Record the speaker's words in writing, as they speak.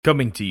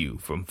Coming to you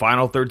from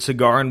Final Third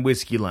Cigar and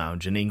Whiskey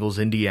Lounge in Ingalls,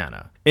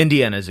 Indiana,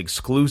 Indiana's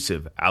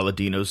exclusive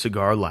Aladino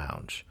Cigar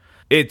Lounge.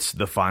 It's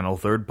the Final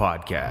Third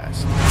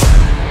Podcast.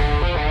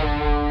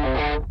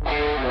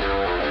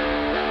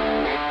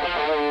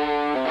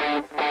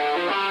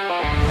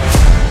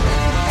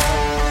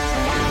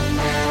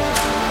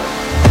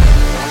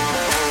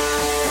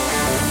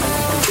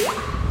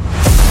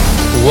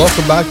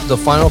 Welcome back to the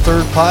Final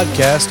Third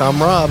Podcast.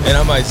 I'm Rob. And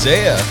I'm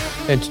Isaiah.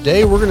 And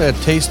today we're going to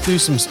taste through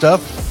some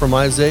stuff from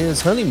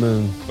Isaiah's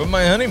honeymoon. From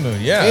my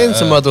honeymoon, yeah. And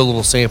some other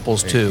little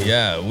samples, too.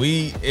 Yeah,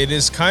 it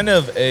is kind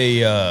of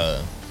a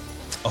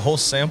whole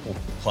sample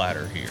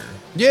platter here.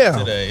 Yeah.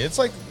 Today. It's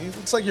like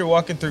you're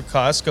walking through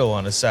Costco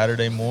on a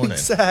Saturday morning.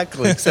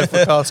 Exactly, except for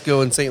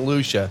Costco in St.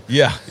 Lucia.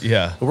 Yeah.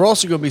 We're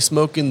also going to be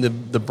smoking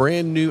the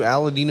brand new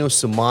Aladino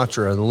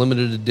Sumatra, the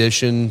limited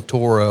edition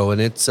Toro,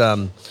 and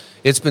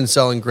it's been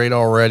selling great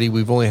already.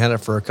 We've only had it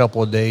for a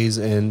couple of days,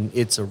 and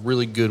it's a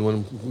really good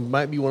one.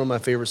 Might be one of my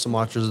favorite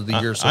Sumatras of the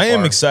year so far. I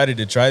am excited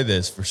to try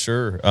this for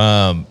sure.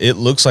 It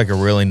looks like a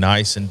really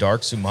nice and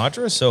dark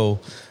Sumatra, so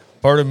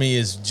part of me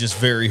is just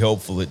very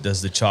hopeful it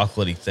does the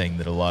chocolatey thing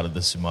that a lot of the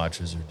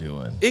Sumatras are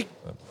doing.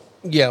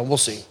 Yeah, we'll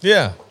see.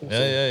 Yeah.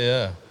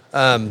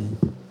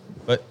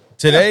 But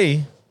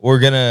today we're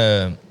going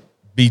to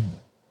be...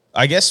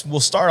 I guess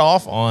we'll start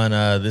off on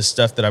this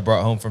stuff that I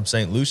brought home from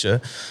St. Lucia.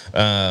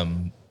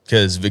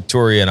 Because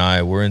Victoria and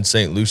I were in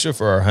St. Lucia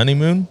for our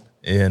honeymoon,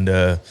 and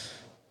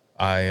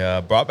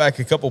I brought back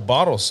a couple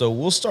bottles. So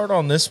we'll start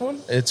on this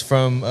one. It's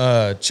from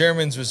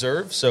Chairman's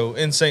Reserve. So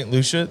in St.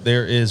 Lucia,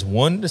 there is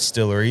one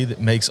distillery that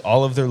makes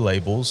all of their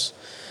labels.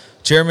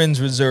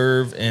 Chairman's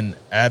Reserve and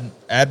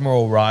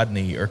Admiral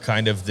Rodney are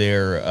kind of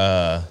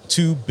their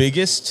two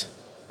biggest.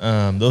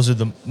 Those are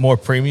the more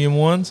premium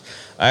ones.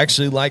 I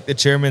actually like the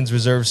Chairman's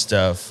Reserve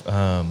stuff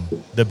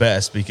the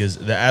best because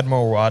the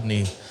Admiral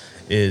Rodney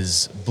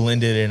is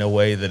blended in a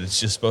way that it's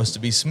just supposed to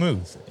be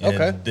smooth. And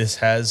okay. This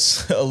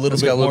has a little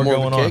bit more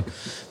going on.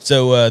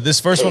 So this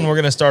first one we're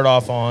going to start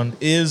off on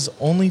is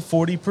only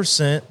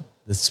 40%.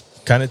 That's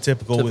kind of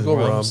typical with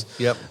rums.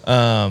 Yep.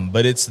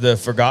 But it's the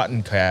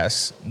Forgotten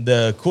Cask.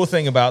 The cool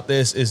thing about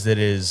this is that it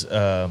is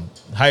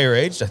higher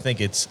aged. I think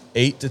it's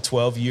 8 to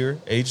 12 year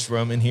aged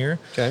rum in here.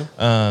 Okay.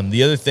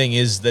 The other thing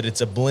is that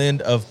it's a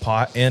blend of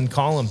pot and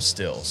column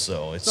still.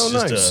 So it's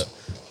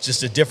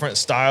just a different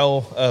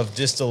style of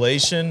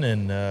distillation,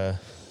 and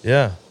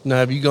yeah. Now,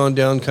 have you gone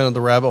down kind of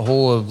the rabbit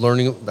hole of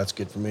learning? That's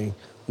good for me.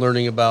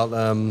 Learning about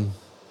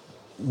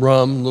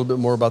rum, a little bit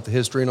more about the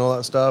history and all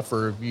that stuff,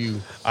 or have you?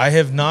 I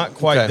have not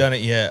quite done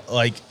it yet.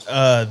 Like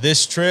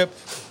this trip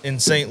in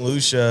St.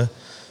 Lucia,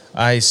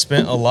 I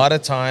spent a lot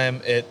of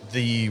time at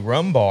the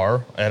rum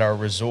bar at our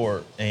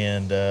resort,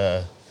 and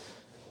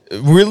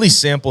really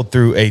sampled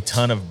through a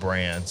ton of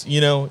brands.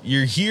 You know,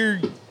 you're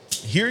here.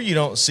 Here you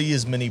don't see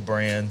as many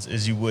brands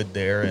as you would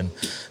there, and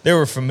there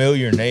were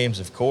familiar names,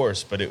 of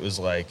course, but it was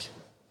like,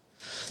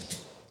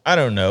 I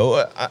don't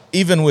know,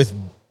 even with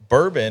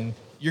bourbon,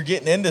 you're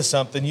getting into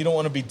something, you don't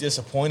want to be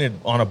disappointed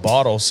on a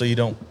bottle, so you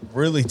don't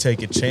really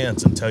take a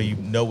chance until you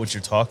know what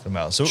you're talking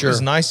about. So It was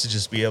nice to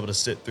just be able to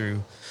sit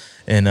through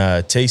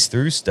and taste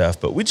through stuff,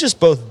 but we just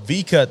both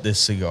V-cut this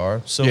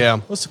cigar, so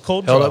what's the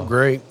cold draw? Held up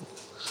great.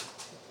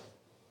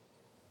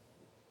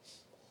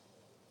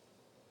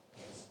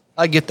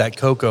 I get that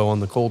cocoa on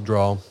the cold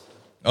draw.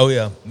 Oh,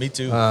 yeah, me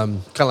too.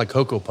 Kind of like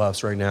Cocoa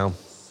Puffs right now.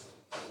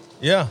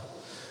 Yeah,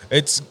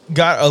 it's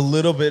got a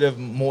little bit of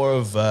more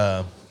of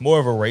a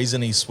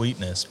raisiny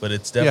sweetness, but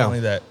it's definitely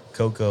that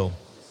cocoa.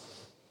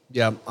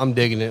 Yeah, I'm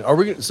digging it. Are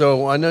we going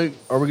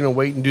to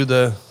wait and do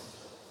the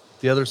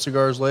other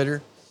cigars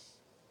later?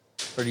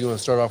 Or do you want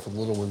to start off with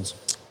little ones?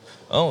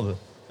 Oh,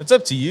 it's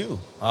up to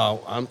you.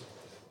 Oh,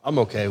 I'm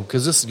okay,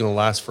 because this is going to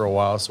last for a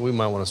while, so we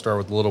might want to start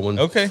with the little one.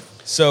 Okay.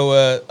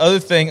 So, other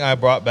thing I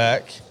brought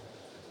back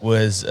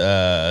was...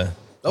 that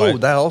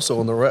also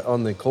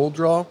on the cold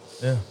draw?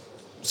 Yeah.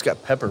 It's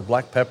got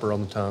black pepper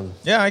on the tongue.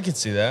 Yeah, I can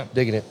see that.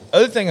 Digging it.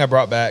 Other thing I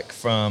brought back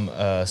from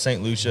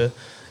St. Lucia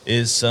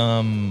is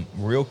some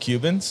real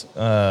Cubans.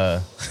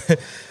 The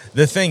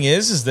thing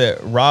is that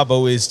Rob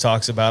always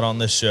talks about on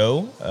the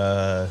show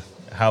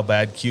how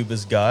bad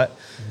Cuba's got.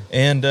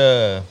 And...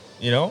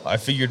 I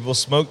figured we'll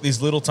smoke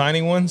these little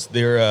tiny ones.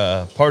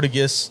 They're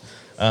Partagas.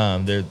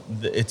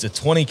 It's a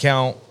 20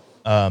 count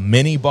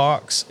mini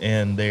box,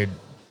 and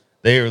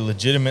they are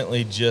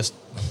legitimately just.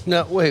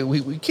 No, wait,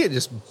 we can't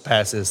just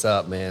pass this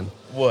up, man.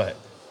 What?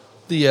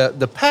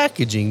 The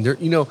packaging.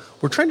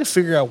 We're trying to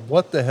figure out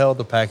what the hell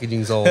the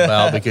packaging's all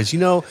about because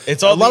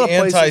it's all the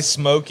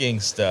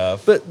anti-smoking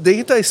stuff. But the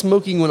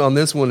anti-smoking one on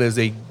this one is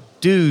a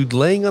dude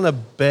laying on a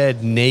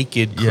bed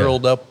naked,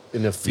 curled up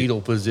in a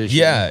fetal position.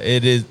 Yeah,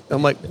 it is.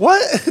 I'm like, what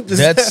does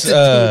that have to do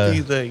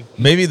with anything?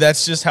 Maybe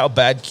that's just how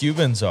bad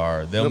Cubans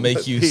are. They'll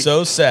make you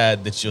so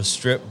sad that you'll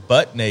strip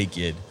butt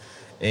naked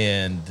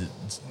and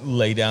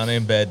lay down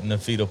in bed in a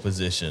fetal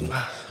position.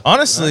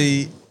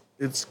 Honestly,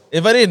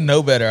 if I didn't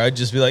know better, I'd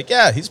just be like,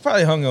 yeah, he's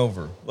probably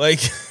hungover.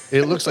 Like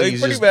It looks like he's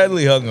pretty just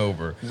badly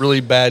hungover. really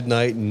bad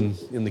night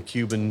in the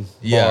Cuban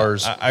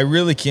bars. I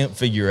really can't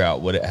figure out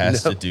what it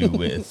has to do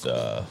with.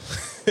 I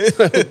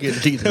don't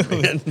get it either,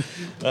 man.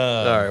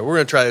 All right, we're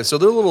gonna try this. So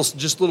they're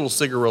just little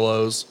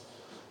cigarillos.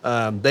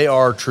 They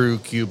are true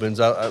Cubans.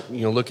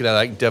 Looking at it,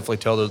 I can definitely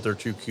tell that they're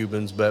true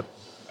Cubans. But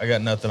I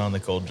got nothing on the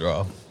cold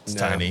draw. It's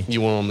tiny.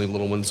 You want only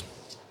little ones.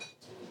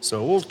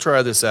 So we'll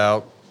try this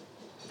out.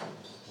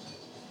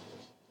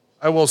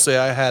 I will say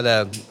I had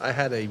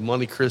a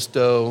Monte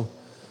Cristo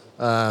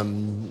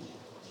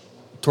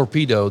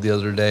torpedo the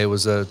other day. It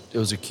was a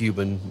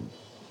Cuban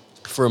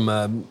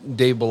from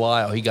Dave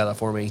Belial. He got it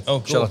for me. Oh,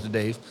 cool. Shout out to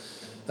Dave.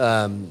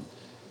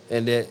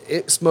 And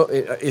it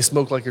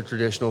smoked like a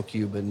traditional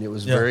Cuban. It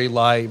was very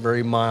light,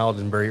 very mild,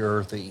 and very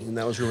earthy. And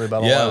that was really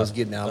about all I was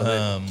getting out of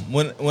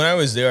it. When I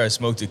was there, I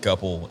smoked a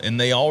couple, and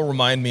they all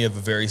remind me of a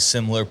very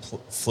similar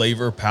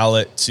flavor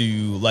palette to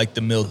like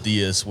the Mil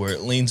Diaz, where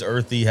it leans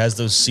earthy, has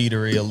those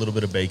cedary, a little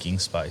bit of baking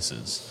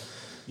spices.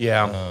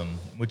 Yeah,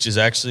 which is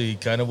actually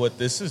kind of what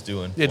this is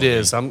doing. It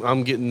is. I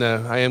am getting a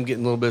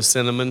little bit of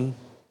cinnamon.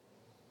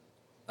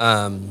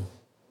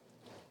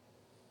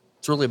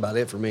 It's really about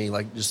it for me.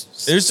 Like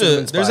just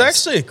there's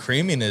actually a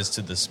creaminess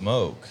to the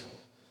smoke.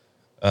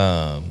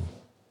 I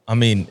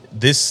mean,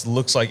 this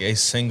looks like a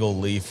single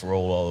leaf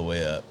rolled all the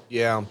way up.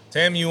 Yeah.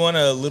 Tam, you want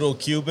a little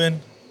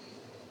Cuban?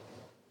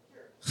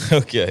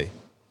 Okay.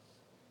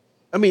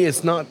 I mean,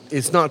 it's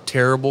not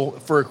terrible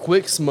for a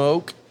quick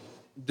smoke.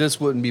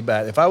 This wouldn't be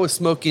bad. If I was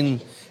smoking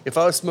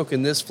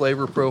this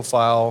flavor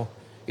profile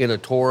in a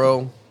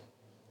Toro,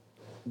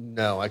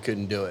 no, I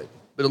couldn't do it.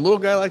 But a little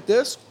guy like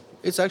this,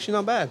 it's actually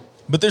not bad.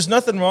 But there's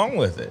nothing wrong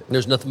with it.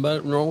 There's nothing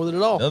wrong with it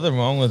at all. Nothing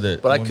wrong with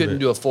it. But I couldn't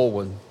do a full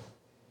one.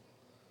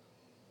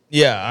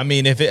 Yeah, I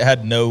mean, if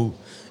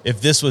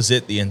this was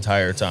it the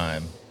entire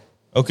time.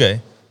 Okay.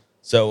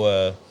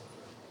 So,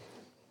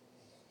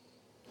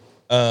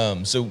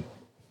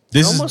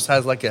 this almost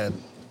has like a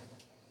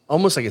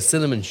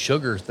cinnamon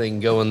sugar thing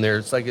going there.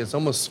 It's like it's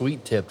almost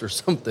sweet tipped or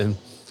something.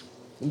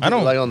 I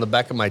don't like on the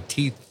back of my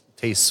teeth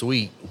taste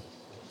sweet.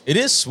 It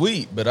is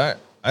sweet, but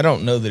I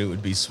don't know that it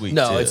would be sweet.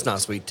 No, it's not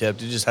sweet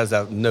tipped. It just has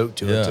that note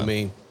to it to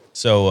me.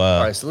 So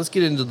all right, so let's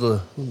get into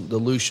the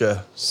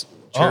Lucia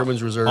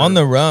Chairman's Reserve. On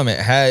the rum, it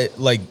had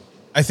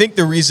I think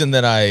the reason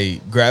that I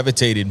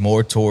gravitated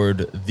more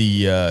toward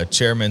the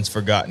Chairman's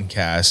Forgotten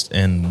Cast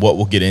and what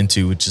we'll get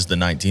into, which is the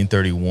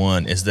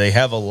 1931, is they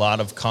have a lot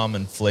of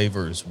common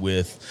flavors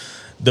with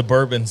the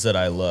bourbons that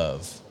I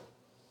love.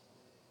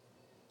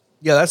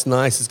 Yeah, that's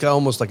nice. It's got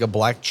almost like a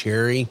black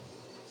cherry.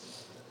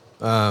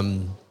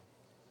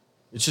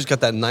 It's just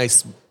got that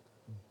nice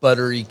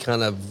buttery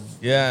kind of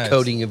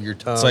coating of your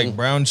tongue. It's like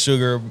brown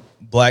sugar,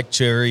 black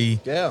cherry.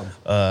 Yeah.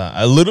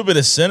 A little bit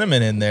of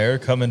cinnamon in there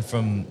coming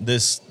from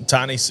this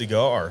tiny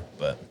cigar.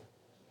 But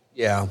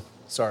yeah.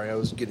 Sorry, I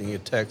was getting a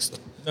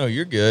text. No,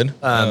 you're good.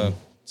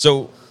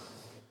 So,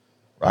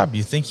 Rob,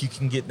 you think you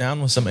can get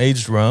down with some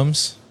aged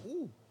rums?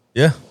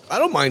 Yeah. I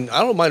don't mind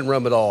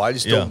rum at all. I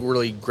just don't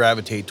really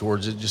gravitate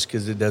towards it just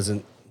because it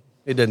doesn't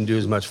do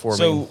as much for me.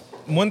 So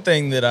one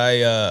thing that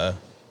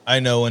I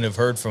know and have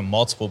heard from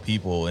multiple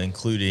people,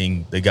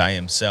 including the guy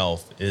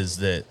himself, is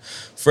that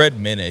Fred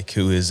Minnick,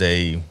 who is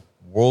a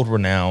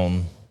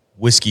world-renowned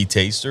whiskey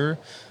taster,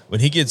 when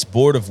he gets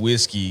bored of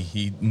whiskey,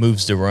 he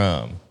moves to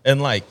rum.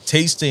 And like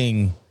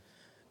tasting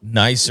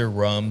nicer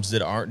rums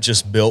that aren't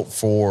just built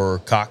for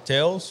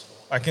cocktails,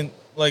 I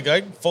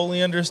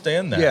fully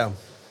understand that. Yeah.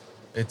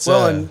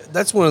 And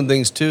that's one of the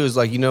things too, is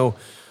like,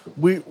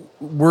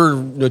 we're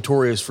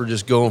notorious for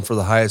just going for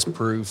the highest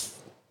proof,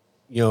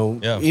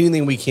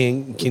 anything we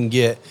can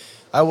get.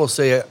 I will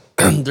say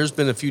there's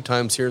been a few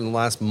times here in the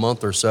last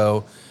month or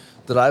so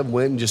that I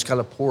went and just kind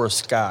of pour a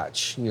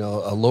scotch, a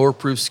lower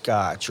proof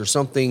scotch or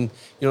something,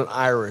 an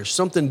Irish,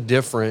 something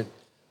different.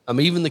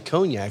 Even the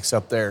cognacs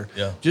up there,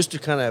 just to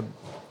kind of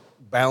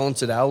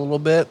balance it out a little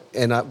bit.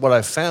 And what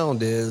I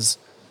found is,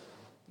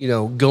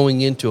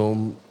 going into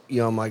them,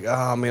 I'm like,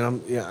 oh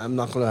man, I'm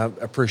not going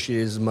to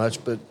appreciate it as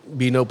much. But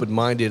being open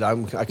minded,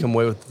 I come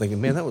away with thinking,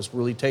 man, that was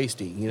really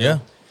tasty.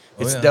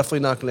 It's definitely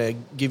not going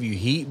to give you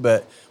heat.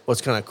 But what's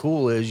kind of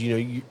cool is,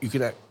 you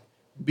can,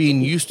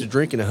 being used to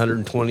drinking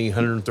 120,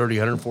 130,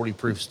 140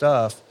 proof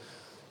stuff,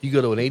 you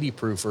go to an 80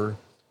 proofer,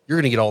 you're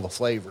going to get all the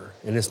flavor,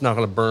 and it's not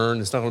going to burn.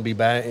 It's not going to be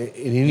bad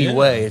in any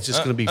way. It's just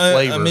going to be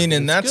flavor.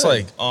 And that's good.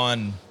 Like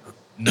on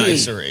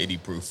nicer 80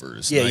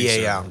 proofers.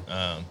 Yeah.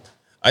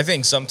 I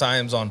think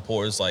sometimes on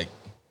pours,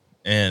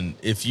 and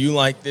if you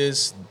like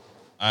this,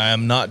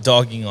 I'm not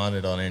dogging on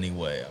it on any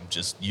way. I'm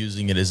just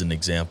using it as an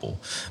example.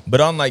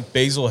 But on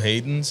Basil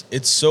Hayden's,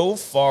 it's so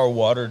far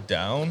watered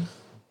down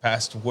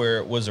past where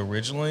it was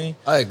originally.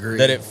 I agree.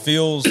 That it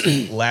feels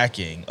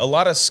lacking. A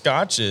lot of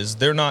scotches,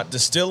 they're not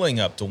distilling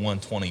up to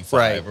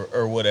 125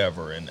 or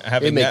whatever. And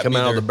having it may come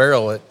out of the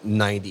barrel at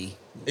 90.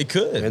 It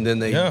could. And then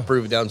they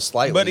prove it down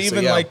slightly. But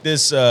even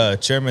this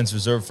Chairman's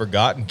Reserve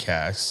Forgotten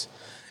cask,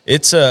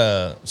 it's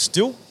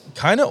still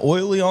kind of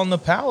oily on the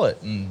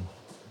palate. And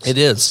It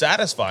is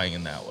satisfying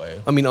in that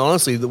way. I mean,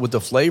 honestly, with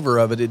the flavor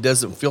of it, it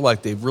doesn't feel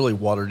like they've really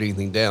watered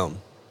anything down.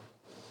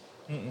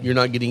 You're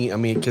not getting, I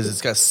mean, because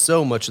it's got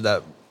so much of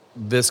that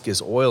viscous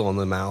oil in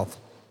the mouth.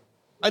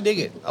 I dig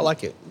it. I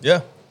like it.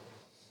 Yeah.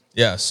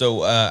 Yeah.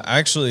 So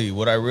actually,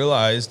 what I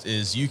realized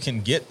is you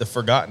can get the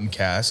Forgotten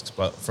casks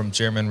from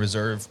Chairman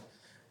Reserve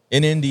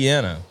in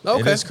Indiana. Okay.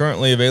 It is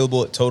currently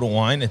available at Total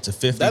Wine. It's a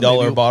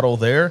 $50 bottle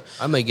there.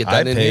 I may get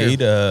that in here. I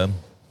paid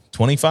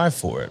 $25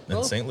 for it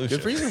in St. Lucia.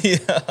 Good for you.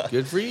 Yeah.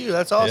 Good for you.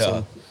 That's awesome.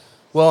 Yeah.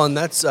 Well, and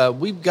that's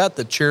we've got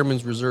the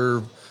Chairman's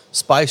Reserve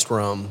spiced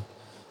rum.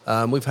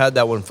 We've had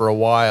that one for a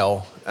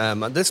while.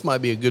 This might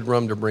be a good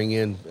rum to bring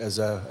in as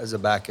a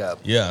backup.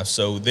 Yeah,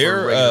 so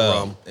they're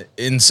rum.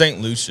 in St.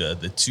 Lucia.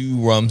 The two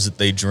rums that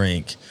they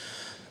drink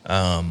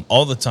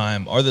all the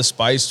time are the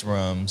spiced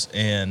rums,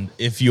 and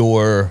if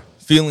you're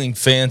feeling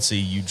fancy,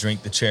 you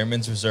drink the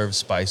Chairman's Reserve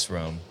spiced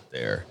rum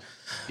there.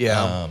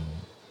 Yeah.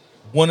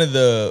 One of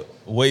the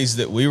ways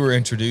that we were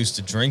introduced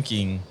to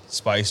drinking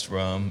spiced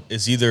rum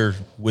is either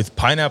with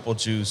pineapple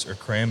juice or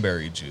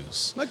cranberry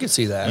juice. I can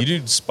see that. You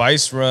do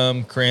spiced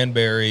rum,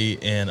 cranberry,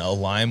 and a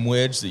lime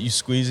wedge that you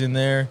squeeze in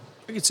there.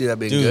 I can see that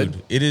being Dude,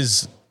 good. it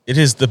is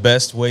the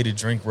best way to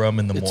drink rum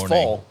in the It's morning.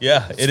 fall.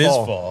 Yeah, It's it is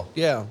fall. fall.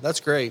 Yeah, that's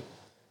great.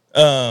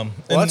 Well,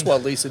 That's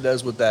what Lisa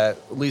does with that.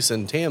 Lisa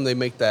and Tam, they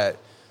make that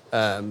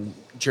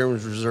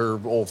Chairman's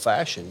Reserve Old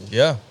Fashioned.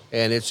 Yeah.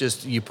 And it's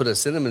just, you put a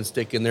cinnamon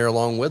stick in there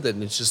along with it,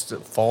 and it's just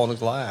fall in a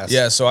glass.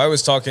 Yeah, so I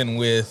was talking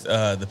with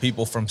the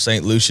people from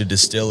St. Lucia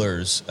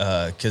Distillers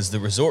because the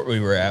resort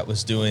we were at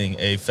was doing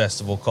a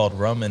festival called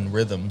Rum and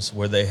Rhythms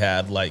where they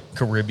had like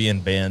Caribbean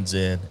bands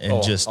in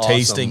and just awesome.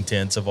 tasting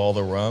tents of all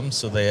the rums.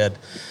 So they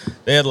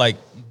had like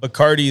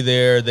Bacardi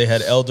there, they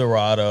had El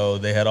Dorado,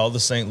 they had all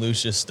the St.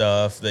 Lucia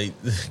stuff, they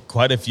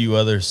quite a few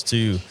others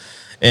too.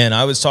 And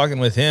I was talking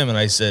with him, and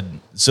I said,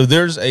 so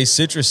there's a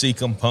citrusy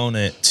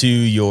component to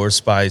your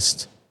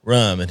spiced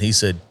rum. And he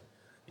said,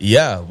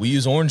 yeah, we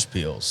use orange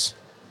peels.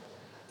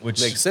 Which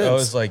makes sense. I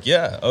was like,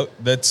 yeah,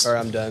 that's... All right,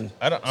 I'm done.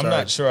 I'm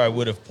not sure I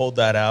would have pulled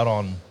that out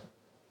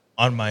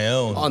on my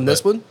own. On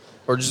this one?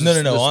 Or just No,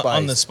 the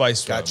on the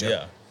spiced rum, Gotcha.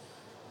 yeah.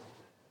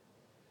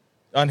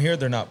 On here,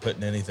 they're not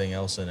putting anything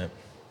else in it.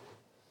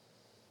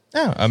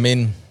 Yeah, I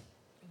mean,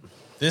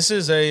 this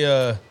is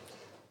a...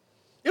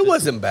 It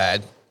wasn't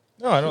bad.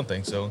 No, I don't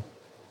think so.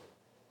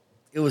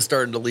 It was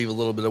starting to leave a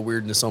little bit of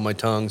weirdness on my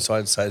tongue, so I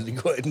decided to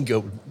go ahead and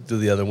go to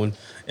the other one.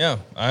 Yeah,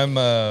 I'm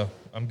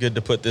good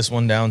to put this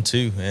one down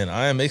too, and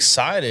I am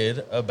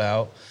excited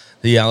about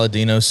the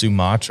Aladino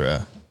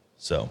Sumatra.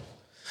 So,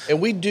 and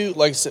we do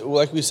like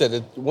we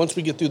said, once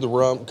we get through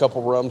the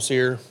couple rums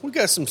here, we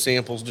got some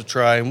samples to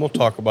try, and we'll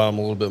talk about them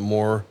a little bit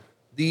more.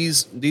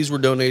 These were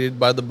donated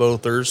by the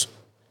Bothers.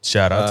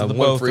 Shout out to the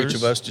one Bothers. for each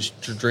of us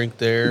to drink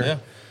there. Yeah.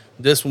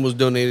 This one was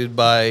donated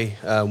by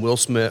Will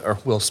Smith,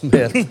 Will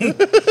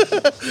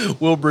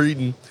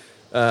Breeden,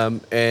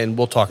 and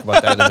we'll talk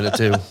about that in a minute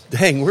too.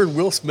 Dang, where'd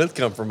Will Smith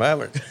come from? I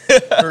haven't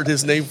heard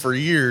his name for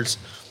years.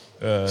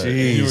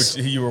 Jeez.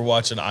 You were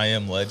watching I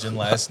Am Legend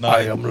last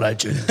night. I Am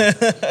Legend.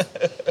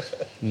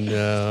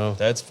 No.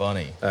 That's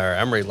funny. All right,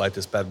 I'm ready to light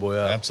this bad boy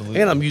up. Absolutely.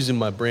 And I'm using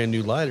my brand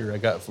new lighter I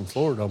got from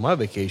Florida on my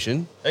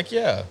vacation. Heck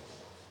yeah.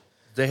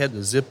 They had the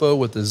Zippo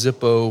with the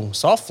Zippo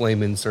soft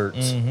flame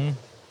inserts. Mm-hmm.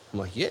 I'm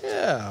like,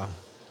 yeah.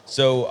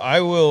 So I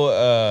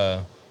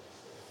will.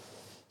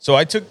 So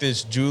I took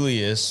this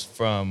Julius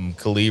from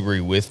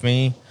Calibri with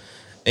me,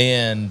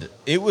 and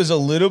it was a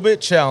little bit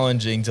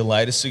challenging to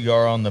light a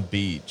cigar on the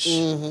beach.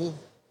 Mm-hmm.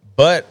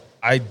 But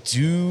I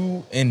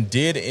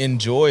did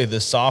enjoy the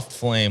soft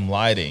flame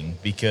lighting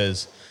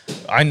because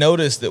I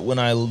noticed that when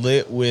I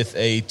lit with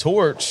a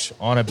torch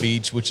on a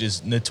beach, which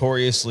is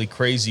notoriously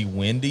crazy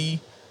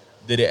windy,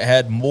 that it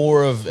had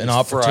more of an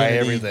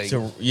opportunity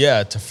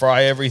to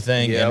fry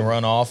everything and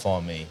run off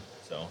on me.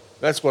 So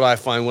that's what I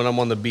find when I'm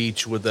on the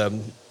beach with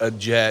a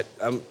jet.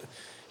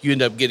 You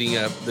end up getting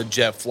the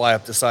jet fly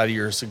up the side of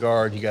your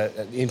cigar, and you got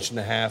an 1.5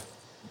 inch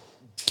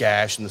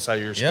gash in the side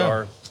of your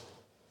cigar.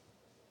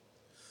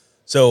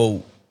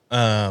 So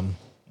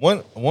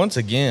once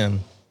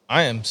again,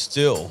 I am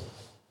still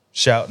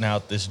shouting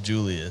out this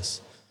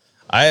Julius.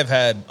 I have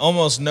had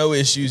almost no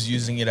issues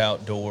using it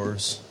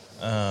outdoors.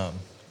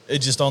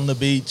 It's just on the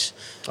beach,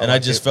 and I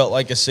just felt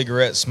like a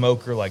cigarette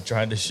smoker, like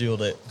trying to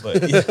shield it.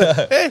 But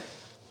yeah,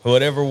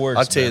 whatever works.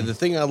 I'll tell you, the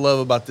thing I love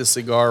about this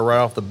cigar right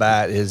off the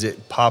bat is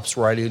it pops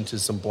right into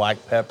some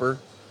black pepper,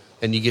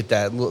 and you get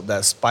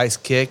that spice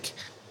kick.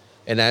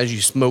 And as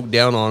you smoke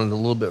down on it a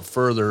little bit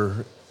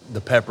further,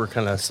 the pepper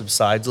kind of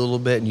subsides a little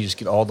bit, and you just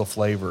get all the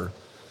flavor.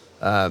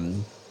 They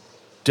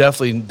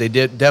definitely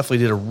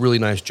did a really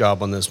nice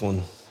job on this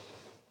one.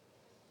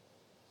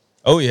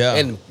 Oh yeah,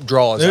 and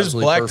draw is there's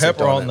black perfect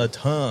pepper on it. the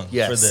tongue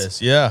Yes. for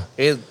this. Yeah,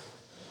 and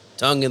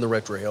tongue in the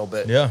retrohale,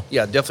 but yeah,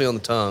 definitely on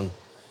the tongue.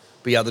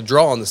 But yeah, the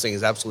draw on this thing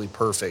is absolutely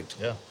perfect.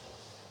 Yeah.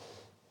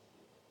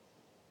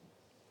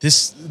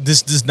 This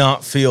does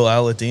not feel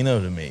Aladino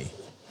to me.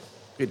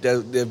 It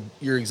does.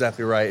 You're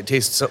exactly right. It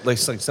tastes like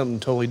something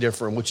totally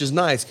different, which is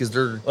nice because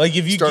they're Like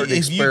if you starting to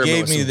experiment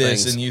gave with me some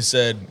this things. and you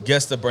said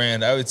guess the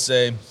brand, I would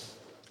say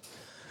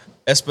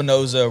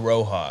Espinosa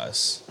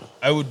Rojas.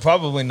 I would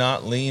probably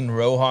not lean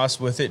Rojas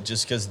with it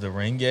just because of the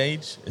ring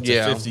gauge. It's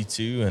Yeah. a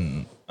 52,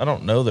 and I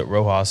don't know that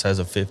Rojas has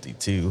a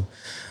 52.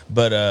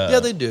 But Yeah,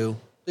 they do.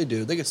 They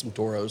do. They get some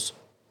Toros.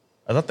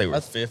 I thought they were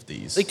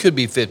 50s. They could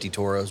be 50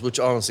 Toros, which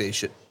honestly it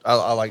should.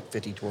 I like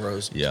 50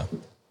 Toros. Yeah.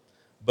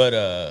 But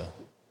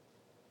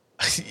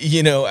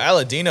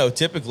Aladino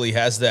typically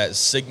has that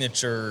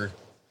signature.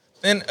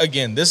 And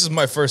again, this is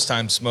my first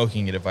time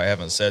smoking it if I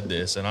haven't said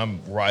this, and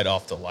I'm right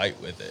off the light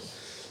with it.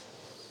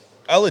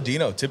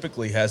 Aladino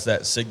typically has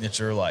that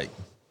signature like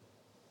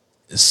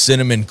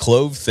cinnamon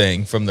clove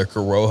thing from the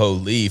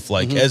Corojo leaf,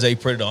 like as a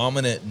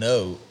predominant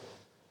note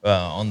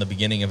on the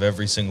beginning of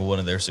every single one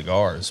of their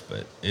cigars.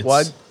 But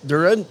it's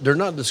They're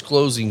not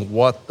disclosing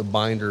what the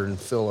binder and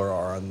filler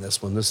are on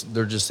this one.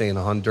 They're just saying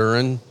a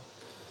Honduran.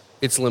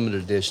 It's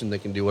limited edition. They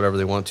can do whatever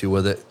they want to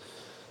with it.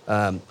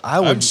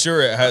 I'm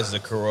sure it has the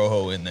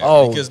Corojo in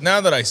there because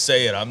now that I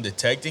say it, I'm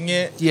detecting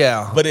it.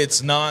 Yeah, but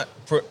it's not.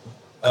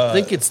 I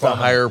think it's the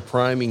higher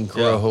priming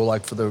Corojo,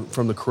 like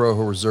from the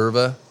Corojo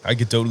Reserva. I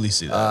could totally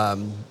see that.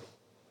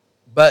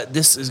 But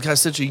this has got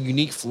such a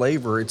unique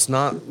flavor. It's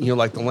not,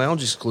 like the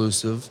Lounge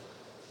exclusive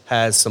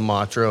has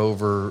Sumatra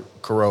over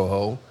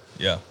Corojo.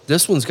 Yeah.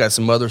 This one's got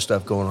some other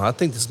stuff going on. I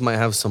think this might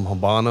have some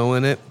Habano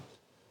in it.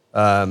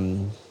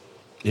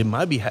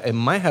 It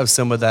might have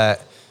some of that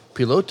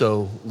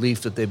Piloto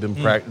leaf that they've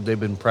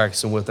been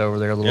practicing with over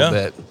there a little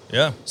bit.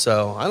 Yeah.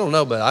 So I don't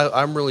know, but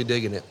I'm really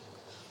digging it.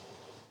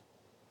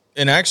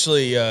 And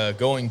actually,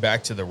 going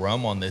back to the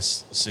rum on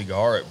this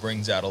cigar, it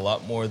brings out a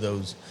lot more of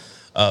those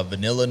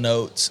vanilla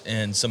notes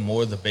and some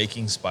more of the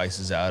baking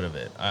spices out of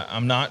it.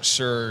 I'm not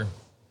sure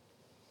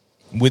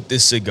with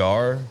this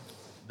cigar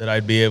that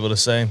I'd be able to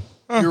say,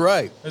 You're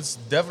right. it's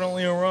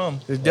definitely a rum.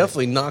 It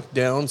definitely knocked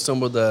down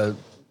some of the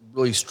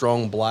really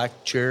strong black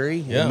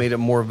cherry and made it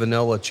more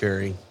vanilla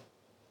cherry.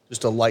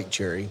 Just a light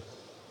cherry.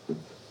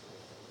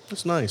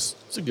 That's nice.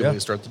 It's a good way to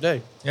start the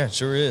day. Yeah, it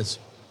sure is.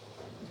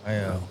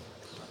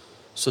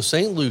 So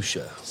St.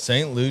 Lucia.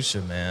 St.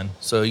 Lucia, man.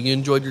 So you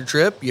enjoyed your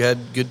trip? You had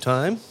a good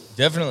time?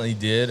 Definitely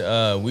did.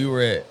 We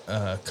were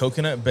at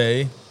Coconut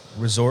Bay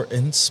Resort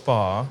and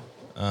Spa,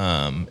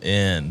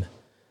 and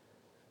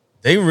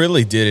they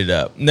really did it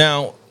up.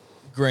 Now,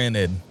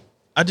 granted,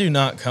 I do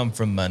not come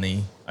from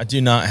money. I do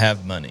not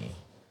have money.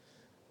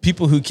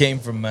 People who came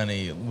from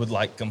money would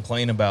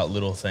complain about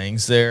little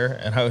things there,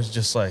 and I was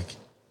just like,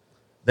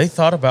 they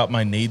thought about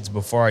my needs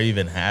before I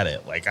even had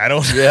it. I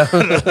don't. Yeah.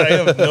 I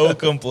have no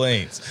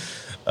complaints.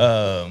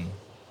 And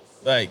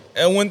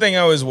one thing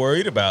I was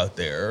worried about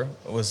there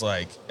was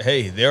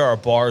hey, there are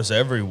bars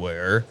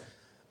everywhere.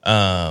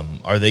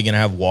 Are they going to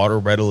have water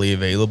readily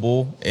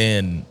available?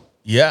 And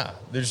yeah,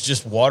 there's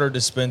just water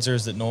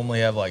dispensers that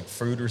normally have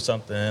fruit or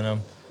something in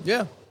them.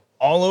 Yeah.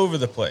 All over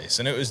the place.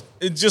 And it's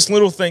just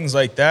little things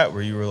like that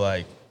where you were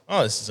like,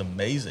 oh, this is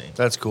amazing.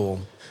 That's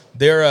cool.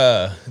 They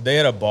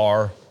had a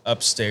bar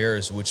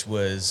upstairs, which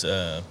was,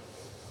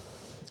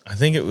 I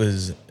think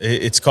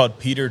it's called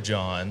Peter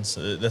John's.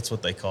 That's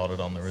what they called it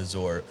on the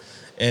resort.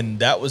 And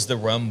that was the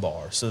rum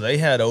bar. So they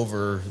had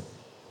over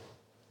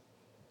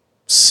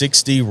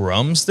 60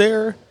 rums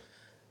there.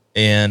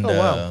 And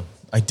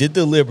I did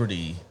the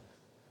liberty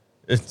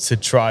to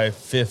try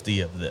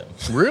 50 of them.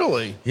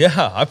 Really?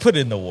 Yeah, I put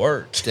in the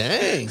work.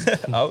 Dang.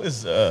 I was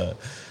So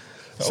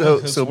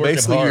working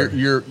basically hard.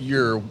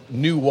 your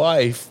new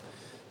wife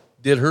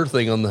did her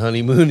thing on the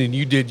honeymoon and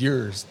you did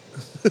yours.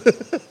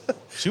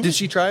 Did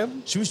she try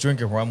them? She was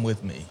drinking rum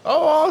with me.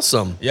 Oh,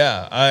 awesome.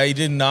 Yeah, I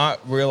did not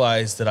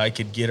realize that I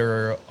could get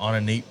her on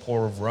a neat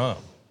pour of rum.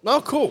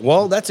 Oh, cool.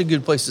 Well, that's a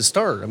good place to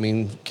start. I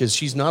mean, because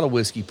she's not a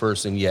whiskey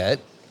person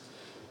yet.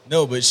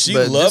 No, but she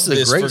But loved this is a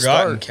this great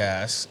Forgotten start.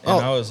 Cask, and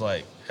I was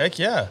like, heck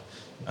yeah.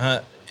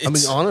 I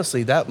mean,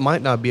 honestly, that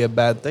might not be a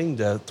bad thing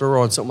to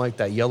throw on something like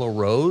that Yellow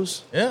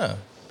Rose. Yeah.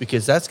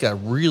 Because that's got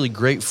really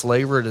great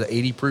flavor at the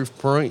 80 proof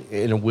point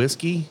in a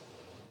whiskey.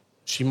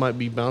 She might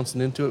be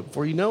bouncing into it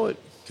before you know it.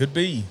 Could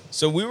be.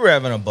 So we were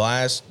having a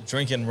blast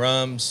drinking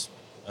rums.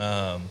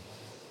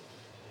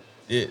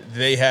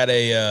 They had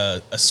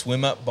a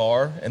swim up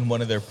bar in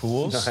one of their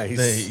pools.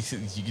 Nice.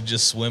 You could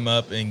just swim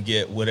up and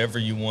get whatever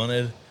you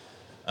wanted.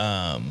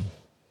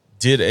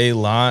 Did a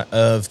lot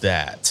of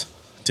that.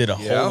 Did a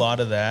whole lot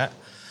of that.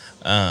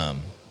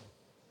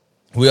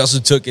 We also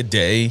took a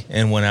day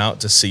and went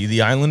out to see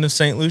the island of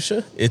St.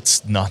 Lucia.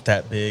 It's not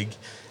that big.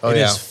 It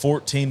is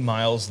 14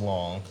 miles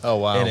long. Oh,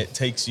 wow. And it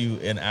takes you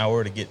an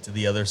hour to get to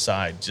the other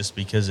side just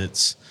because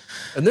it's...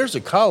 And there's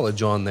a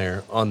college on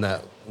there, on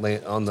that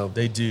land, on the...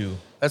 They do.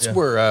 That's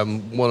where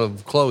one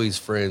of Chloe's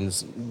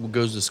friends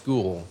goes to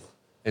school,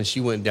 and she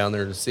went down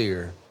there to see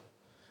her.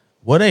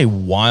 What a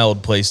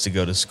wild place to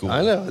go to school.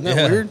 I know. Isn't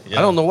that weird? Yeah.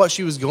 I don't know what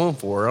she was going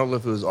for. I don't know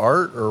if it was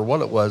art or what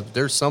it was. But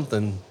there's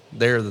something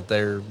there that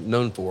they're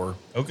known for.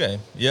 Okay,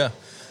 yeah.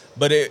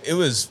 But it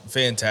was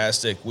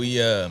fantastic. We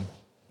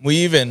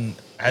even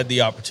had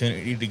the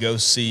opportunity to go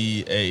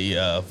see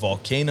a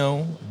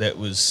volcano that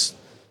was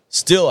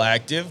still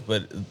active,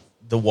 but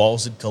the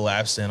walls had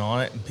collapsed in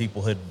on it, and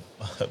people had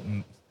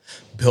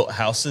built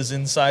houses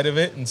inside of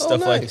it and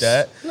stuff like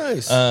that.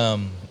 Nice.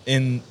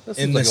 In That the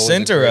seems like always a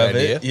center great of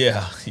it,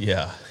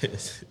 yeah.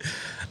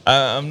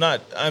 I'm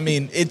not. I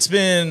mean, it's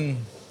been.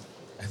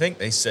 I think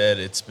they said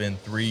it's been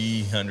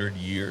 300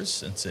 years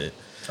since it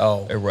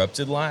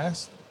erupted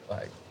last.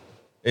 Like,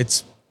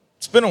 it's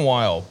been a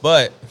while,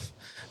 but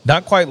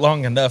not quite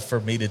long enough for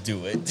me to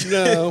do it.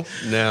 No.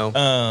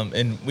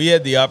 And we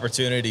had the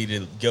opportunity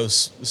to go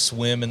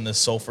swim in the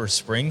sulfur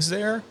springs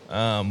there.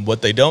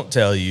 What they don't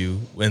tell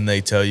you when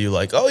they tell you,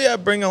 like, oh yeah,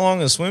 bring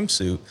along a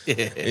swimsuit,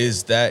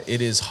 is that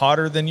it is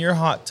hotter than your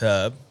hot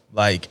tub.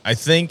 Like, I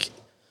think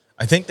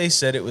they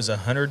said it was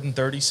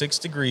 136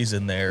 degrees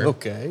in there.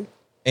 Okay.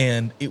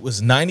 And it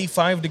was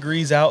 95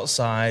 degrees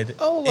outside.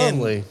 Oh,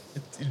 lovely.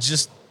 And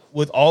just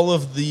with all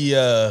of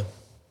the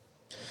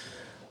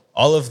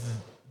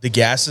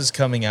gases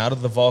coming out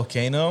of the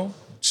volcano,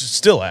 which is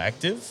still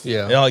active.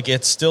 Yeah. You know, like,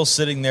 it's still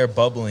sitting there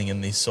bubbling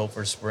in these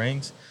sulfur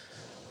springs.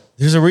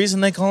 There's a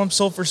reason they call them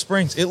sulfur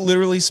springs. It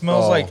literally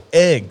smells like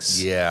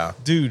eggs. Yeah.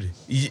 Dude,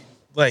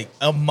 like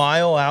a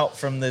mile out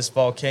from this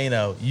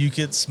volcano, you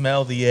could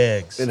smell the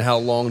eggs. And how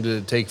long did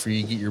it take for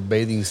you to get your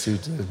bathing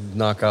suit to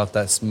knock out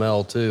that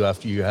smell, too,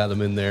 after you had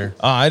them in there?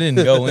 Oh, I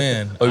didn't go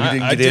in. Oh, you didn't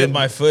get I dipped in?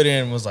 my foot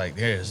in and was like,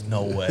 there's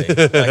no way.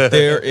 Like,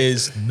 there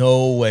is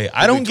no way.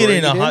 I don't get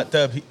in a hot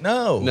tub.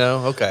 No.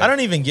 No? Okay. I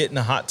don't even get in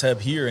a hot tub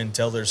here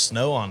until there's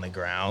snow on the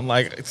ground.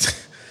 Like,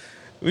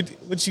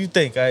 what you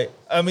think? I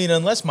mean,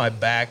 unless my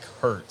back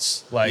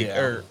hurts, like,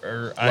 or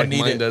I like need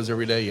mine it. does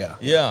every day, yeah.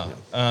 Yeah.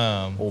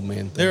 Old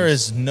man things. There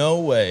is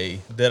no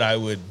way that I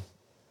would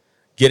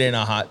get in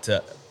a hot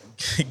tub.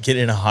 Get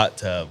in a hot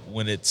tub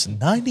when it's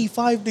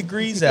 95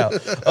 degrees out.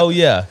 Oh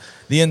yeah,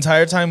 the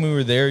entire time we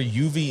were there,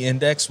 UV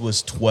index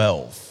was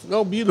 12.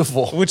 Oh,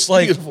 beautiful. Which,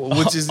 like, beautiful.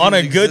 Which is on a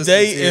in good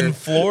day existence here. in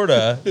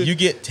Florida, you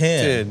get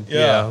 10. 10.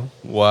 Yeah.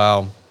 Wow.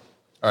 All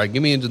right,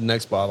 give me into the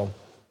next bottle.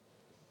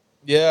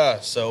 Yeah,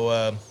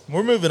 so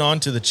we're moving on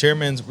to the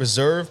Chairman's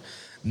Reserve,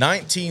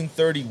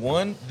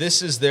 1931.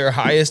 This is their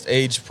highest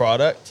aged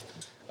product.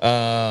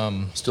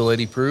 Still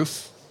 80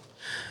 proof?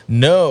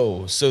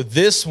 No, so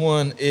this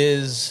one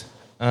is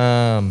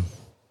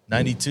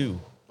 92.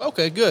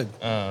 Okay, good.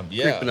 Yeah,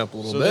 Creeping up a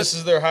little so bit. this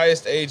is their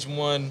highest aged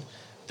one.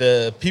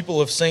 The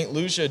people of St.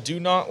 Lucia do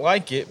not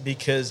like it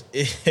because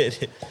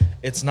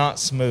it's not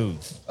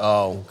smooth.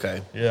 Oh,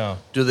 okay. Yeah.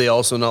 Do they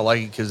also not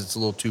like it because it's a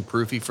little too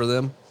proofy for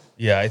them?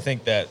 Yeah, I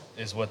think that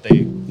is what they.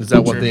 Is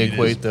that what they attribute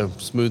equate the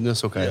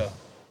smoothness? Okay.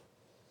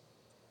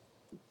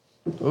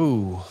 Yeah.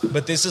 Ooh.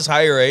 But this is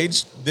higher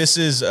aged. This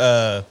is,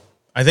 I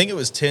think it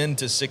was 10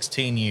 to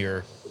 16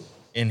 year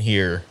in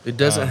here. It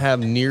doesn't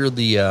have near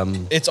the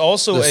It's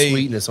also the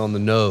sweetness on the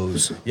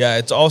nose. Yeah,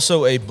 it's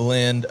also a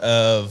blend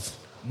of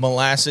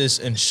molasses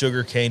and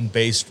sugarcane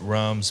based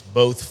rums,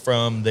 both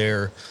from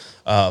their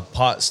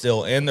pot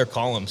still and their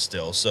column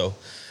still. So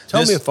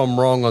Tell me if I'm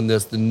wrong on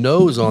this. The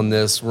nose on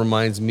this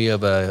reminds me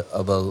of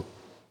a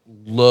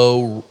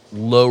low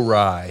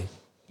rye.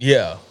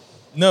 Yeah.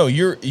 No,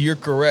 you're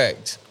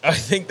correct. I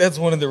think that's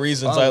one of the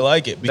reasons I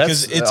like it,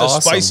 because that's it's awesome.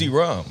 a spicy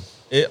rum.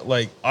 It,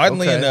 like,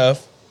 oddly Okay.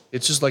 enough,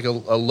 It's just like a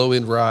low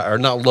end rye, or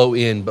not low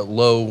end, but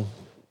low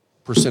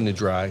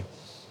percentage rye.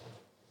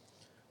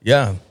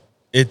 yeah,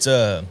 it's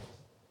I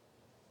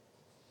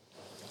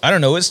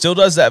don't know. It still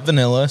does that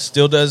vanilla.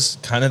 Still does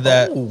kind of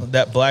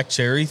that black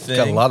cherry thing.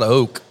 Got a lot of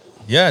oak.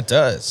 Yeah, it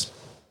does.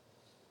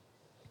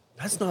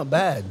 That's not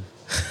bad.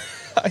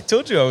 I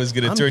told you I was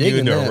going to I'm turn you digging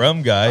into that. a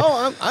rum guy.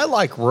 Oh, I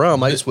like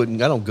rum. I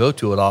don't go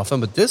to it often,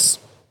 but that's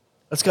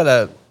got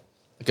a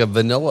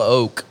vanilla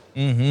oak.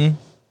 Mm-hmm.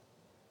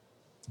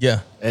 Yeah.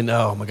 And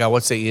oh my God,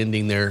 what's the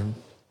ending there?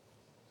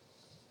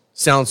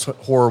 Sounds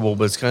horrible,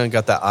 but it's kind of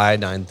got that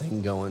iodine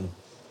thing going.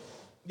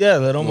 Yeah,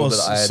 that bit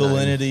almost of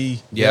iodine.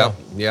 salinity.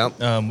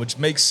 Yeah. Which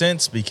makes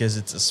sense because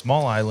it's a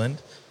small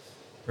island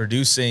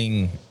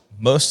producing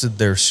most of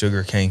their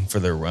sugar cane for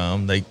their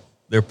rum.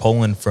 They're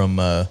pulling from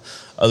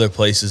other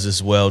places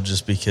as well,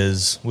 just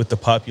because with the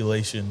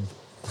population,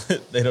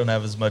 they don't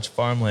have as much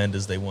farmland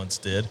as they once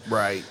did.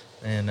 Right.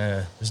 And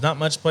there's not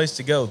much place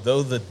to go,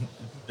 though the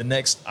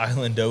next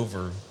island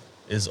over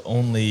is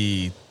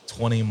only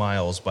 20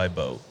 miles by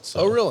boat.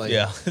 So, Oh, really?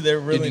 Yeah, they're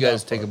really. Did you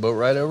guys take a boat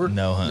ride over?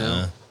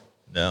 No,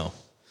 no.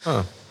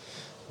 Huh.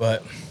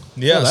 But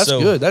yeah, No, that's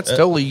so, good. That's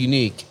totally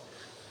unique.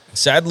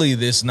 Sadly,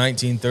 this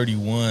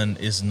 1931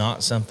 is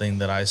not something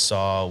that I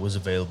saw was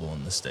available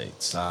in the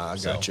States. I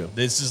got you.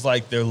 This is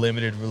like their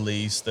limited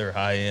release, their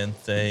high end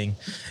thing.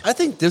 I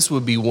think this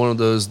would be one of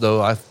those,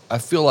 though. I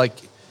feel like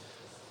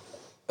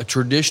a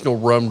traditional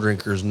rum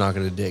drinker is not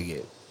going to dig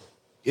it.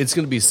 It's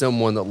going to be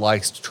someone that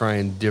likes to try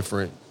and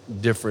different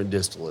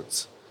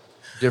distillates,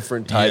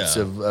 different types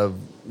of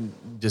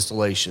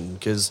distillation,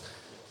 because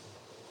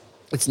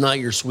it's not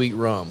your sweet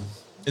rum.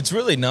 It's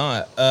really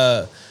not.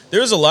 There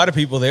was a lot of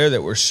people there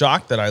that were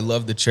shocked that I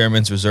loved the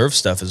Chairman's Reserve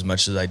stuff as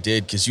much as I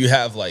did, because you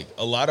have like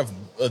a lot of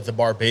the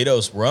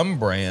Barbados rum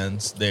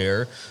brands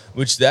there,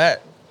 which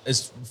that,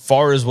 as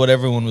far as what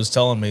everyone was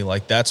telling me,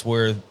 like that's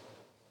where,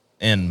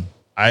 and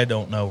I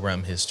don't know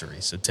rum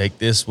history, so take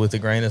this with a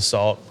grain of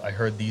salt. I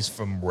heard these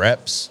from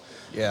reps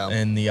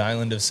in the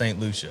island of St.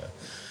 Lucia.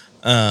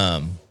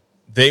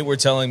 They were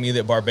telling me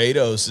that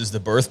Barbados is the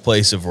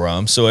birthplace of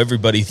rum, so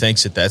everybody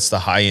thinks that that's the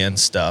high-end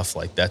stuff.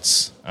 Like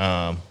that's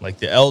like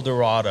the El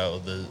Dorado,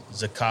 the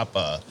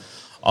Zacapa,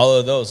 all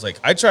of those. Like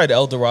I tried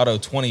El Dorado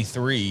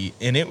 23,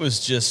 and it was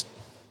just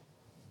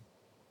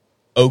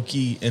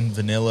oaky and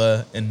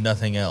vanilla and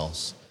nothing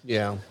else.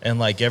 Yeah. And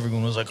like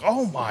everyone was like,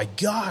 "Oh my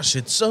gosh,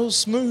 it's so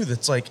smooth."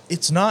 It's like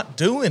it's not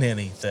doing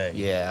anything.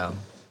 Yeah.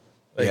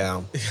 Like,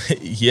 yeah.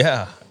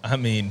 Yeah. I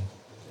mean,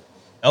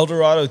 El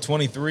Dorado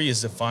 23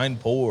 is a fine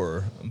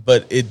pour,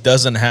 but it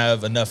doesn't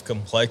have enough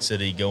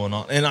complexity going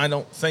on. And I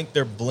don't think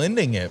they're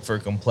blending it for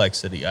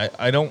complexity.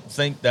 I don't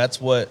think that's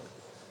what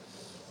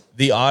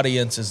the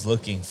audience is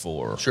looking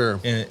for. Sure.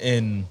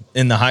 In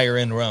the higher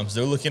end rums.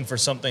 They're looking for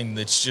something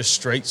that's just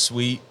straight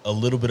sweet, a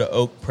little bit of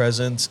oak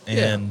presence,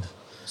 and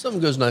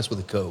something goes nice with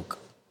a Coke.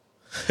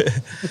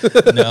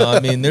 No, I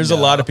mean there's a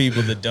lot of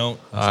people that don't.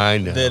 I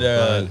know.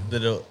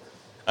 That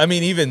I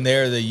mean, even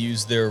there, they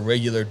use their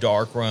regular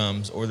dark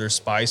rums or their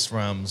spiced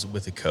rums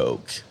with a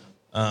Coke.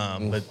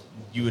 But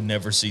you would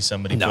never see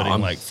somebody putting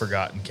like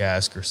Forgotten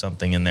Cask or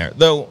something in there.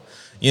 Though,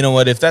 you know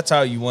what? If that's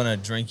how you want to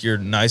drink your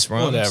nice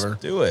rums,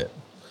 do it.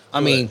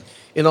 I mean,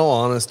 in all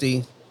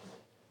honesty,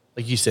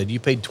 like you said, you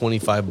paid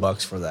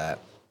 $25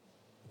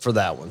 for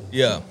that one.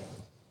 Yeah.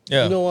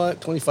 Yeah. You know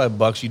what?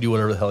 $25, you do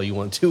whatever the hell you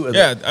want to.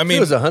 Yeah, I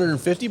mean, if it was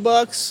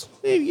 $150,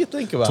 maybe you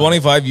think about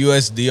 25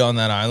 USD on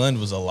that island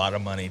was a lot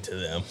of money to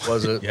them.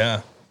 Was it?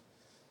 Yeah.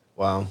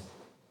 Wow.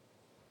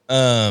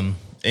 And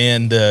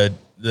the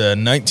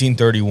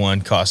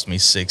 1931 cost me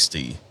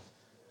 $60,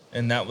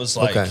 and that was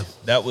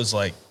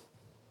like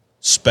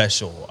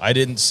special. I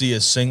didn't see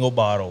a single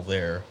bottle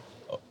there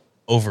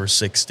over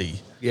 $60.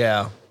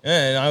 Yeah.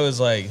 And I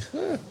was like,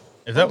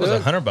 if that was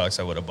 $100,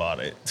 I would have bought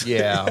it.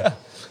 Yeah.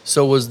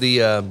 So was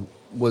the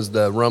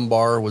rum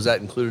bar, was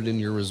that included in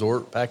your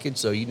resort package?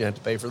 So you didn't have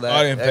to pay for that?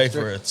 I didn't pay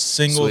for a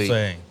single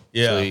thing.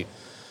 Yeah. Sweet.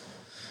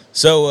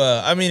 So,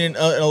 I mean, and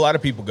a lot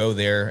of people go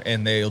there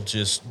and they'll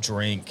just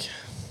drink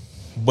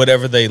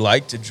whatever they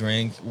like to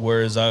drink.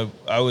 Whereas I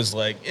was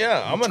like,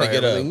 yeah, I'm going to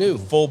get a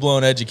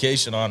full-blown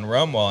education on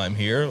rum while I'm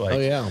here. Like, oh,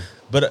 yeah.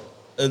 But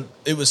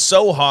it was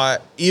so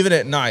hot, even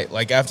at night,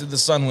 like after the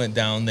sun went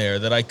down there,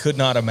 that I could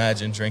not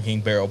imagine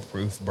drinking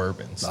barrel-proof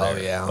bourbons there. Oh,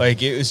 yeah.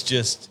 Like, it was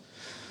just...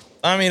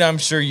 I mean, I'm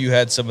sure you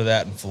had some of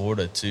that in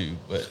Florida too,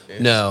 but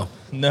no,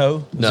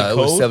 it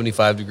was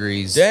 75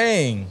 degrees.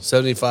 Dang,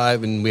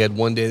 75, and we had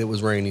one day that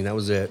was raining. That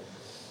was it.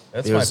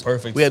 That's my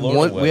perfect. We had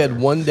Florida one. We had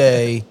one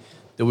day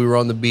that we were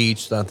on the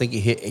beach. That I think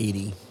it hit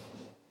 80,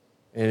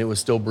 and it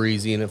was still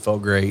breezy, and it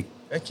felt great.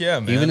 Heck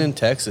yeah, man! Even in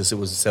Texas, it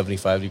was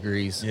 75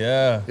 degrees.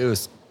 Yeah, it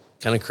was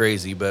kind of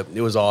crazy, but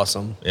it was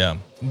awesome. Yeah,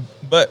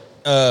 but.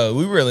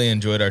 We really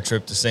enjoyed our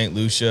trip to St.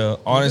 Lucia.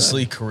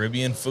 Honestly,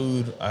 Caribbean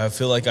food, I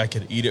feel like I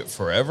could eat it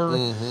forever.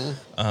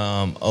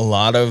 Mm-hmm. A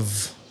lot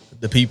of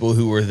the people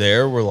who were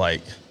there were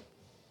like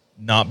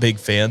not big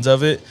fans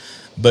of it,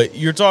 but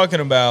you're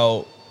talking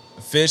about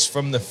fish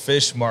from the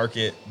fish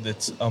market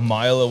that's a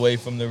mile away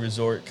from the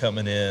resort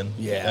coming in.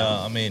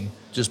 Yeah. I mean,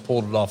 just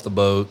pulled it off the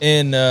boat.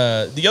 And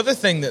the other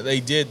thing that they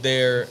did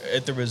there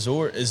at the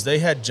resort is they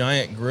had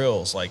giant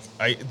grills. Like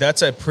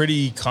that's a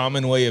pretty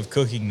common way of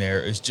cooking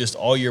there, is just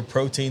all your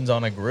proteins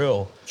on a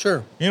grill.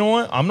 Sure. You know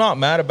what? I'm not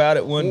mad about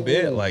it one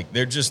bit. Like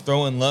they're just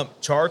throwing lump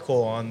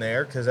charcoal on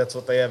there because that's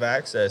what they have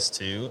access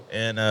to,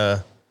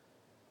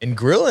 and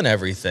grilling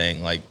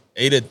everything. Like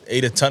ate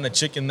a ton of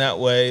chicken that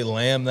way,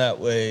 lamb that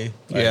way.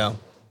 Yeah.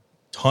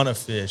 Ton of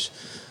fish.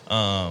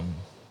 I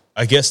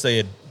guess they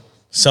had.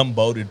 Some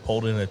boat had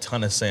pulled in a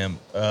ton of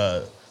salmon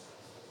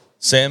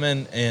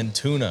and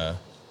tuna.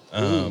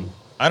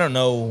 I don't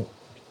know.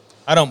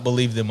 I don't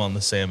believe them on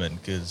the salmon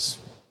because,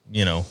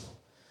 you know,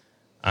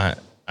 I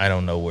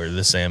don't know where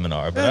the salmon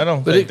are, but I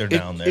don't think they're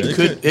down there.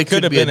 It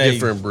could have been a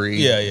different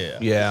breed.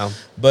 Yeah.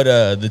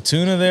 But the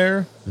tuna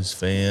there was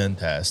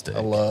fantastic.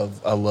 I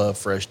love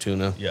fresh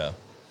tuna. Yeah.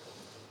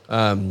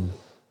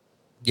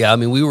 Yeah. I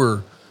mean, we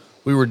were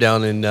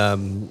down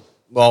in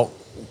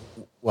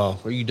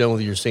Well, are you done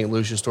with your St.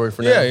 Lucia story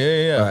for now?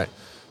 Yeah. All right.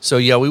 So,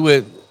 yeah, we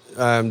went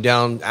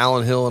down.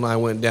 Alan Hill and I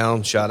went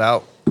down. Shout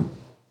out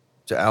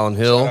to Alan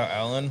Hill. Shout out,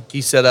 Alan. He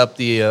set up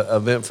the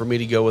event for me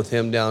to go with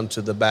him down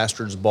to the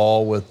Bastards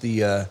Ball with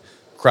the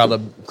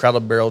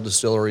Crowded Barrel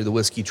Distillery, the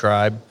Whiskey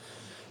Tribe.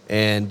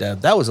 And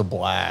that was a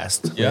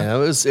blast. Yeah.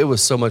 Man, it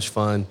was so much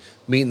fun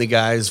meeting the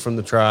guys from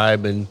the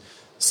tribe and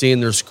seeing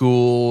their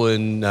school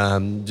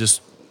and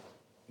just,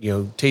 you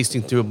know,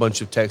 tasting through a bunch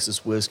of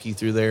Texas whiskey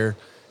through there.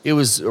 It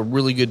was a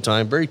really good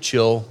time, very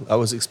chill. I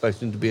was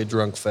expecting it to be a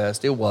drunk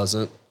fest. It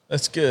wasn't.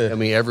 That's good. I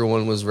mean,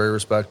 everyone was very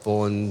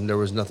respectful, and there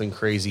was nothing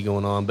crazy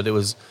going on, but it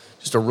was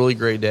just a really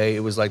great day.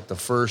 It was like the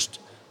first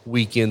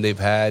weekend they've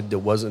had that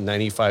wasn't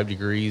 95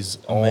 degrees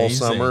all Amazing.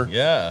 summer.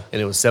 Yeah.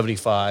 And it was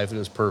 75 and it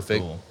was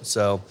perfect. Cool.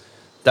 So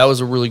that was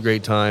a really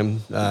great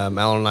time.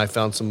 Alan and I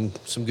found some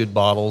good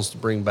bottles to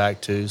bring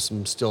back to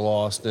some Still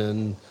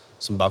Austin,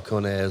 some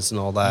Balcones and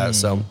all that.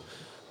 So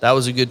that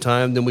was a good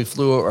time. Then we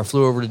flew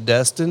over to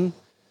Destin,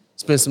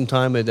 spent some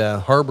time at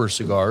Harbor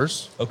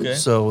Cigars. Okay.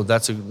 So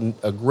that's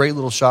a great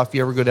little shop if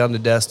you ever go down to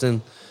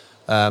Destin.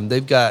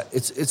 They've got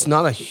it's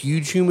not a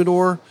huge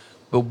humidor,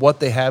 but what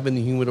they have in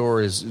the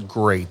humidor is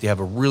great. They have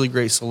a really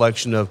great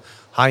selection of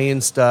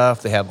high-end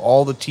stuff. They have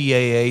all the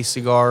TAA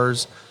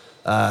cigars.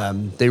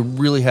 They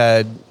really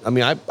had, I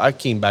mean, I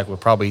came back with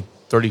probably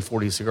 30,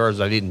 40 cigars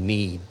I didn't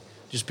need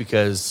just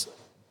because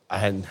I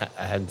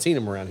hadn't seen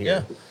them around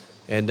here.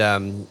 Yeah.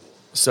 And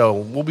so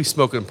we'll be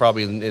smoking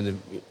probably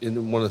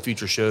in one of the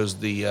future shows,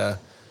 the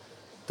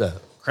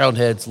Crowned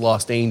Heads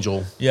Lost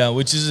Angel. Yeah,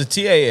 which is a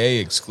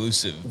TAA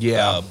exclusive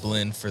Yeah.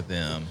 blend for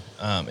them.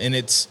 And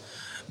it's,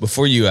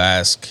 before you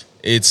ask,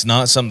 it's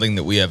not something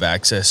that we have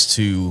access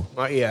to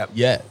Not yet.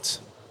 yet.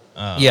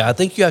 Yeah, I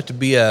think you have to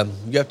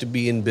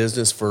be in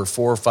business for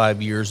 4 or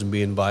 5 years and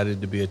be invited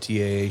to be a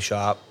TAA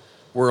shop.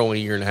 We're only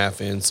a year and a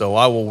half in, so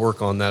I will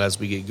work on that as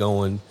we get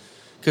going.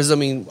 Because I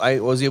mean, I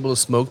was able to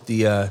smoke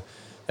the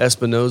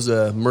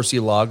Espinosa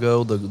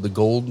Murcielago, the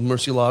gold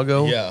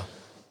Murcielago. Yeah.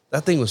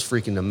 That thing was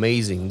freaking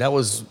amazing. That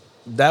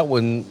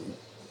one.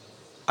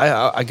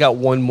 I got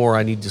one more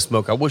I need to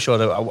smoke. I wish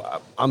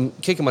I'm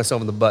kicking myself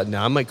in the butt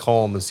now. I might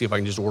call them and see if I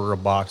can just order a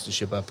box to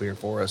ship up here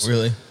for us.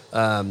 Really?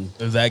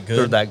 They're that good?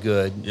 They're that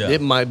good. Yeah. It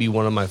might be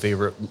one of my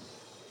favorite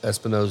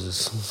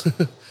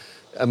Espinosas.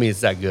 I mean,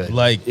 it's that good.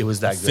 Like it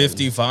was that good.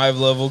 55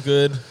 level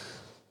good?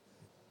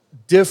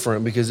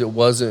 Different because it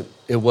wasn't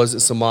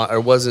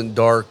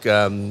dark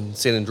San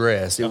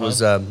Andreas. It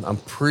was I'm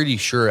pretty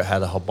sure it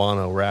had a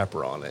Habano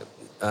wrapper on it.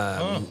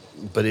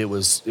 But it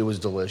was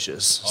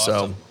delicious.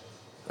 Awesome.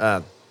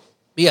 So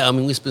yeah, I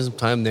mean, we spent some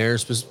time there,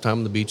 spent some time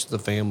on the beach with the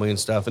family and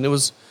stuff, and it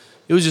was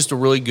just a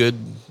really good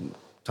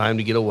time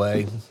to get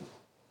away.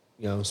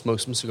 You know,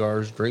 smoke some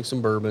cigars, drink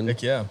some bourbon,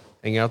 Heck yeah.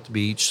 hang out at the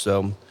beach.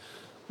 So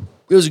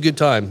it was a good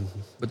time.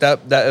 But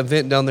that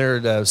event down there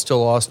at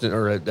Still Austin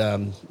or at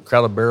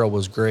Crowded Barrel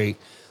was great.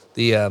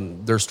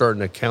 They're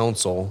starting a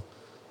council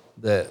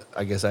that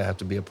I guess I have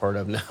to be a part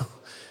of now.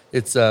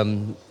 It's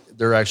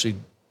they're actually,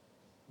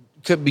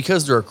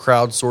 because they're a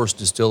crowdsourced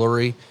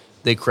distillery,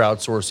 they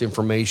crowdsource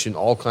information,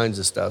 all kinds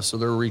of stuff. So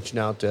they're reaching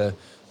out to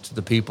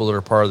the people that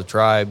are part of the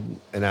tribe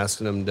and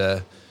asking them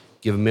to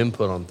give them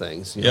input on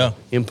things. You know,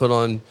 input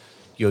on,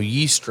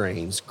 yeast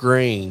strains,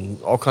 grain,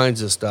 all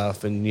kinds of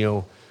stuff. And,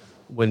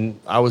 when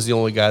I was the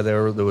only guy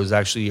there was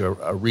actually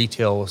a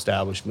retail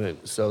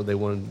establishment. So they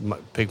wanted to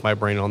pick my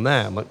brain on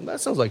that. I'm like,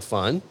 that sounds like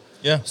fun.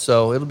 Yeah.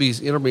 So it'll be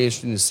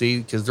interesting to see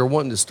because they're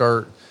wanting to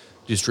start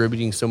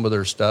distributing some of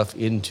their stuff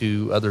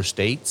into other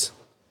states.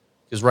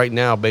 Because right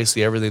now,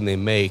 basically everything they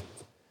make,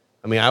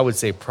 I mean, I would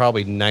say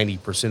probably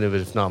 90% of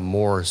it, if not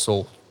more, is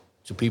sold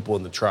to people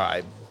in the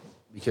tribe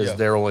because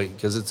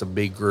because it's a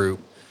big group.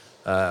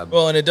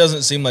 Well, and it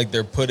doesn't seem like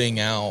they're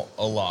putting out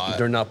a lot.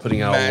 They're not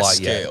putting out a lot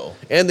scale.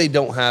 yet, and they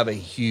don't have a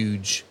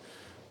huge,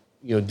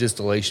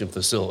 distillation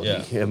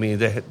facility. Yeah. I mean,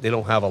 they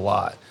don't have a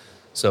lot.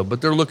 So, but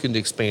they're looking to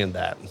expand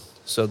that.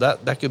 So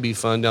that could be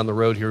fun down the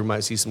road here. We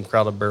might see some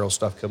Crowded Barrel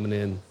stuff coming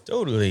in.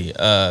 Totally.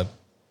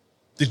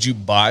 Did you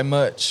buy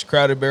much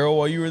Crowded Barrel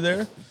while you were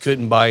there?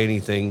 Couldn't buy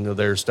anything of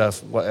their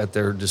stuff at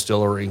their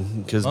distillery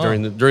because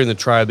during the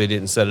tribe they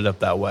didn't set it up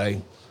that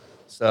way.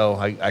 So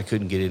I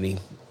couldn't get any.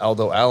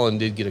 Although Alan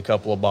did get a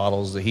couple of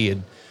bottles that he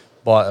had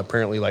bought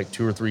apparently like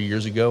 2 or 3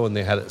 years ago, and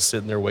they had it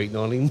sitting there waiting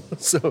on him.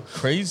 So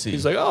crazy.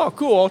 He's like, "Oh,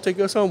 cool! I'll take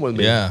us home with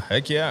me." Yeah,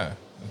 heck yeah,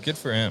 good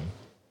for him.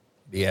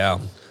 Yeah,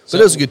 so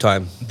it was a good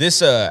time.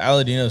 This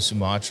Aladino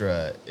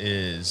Sumatra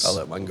is I'll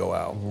let mine go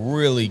out.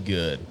 really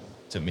good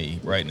to me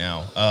right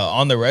now.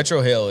 On the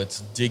retrohale,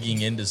 it's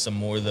digging into some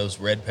more of those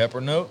red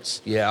pepper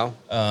notes. Yeah.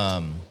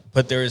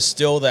 But there is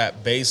still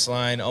that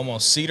baseline,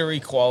 almost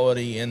cedary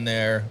quality in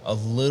there. A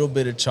little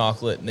bit of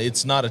chocolate.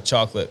 It's not a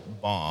chocolate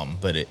bomb,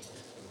 but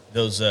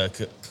those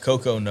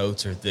cocoa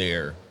notes are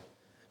there.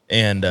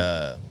 And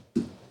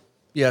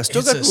yeah,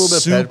 still got a little bit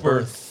of super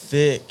pepper.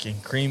 thick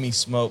and creamy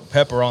smoke.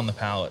 Pepper on the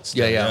palate.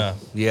 Still.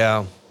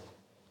 Yeah.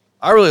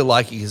 I really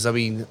like it because, I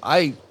mean,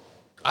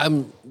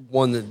 I'm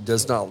one that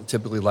does not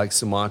typically like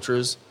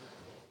Sumatras.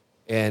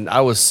 And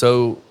I was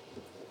so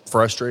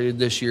frustrated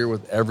this year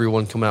with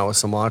everyone coming out with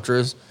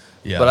Sumatras.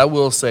 Yeah. But I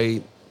will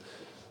say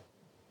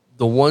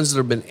the ones that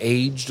have been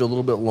aged a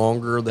little bit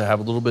longer, that have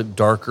a little bit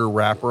darker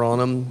wrapper on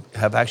them,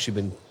 have actually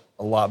been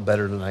a lot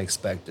better than I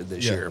expected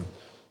this year.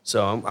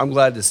 So I'm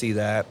glad to see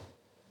that.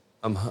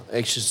 I'm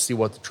anxious to see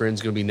what the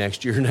trend's going to be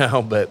next year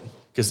now, but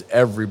because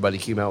everybody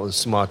came out with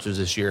Sumatras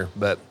this year.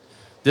 But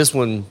this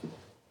one,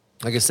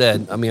 like I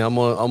said, I mean, I'm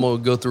gonna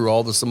go through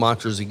all the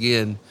Sumatras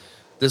again.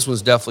 This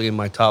one's definitely in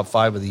my top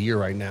 5 of the year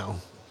right now.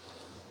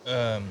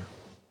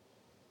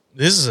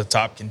 This is a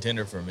top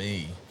contender for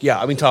me. Yeah,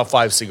 I mean top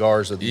 5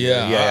 cigars of the year.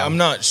 Yeah, I'm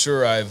not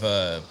sure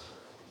I've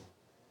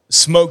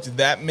smoked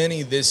that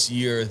many this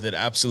year that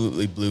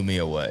absolutely blew me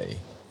away.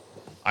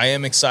 I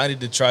am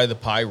excited to try the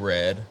Pie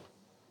Red.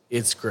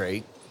 It's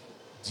great.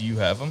 Do you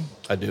have them?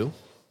 I do.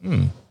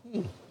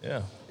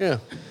 Yeah. Yeah.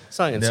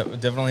 Science.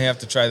 Definitely have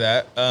to try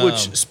that.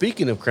 Which,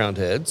 speaking of crowned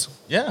heads,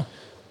 yeah.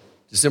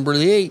 December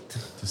the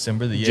 8th.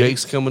 December the 8th.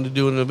 Jake's coming to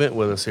do an event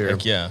with us here.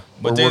 Heck yeah.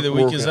 What day of the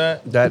week is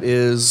that? That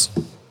is,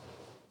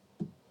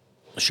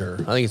 sure.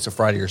 I think it's a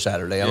Friday or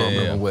Saturday. I don't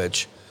remember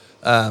which.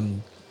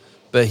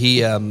 But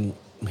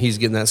he's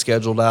getting that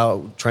scheduled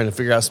out, trying to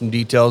figure out some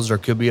details. There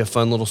could be a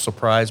fun little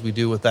surprise we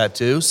do with that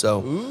too. So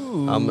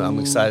I'm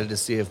excited to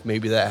see if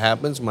maybe that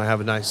happens. Might have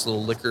a nice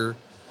little liquor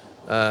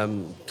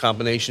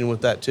combination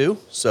with that too.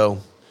 So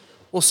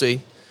we'll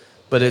see.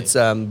 But it's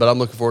but I'm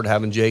looking forward to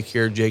having Jake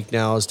here. Jake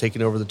now is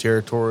taking over the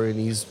territory, and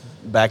he's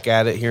back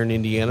at it here in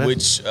Indiana.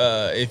 Which,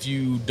 if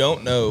you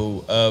don't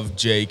know of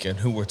Jake and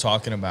who we're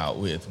talking about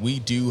with, we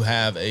do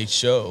have a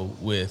show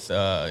with,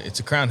 it's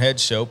a Crown Head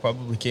show,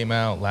 probably came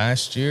out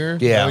last year,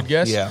 I would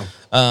guess. Yeah.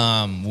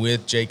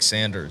 With Jake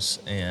Sanders,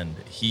 and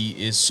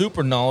he is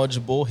super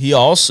knowledgeable. He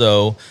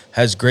also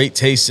has great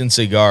taste in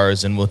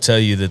cigars and will tell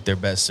you that their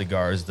best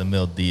cigar is the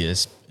Mil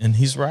Diaz, and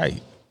he's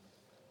right.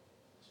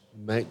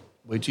 Mate,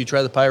 wait till you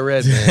try the Pie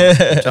Red, man.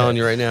 I'm telling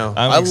you right now.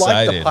 I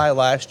liked the Pie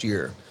last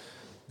year.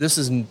 This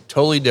is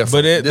totally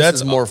different. But this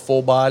is more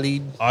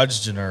full-bodied.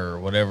 Odgener or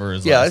whatever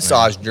is. Yeah, it's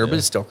Odgener, but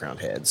it's still Crown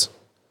Heads.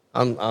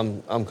 I'm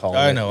calling it.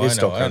 I know. It's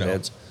still Crown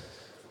Heads.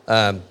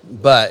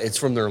 But it's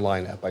from their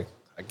lineup. I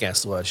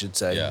guess what I should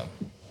say. Yeah.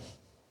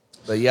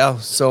 But yeah,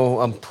 so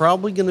I'm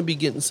probably going to be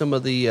getting some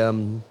of the.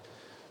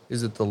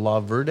 Is it the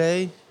La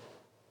Verde?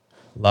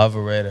 La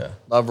Vereda.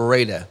 La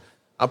Vereda.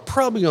 I'm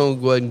probably going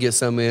to go ahead and get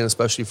some in,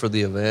 especially for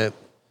the event.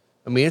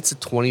 I mean, it's a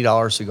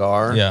 $20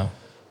 cigar. Yeah.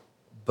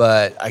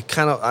 But I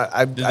kind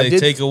of Did they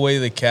take away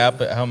the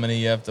cap at how many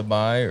you have to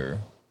buy, or?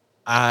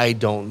 I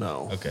don't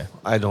know. Okay.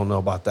 I don't know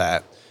about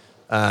that.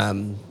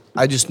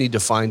 I just need to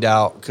find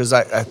out because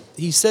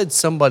he said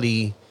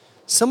somebody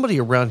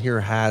around here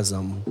has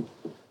them.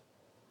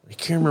 I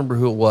can't remember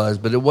who it was,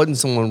 but it wasn't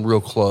someone real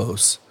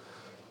close.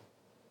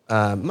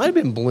 Might have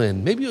been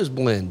Blend. Maybe it was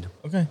Blend.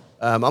 Okay.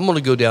 I'm going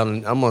to go down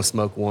and I'm going to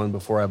smoke one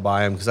before I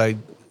buy them because I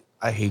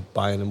hate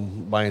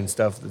buying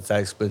stuff that's that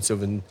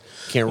expensive and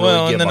can't really get behind it.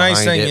 Well, and the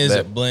nice thing is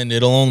at Blend,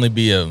 it'll only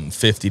be a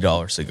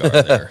 $50 cigar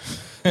there.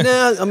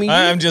 No, I mean...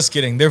 I'm just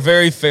kidding. They're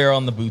very fair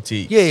on the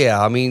boutique. Yeah.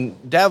 I mean,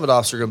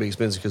 Davidoffs are going to be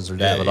expensive because they're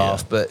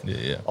Davidoff, but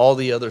all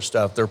the other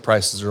stuff, their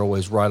prices are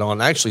always right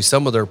on. Actually,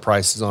 some of their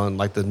prices on,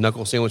 like the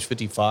Knuckle Sandwich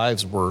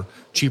 55s were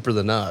cheaper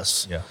than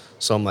us. Yeah.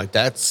 So I'm like,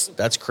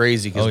 that's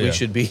crazy because we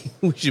should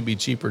be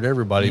cheaper than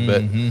everybody.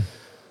 Mm-hmm.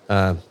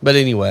 But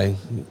anyway,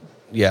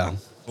 yeah.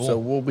 Cool. So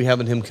we'll be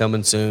having him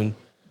coming soon.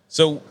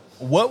 So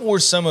what were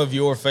some of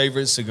your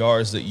favorite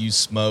cigars that you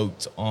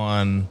smoked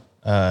on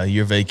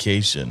your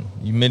vacation?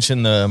 You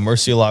mentioned the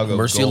Murcielago.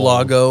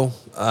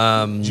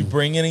 Murcielago. Did you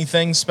bring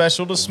anything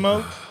special to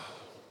smoke?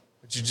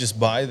 Or did you just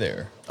buy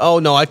there? Oh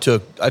no, I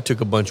took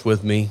a bunch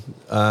with me.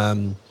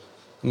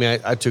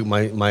 I took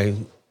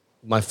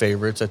my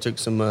favorites. I took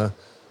some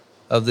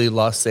of the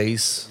Las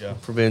Seis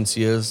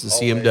Provincias, the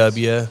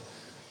CMW.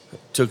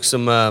 Took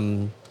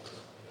some.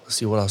 Let's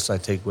see, what else did I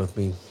take with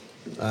me?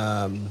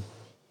 Now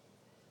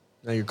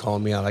you're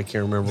calling me out. I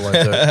can't remember what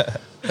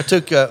I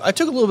took. I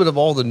took a little bit of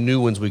all the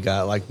new ones we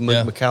got, like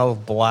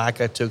Macau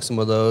Black. I took some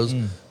of those.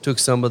 Took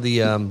some of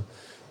the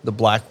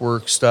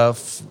Blackwork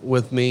stuff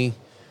with me.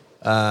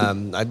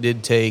 I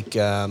did take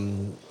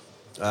the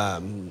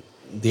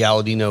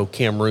Aladino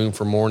Cameroon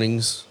for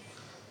mornings.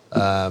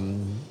 Did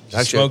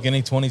you smoke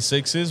any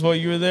 26s while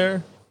you were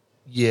there?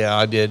 Yeah,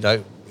 I did.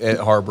 At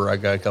Harbor, I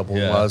got a couple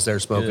while I was there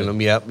smoking them.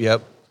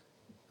 Yep.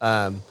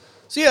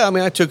 So yeah, I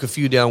mean, I took a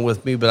few down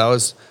with me, but I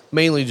was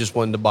mainly just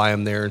wanting to buy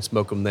them there and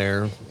smoke them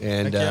there.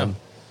 And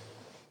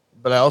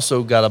but I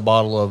also got a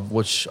bottle of,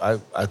 which I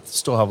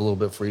still have a little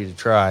bit for you to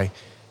try,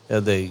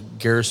 the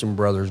Garrison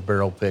Brothers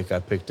barrel pick I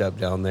picked up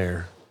down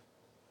there.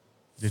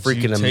 Did Freaking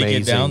you take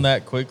amazing. It down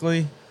that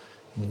quickly?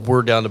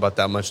 We're down to about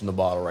that much in the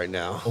bottle right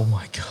now. Oh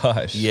my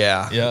gosh!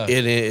 Yeah.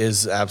 It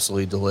is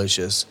absolutely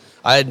delicious.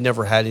 I had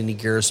never had any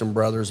Garrison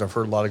Brothers. I've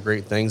heard a lot of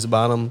great things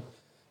about them,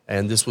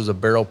 and this was a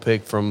barrel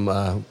pick from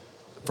a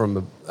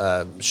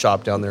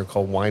shop down there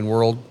called Wine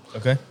World.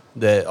 Okay.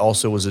 That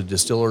also was a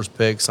distiller's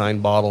pick,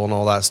 signed bottle, and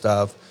all that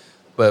stuff.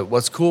 But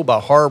what's cool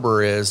about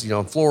Harbor is,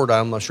 in Florida,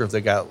 I'm not sure if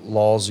they got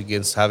laws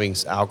against having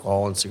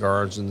alcohol and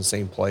cigars in the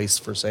same place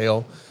for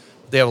sale.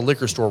 They have a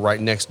liquor store right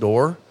next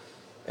door,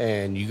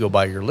 and you go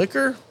buy your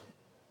liquor,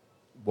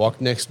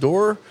 walk next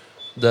door.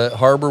 The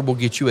Harbor will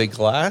get you a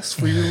glass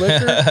for your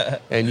liquor,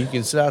 and you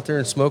can sit out there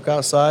and smoke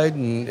outside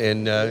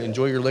and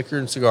enjoy your liquor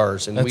and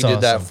cigars. And we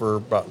did that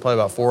for probably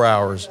about 4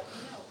 hours.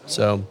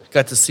 So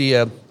got to see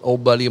an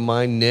old buddy of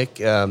mine, Nick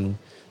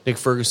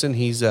Ferguson.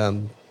 He's a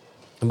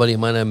buddy of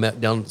mine I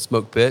met down at the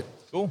Smoke Pit.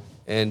 Cool.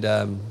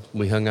 And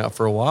we hung out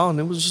for a while, and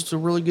it was just a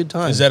really good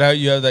time. Is that how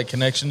you have that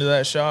connection to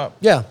that shop?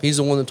 Yeah, he's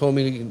the one that told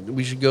me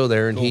we should go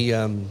there, and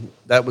cool.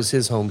 That was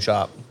his home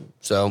shop.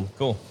 So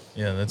cool.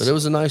 Yeah, but it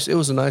was a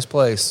nice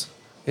place.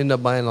 Ended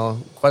up buying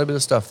quite a bit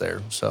of stuff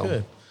there. So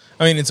Good.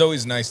 I mean, it's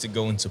always nice to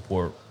go and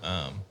support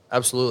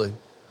absolutely.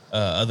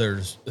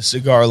 other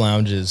cigar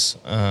lounges.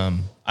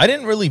 I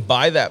didn't really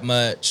buy that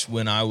much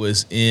when I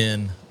was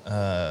in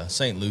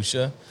St.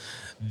 Lucia.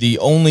 The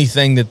only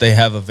thing that they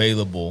have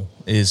available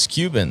is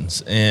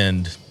Cubans.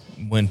 And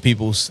when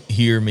people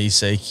hear me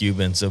say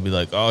Cubans, they'll be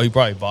like, oh, he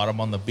probably bought them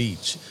on the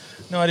beach.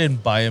 No, I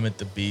didn't buy them at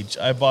the beach.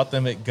 I bought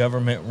them at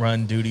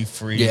government-run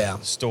duty-free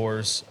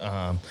stores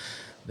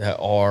that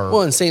are...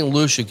 Well, in St.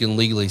 Lucia, you can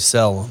legally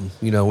sell them.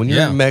 You know, when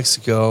you're in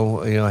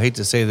Mexico, you know, I hate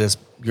to say this,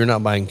 you're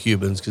not buying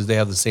Cubans because they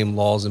have the same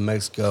laws in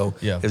Mexico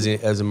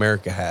as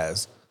America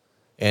has.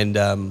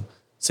 And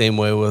same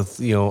way with,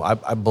 you know,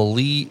 I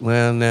believe,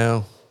 well,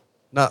 no,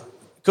 not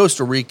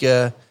Costa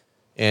Rica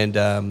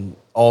and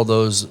all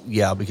those,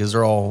 because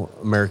they're all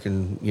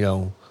American, you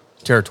know,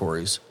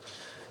 territories.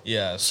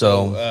 Yeah,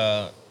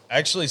 so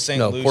actually St.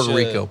 Lucia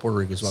Puerto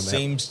Rico's my bad.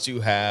 Seems to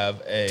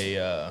have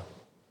a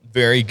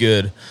very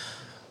good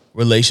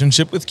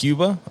relationship with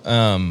Cuba.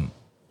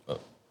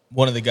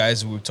 One of the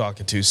guys we were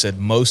talking to said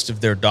most of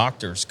their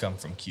doctors come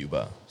from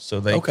Cuba. So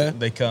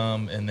they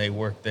come and they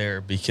work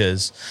there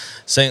because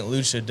St.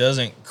 Lucia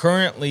doesn't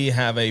currently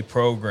have a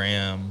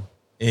program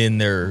in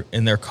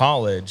their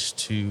college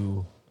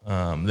to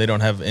they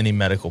don't have any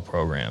medical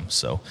programs.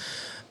 So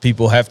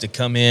people have to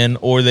come in,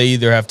 or they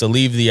either have to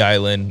leave the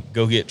island,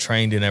 go get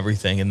trained and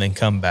everything, and then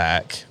come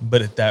back.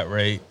 But at that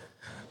rate,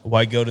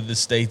 why go to the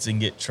States and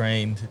get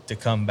trained to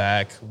come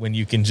back when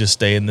you can just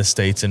stay in the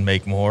States and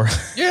make more?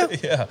 Yeah.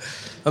 Yeah.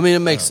 I mean,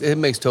 it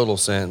makes total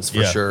sense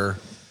for sure.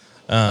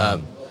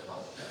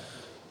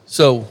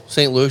 So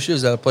St. Lucia,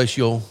 is that a place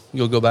you'll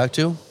go back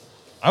to?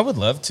 I would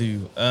love to.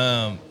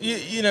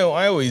 You know,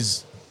 I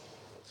always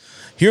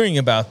hearing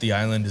about the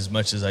island as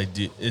much as I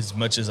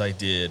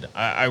did,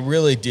 I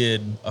really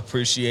did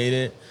appreciate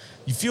it.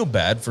 You feel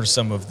bad for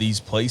some of these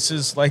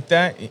places like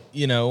that.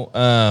 You know,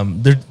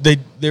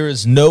 there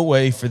is no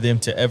way for them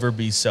to ever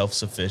be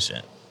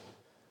self-sufficient.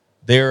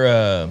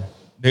 They're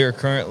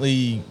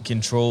currently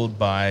controlled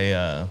by,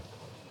 I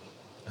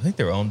think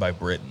they're owned by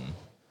Britain.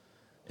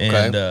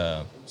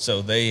 And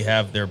so they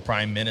have their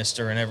prime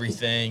minister and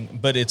everything,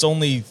 but it's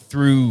only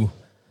through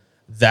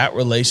that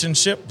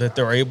relationship that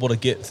they're able to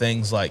get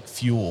things like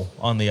fuel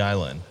on the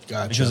island.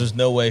 Gotcha. Because there's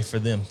no way for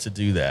them to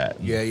do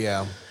that.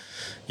 Yeah.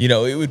 You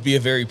know, it would be a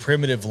very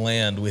primitive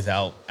land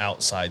without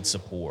outside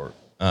support.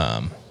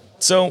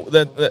 So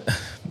that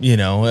you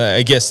know,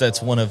 I guess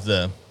that's one of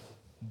the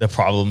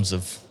problems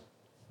of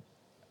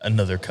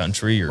another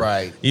country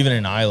or even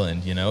an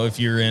island. You know, if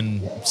you're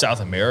in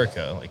South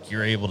America, like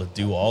you're able to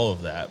do all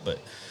of that, but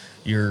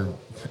you're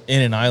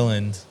in an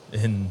island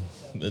in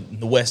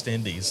the West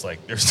Indies,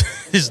 like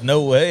there's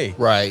no way.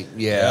 Right.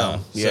 Yeah.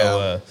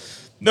 So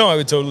no, I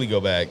would totally go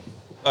back.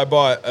 I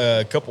bought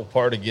a couple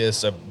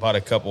Partagas. I bought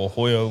a couple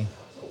Hoyo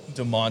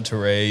de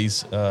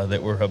Monterreys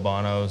that were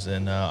Habanos,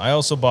 and I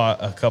also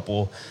bought a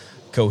couple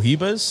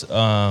Cohibas,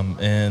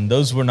 and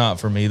those were not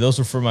for me. Those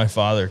were for my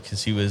father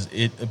because he was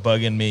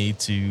bugging me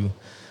to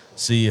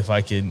see if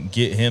I could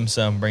get him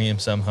some, bring him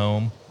some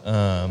home,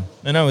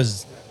 and I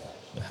was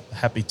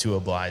happy to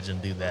oblige and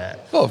do that.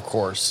 Oh, of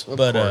course.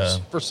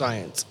 For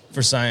science.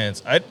 For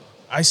science.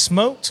 I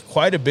smoked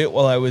quite a bit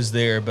while I was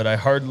there, but I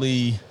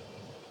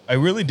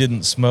really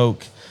didn't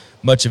smoke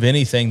much of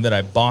anything that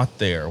I bought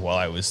there while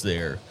I was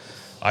there.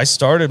 I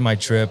started my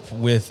trip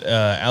with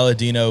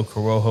Aladino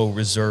Corojo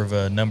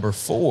Reserva number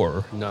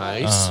 4.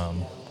 Nice.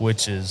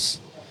 Which is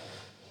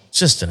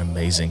just an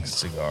amazing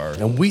cigar.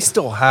 And we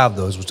still have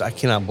those, which I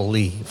cannot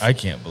believe. I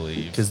can't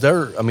believe. Because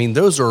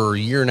those are a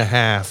year and a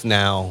half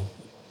now.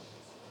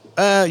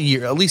 At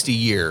least a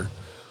year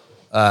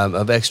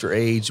of extra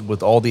age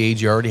with all the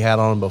age you already had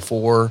on them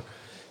before.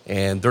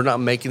 And they're not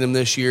making them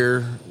this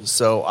year.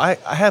 So I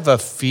have a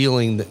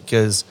feeling that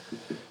because,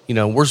 you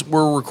know,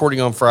 we're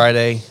recording on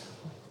Friday.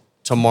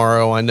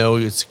 Tomorrow, I know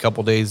it's a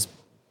couple days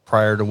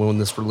prior to when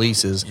this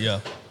releases. Yeah.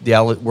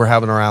 We're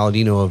having our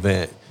Aladino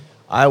event.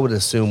 I would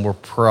assume we're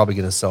probably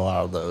going to sell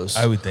out of those.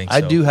 I would think so.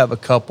 I do have a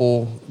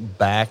couple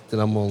back that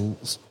I'm going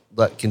to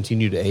let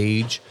continue to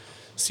age,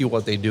 see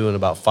what they do in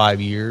about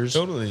 5 years.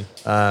 Totally.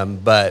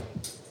 But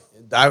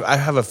I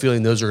have a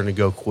feeling those are going to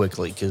go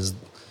quickly because,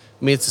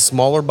 I mean, it's a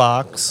smaller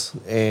box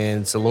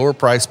and it's a lower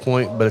price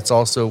point, but it's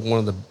also one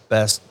of the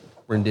best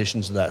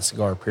renditions of that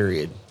cigar,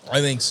 period.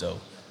 I think so.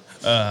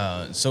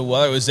 So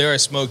while I was there, I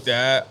smoked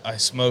that. I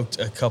smoked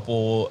a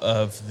couple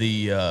of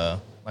the,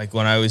 like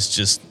when I was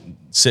just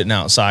sitting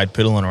outside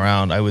piddling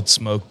around, I would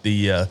smoke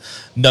the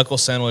knuckle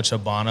sandwich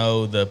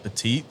Habano, the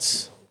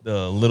petites,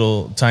 the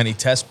little tiny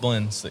test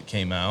blends that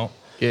came out.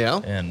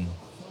 Yeah. And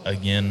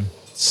again,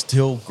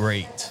 still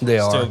great. They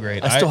are. Still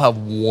great. I still have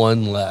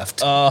one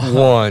left.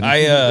 One.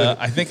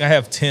 I think I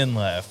have 10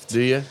 left.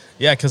 Do you?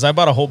 Yeah, because I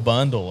bought a whole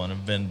bundle and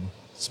have been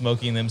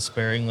smoking them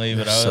sparingly,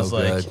 but I was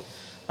like,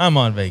 I'm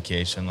on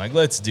vacation. Like,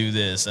 let's do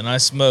this. And I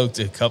smoked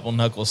a couple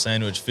knuckle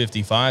sandwich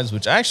 55s,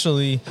 which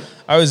actually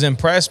I was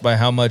impressed by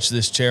how much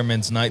this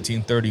Chairman's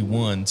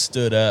 1931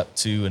 stood up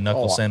to a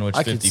knuckle sandwich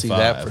 55. I could see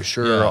that for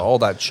sure. Yeah. All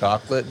that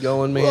chocolate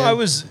going, man. Well, I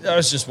was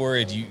just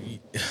worried.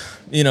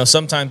 You know,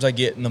 sometimes I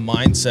get in the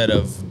mindset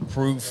of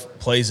proof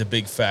plays a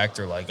big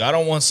factor. Like, I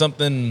don't want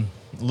something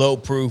low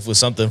proof with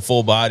something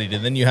full bodied,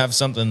 and then you have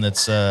something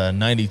that's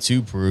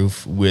 92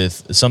 proof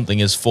with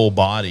something as full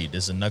bodied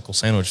as a knuckle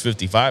sandwich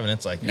 55, and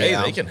it's like, hey,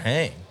 they can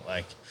hang.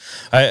 Like,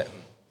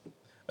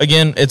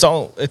 it's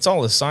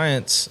all a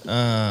science,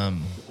 but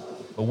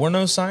we're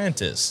no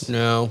scientists.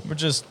 No, we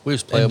just play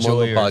them on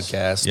the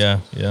podcast.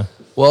 Yeah.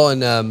 Well,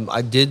 and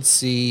I did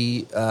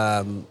see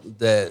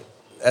that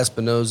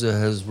Espinosa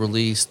has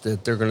released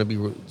that they're going to be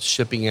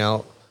shipping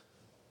out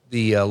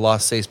the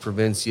Las Seis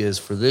Provincias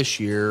for this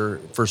year,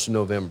 1st of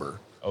November.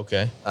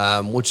 Okay.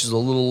 Which is a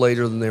little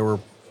later than they were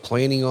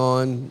planning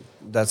on.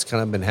 That's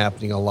kind of been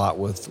happening a lot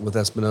with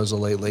Espinosa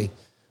lately.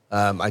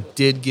 I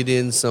did get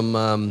in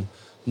some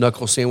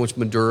knuckle sandwich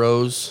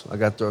Maduros. I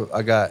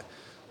got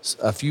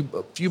a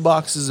few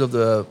boxes of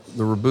the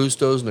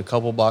Robustos and a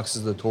couple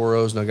boxes of the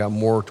Toros, and I got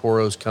more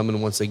Toros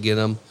coming once they get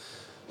them.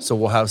 So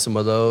we'll have some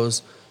of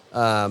those.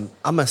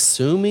 I'm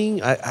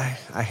assuming, I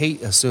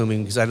hate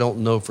assuming because I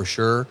don't know for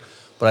sure,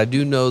 but I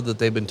do know that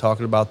they've been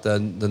talking about the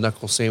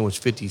knuckle sandwich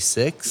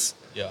 56.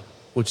 Yeah.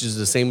 Which is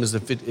the same as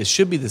it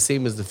should be the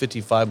same as the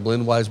 55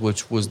 blendwise,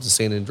 which was the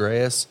San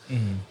Andreas.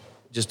 Mm-hmm.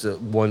 Just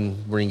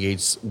one ring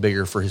gauge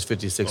bigger for his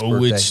 56th birthday.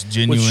 Which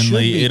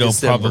genuinely, it'll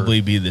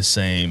probably be the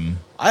same.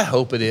 I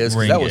hope it is,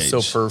 because that was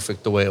so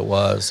perfect the way it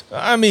was.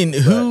 I mean,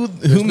 who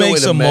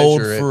makes a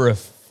mold for a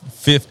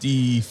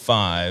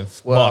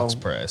 55 box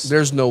press?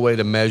 There's no way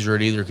to measure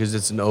it either because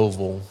it's an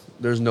oval.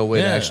 There's no way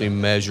to actually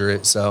measure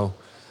it. So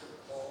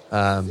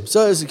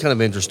it's kind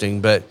of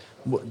interesting, but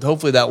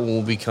hopefully that one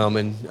will be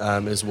coming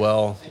as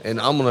well.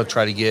 And I'm going to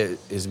try to get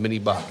as many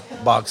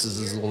boxes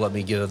as they'll let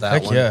me get of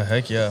that one.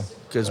 Heck yeah.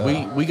 Because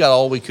we got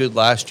all we could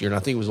last year, and I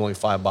think it was only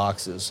 5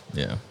 boxes.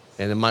 Yeah.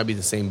 And it might be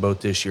the same boat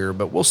this year,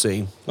 but we'll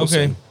see.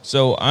 Okay.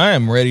 So I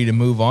am ready to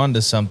move on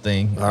to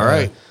something. All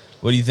right.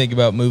 What do you think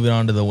about moving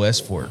on to the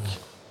West Fork?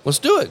 Let's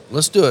do it.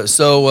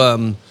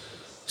 So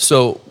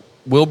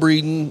Will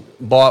Breeden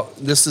bought,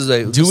 this is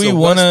a... Do we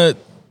want to...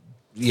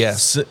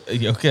 Yes.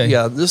 Okay.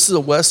 Yeah, this is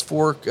a West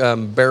Fork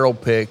barrel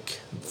pick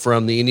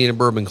from the Indiana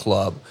Bourbon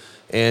Club.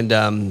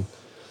 And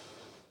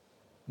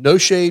no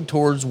shade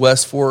towards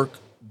West Fork.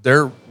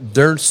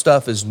 Their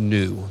stuff is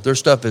new. Their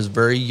stuff is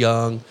very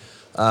young.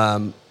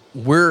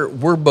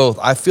 We're both,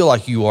 I feel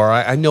like you are.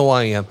 I know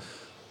I am.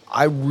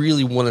 I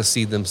really want to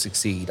see them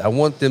succeed. I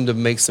want them to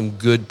make some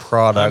good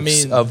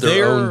products of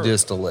their own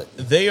distillate.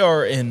 They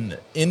are in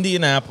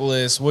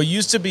Indianapolis. Well,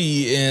 used to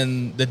be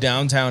in the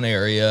downtown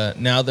area.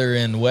 Now they're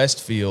in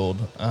Westfield.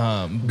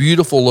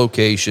 Beautiful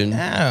location.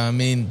 Yeah, I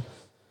mean,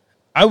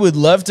 I would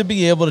love to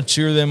be able to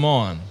cheer them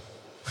on,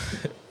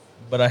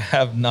 but I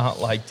have not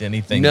liked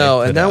anything.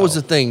 No, and that was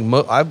the thing.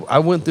 I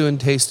went through and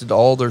tasted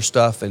all their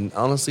stuff, and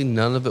honestly,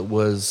 none of it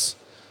was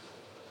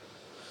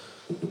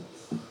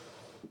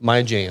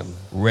my jam.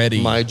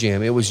 My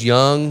jam. It was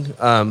young,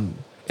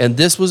 and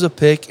this was a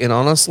pick. And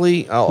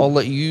honestly, I'll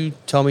let you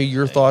tell me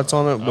your thoughts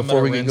on it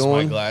before we get going. I'm gonna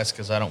rinse my glass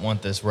because I don't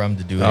want this rum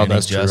to do any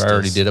that's justice. True. I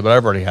already did it, but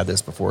I've already had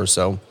this before.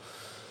 So,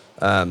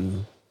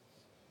 to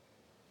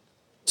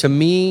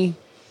me,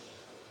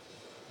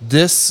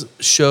 this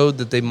showed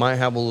that they might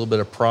have a little bit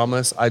of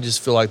promise. I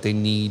just feel like they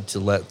need to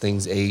let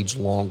things age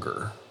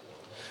longer.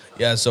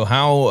 Yeah. So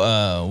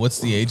how? What's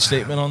the age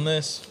statement on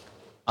this?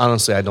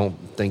 Honestly, I don't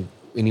think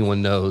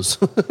anyone knows.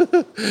 We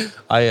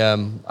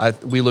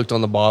looked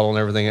on the bottle and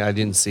everything. I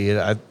didn't see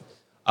it.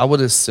 I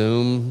would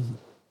assume.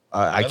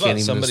 I can't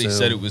even. Somebody assume.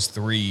 said it was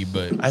 3,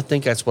 but I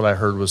think that's what I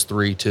heard was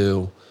 3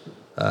 too.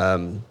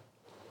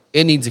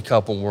 It needs a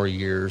couple more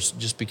years,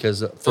 just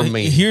because for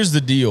me. Here's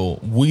the deal: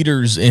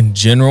 weeders in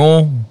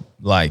general,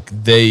 like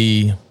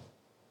they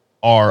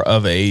are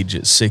of age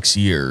at 6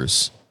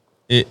 years.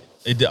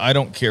 I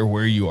don't care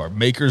where you are.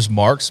 Maker's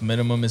Mark's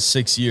minimum is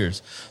 6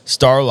 years.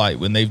 Starlight,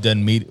 when they've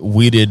done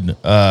weeded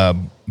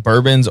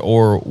bourbons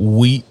or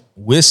wheat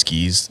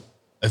whiskeys,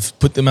 I've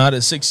put them out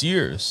at 6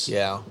 years.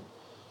 Yeah.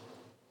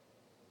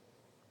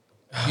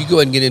 You go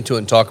ahead and get into it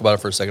and talk about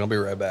it for a second. I'll be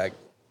right back.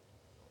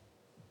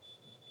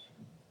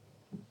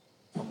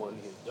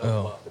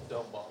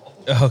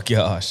 Oh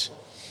gosh.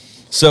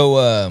 So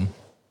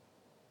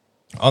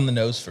on the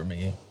nose for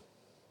me,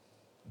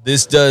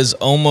 this does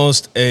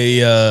almost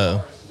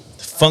a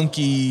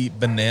funky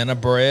banana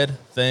bread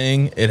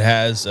thing. It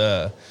has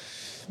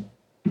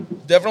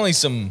definitely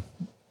some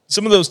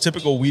of those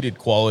typical weeded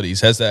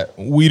qualities. Has that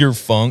weeder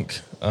funk,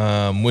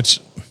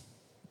 which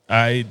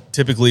I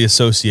typically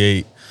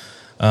associate,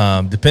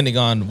 depending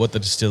on what the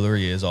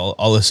distillery is.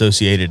 I'll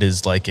associate it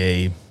as like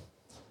a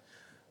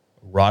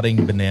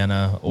rotting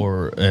banana,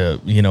 or a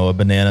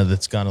banana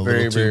that's gone a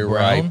little too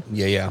brown.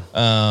 Yeah.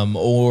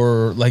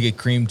 Or like a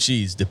cream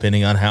cheese,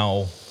 depending on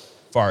how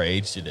far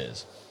aged it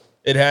is.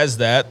 It has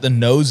that. The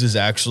nose is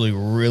actually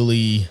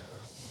really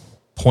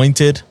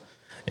pointed,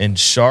 And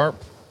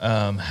Sharp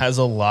has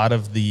a lot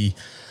of the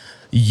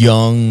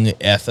young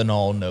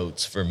ethanol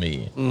notes for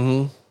me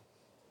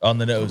on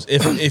the nose.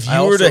 If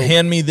you were to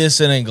hand me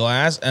this in a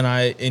glass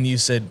and you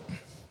said,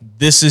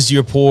 this is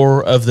your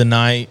pour of the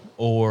night,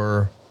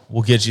 or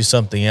we'll get you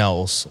something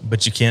else,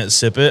 but you can't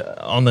sip it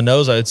on the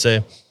nose, I would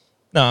say,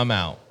 no, I'm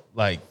out.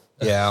 Like,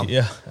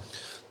 yeah.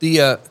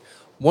 The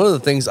one of the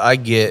things I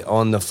get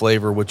on the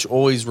flavor, which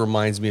always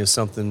reminds me of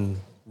something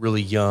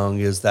really young,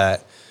 is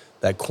that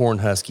corn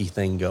husky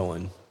thing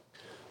going.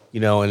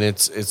 And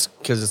it's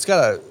because it's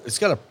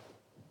got a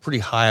pretty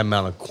high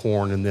amount of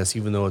corn in this,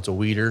 even though it's a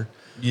weeder.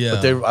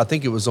 Yeah, but I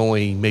think it was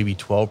only maybe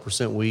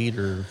 12% wheat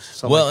or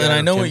something. Well, like that, and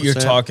I know 10%. what you're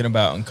talking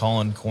about and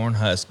calling corn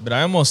husk, but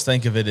I almost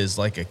think of it as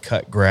like a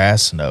cut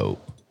grass note.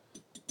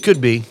 Could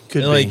be.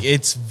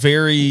 It's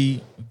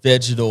very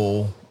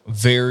vegetal,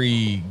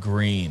 very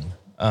green.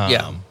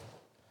 Yeah.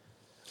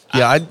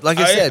 Like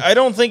I said, I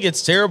don't think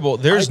it's terrible.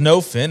 There's no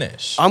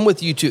finish. I'm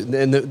with you too,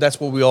 and that's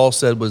what we all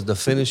said was the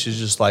finish is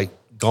just like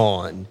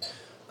gone.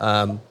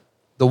 The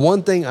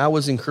one thing I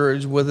was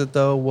encouraged with it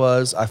though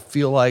was I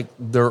feel like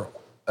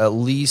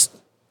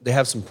they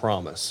have some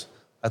promise.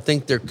 I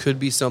think there could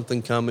be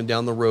something coming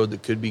down the road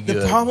that could be good.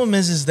 The problem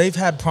is they've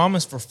had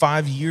promise for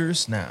 5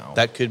 years now.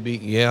 That could be,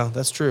 yeah,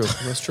 that's true.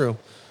 That's true.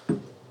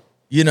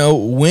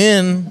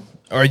 When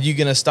are you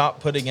going to stop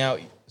putting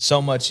out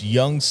so much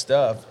young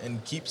stuff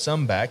and keep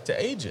some back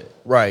to age it?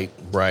 Right.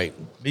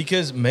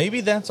 Because maybe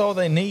that's all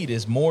they need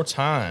is more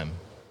time.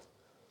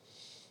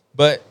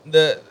 But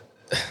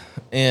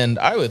and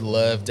I would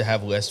love to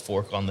have West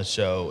Fork on the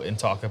show and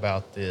talk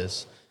about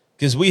this,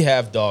 because we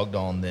have dogged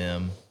on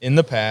them in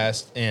the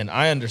past, and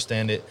I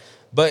understand it.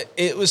 But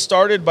it was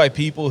started by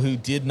people who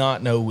did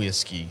not know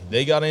whiskey.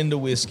 They got into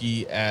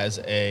whiskey as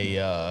they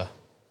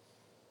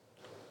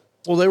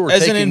were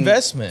an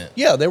investment.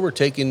 Yeah, they were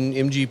taking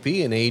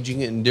MGP and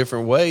aging it in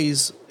different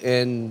ways,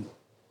 and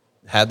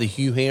had the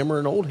Hugh Hammer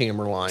and Old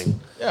Hammer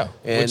line. Yeah,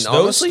 and which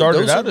honestly, those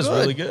started out as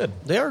really good.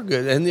 They are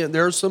good, and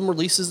there are some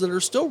releases that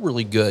are still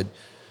really good.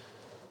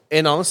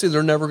 And honestly,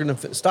 they're never going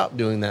to stop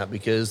doing that,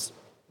 because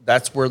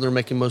that's where they're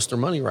making most of their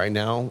money right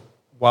now,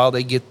 while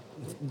they get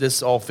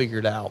this all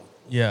figured out.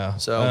 Yeah.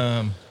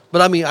 So,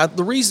 but I mean,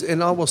 the reason,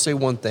 and I will say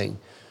one thing: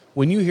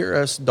 when you hear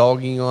us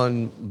dogging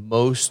on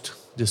most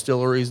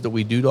distilleries that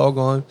we do dog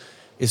on,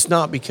 it's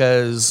not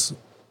because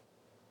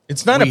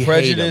it's not a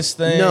prejudice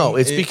thing. No,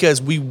 it's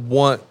because we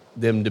want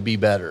them to be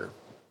better.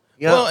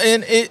 Yeah. Well,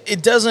 and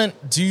it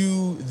doesn't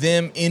do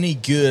them any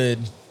good.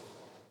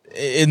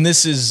 And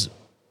this is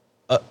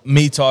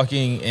me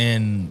talking,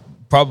 and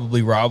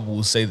probably Rob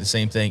will say the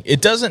same thing.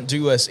 It doesn't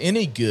do us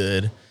any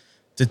good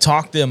to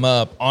talk them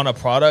up on a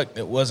product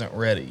that wasn't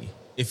ready.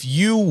 If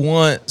you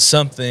want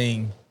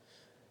something,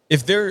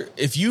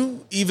 if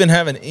you even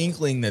have an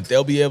inkling that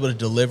they'll be able to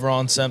deliver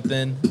on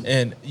something,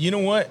 and you know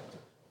what?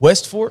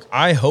 West Fork,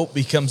 I hope,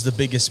 becomes the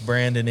biggest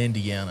brand in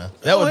Indiana.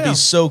 That would be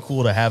so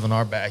cool to have in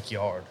our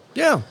backyard.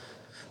 Yeah.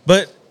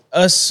 But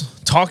us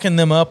talking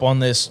them up on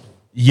this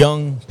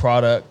young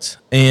product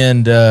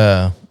and,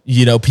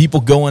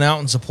 people going out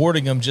and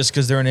supporting them just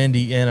because they're an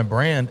Indiana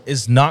brand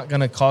is not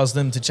going to cause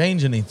them to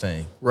change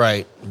anything.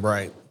 Right.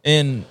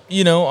 And,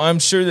 I'm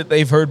sure that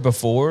they've heard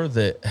before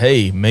that,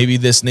 hey, maybe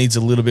this needs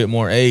a little bit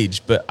more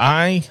age, but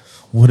I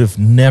would have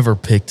never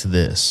picked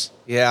this.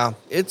 Yeah,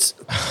 and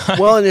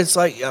it's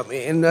like,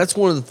 and that's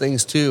one of the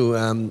things too.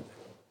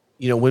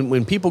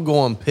 When people go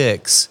on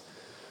picks,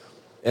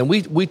 and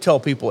we tell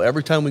people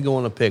every time we go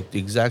on a pick the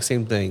exact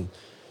same thing: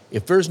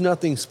 if there's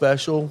nothing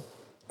special,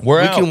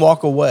 we can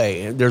walk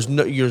away. And there's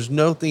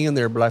nothing in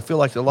there. But I feel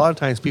like a lot of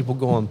times people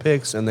go on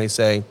picks and they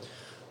say,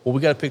 "Well,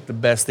 we got to pick the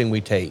best thing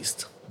we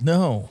taste."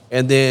 No,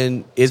 and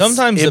then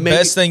sometimes the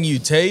best thing you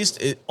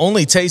taste, it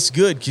only tastes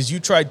good because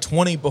you tried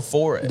 20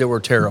 before it that were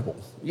terrible.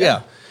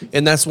 Yeah.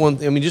 And that's one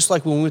thing. I mean, just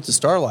like when we went to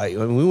Starlight,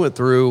 we went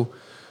through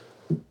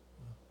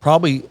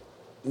probably,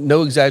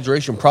 no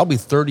exaggeration, probably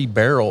 30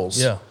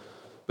 barrels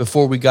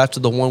before we got to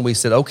the one we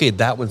said, okay,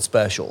 that one's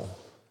special.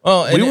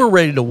 Oh, we were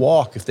ready to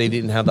walk if they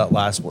didn't have that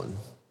last one.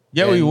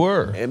 Yeah, we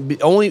were.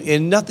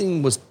 And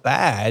nothing was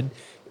bad.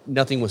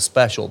 Nothing was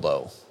special,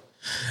 though.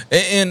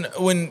 And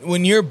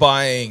when you're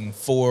buying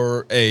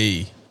for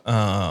an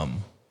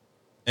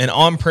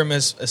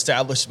on-premise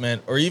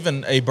establishment or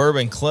even a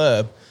bourbon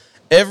club,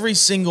 every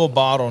single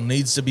bottle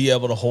needs to be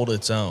able to hold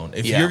its own.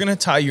 If you're going to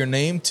tie your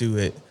name to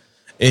it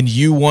and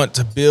you want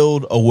to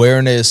build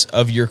awareness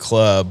of your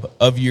club,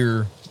 of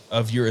your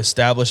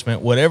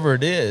establishment, whatever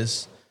it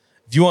is,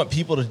 if you want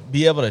people to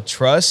be able to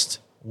trust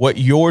what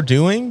you're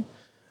doing,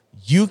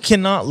 you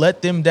cannot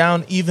let them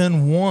down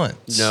even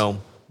once. No.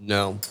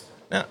 Now,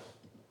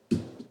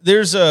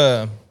 there's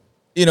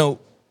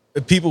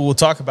people will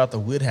talk about the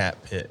wood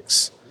hat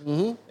picks,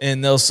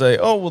 and they'll say,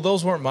 oh, well,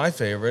 those weren't my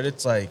favorite.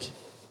 It's like,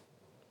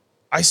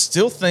 I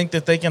still think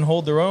that they can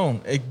hold their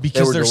own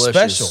because they're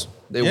delicious. Special.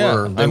 They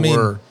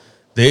were.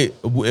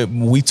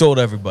 We told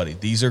everybody,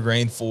 these are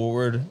grain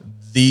forward.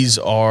 These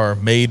are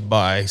made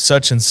by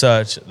such and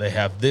such. They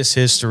have this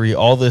history,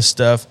 all this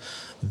stuff.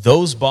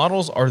 those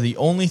bottles are the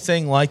only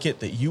thing like it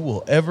that you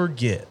will ever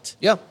get.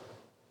 Yeah.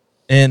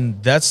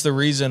 And that's the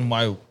reason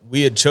why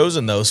we had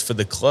chosen those for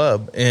the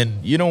club.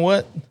 And you know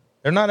what?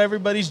 They're not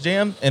everybody's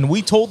jam. And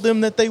we told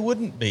them that they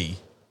wouldn't be.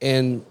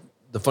 And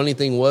the funny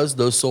thing was,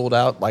 those sold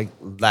out like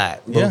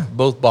that. Yeah.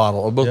 Both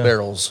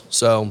barrels.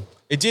 So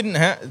it didn't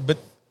have, but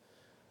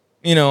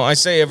I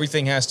say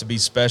everything has to be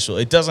special.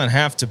 It doesn't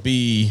have to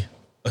be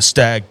a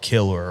stag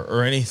killer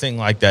or anything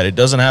like that. It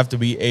doesn't have to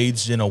be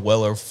aged in a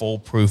Weller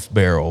full-proof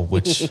barrel,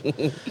 which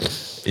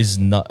is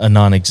not a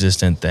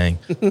non-existent thing.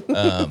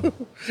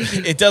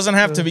 It doesn't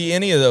have to be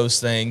any of those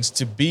things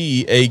to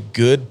be a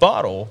good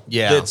bottle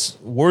that's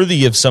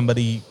worthy of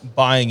somebody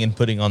buying and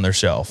putting on their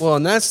shelf. Well,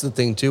 and that's the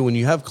thing too. When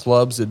you have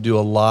clubs that do a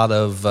lot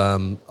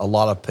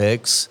of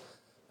picks,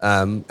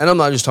 and I'm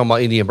not just talking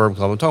about Indian Bourbon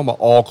Club. I'm talking about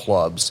all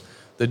clubs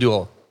that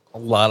do a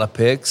lot of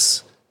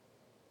picks.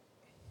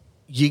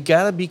 You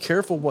got to be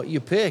careful what you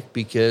pick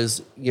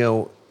because,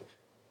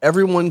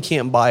 everyone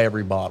can't buy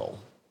every bottle.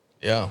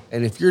 Yeah.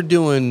 And if you're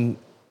doing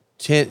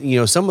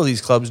 10, some of these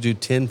clubs do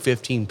 10,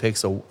 15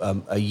 picks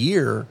a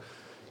year,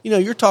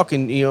 you're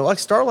talking, like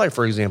Starlight,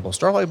 for example.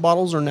 Starlight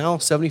bottles are now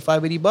 $75,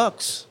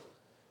 $80.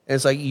 And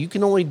it's like, you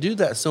can only do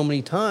that so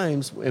many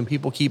times and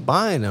people keep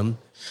buying them.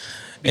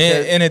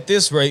 And at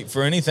this rate,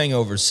 for anything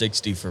over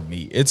 60 for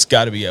me, it's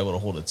got to be able to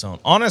hold its own.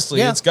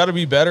 Honestly, it's got to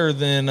be better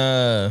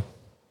than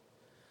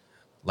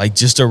like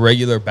just a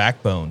regular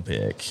Backbone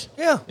pick.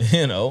 Yeah.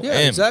 Yeah,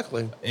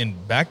 exactly.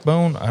 And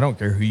Backbone, I don't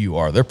care who you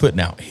are, they're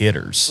putting out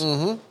hitters.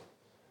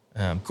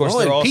 Mm-hmm. Of course,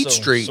 they're also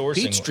sourcing.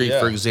 Peach Street,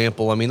 for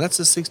example, I mean, that's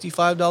a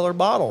 $65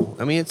 bottle.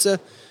 I mean, it's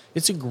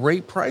a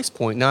great price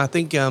point. Now, I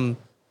think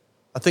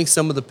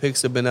some of the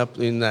picks have been up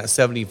in that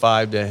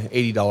 $75 to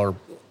 $80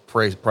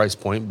 price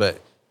point, but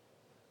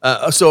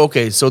so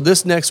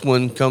this next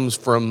one comes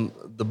from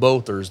the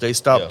Bothers. They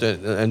stopped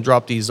and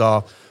dropped these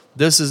off.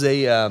 This is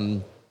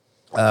a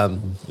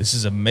this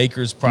is a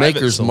Maker's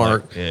Private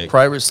Mark pick.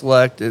 Private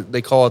Select.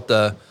 They call it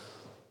the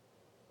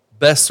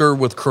Best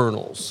Served with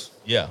Kernels.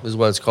 Yeah, is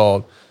what it's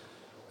called.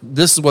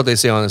 This is what they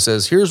say on it. It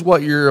says, here's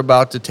what you're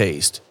about to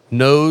taste.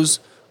 Nose,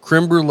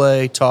 creme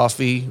brulee,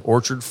 toffee,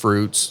 orchard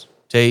fruits.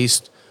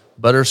 Taste,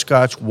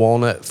 butterscotch,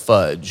 walnut,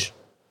 fudge.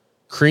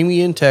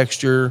 Creamy in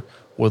texture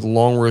with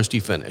long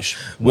roasty finish.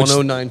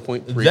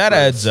 109.3. That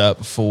adds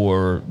up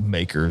for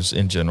makers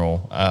in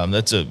general.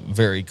 That's a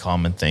very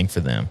common thing for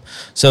them.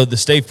 So the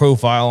stave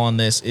profile on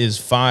this is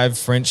 5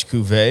 French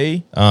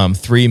Cuvée,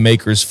 3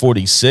 Makers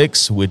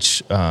 46,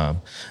 which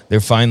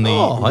they're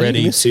finally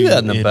ready to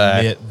admit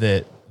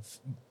that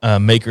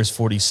Makers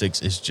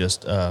 46 is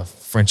just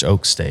French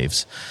oak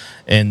staves.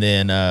 And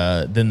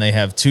then they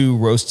have 2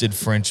 roasted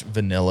French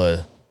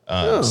vanilla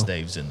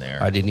staves in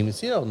there. I didn't even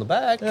see that on the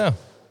back. Yeah.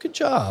 Good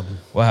job.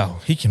 Wow,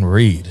 he can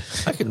read.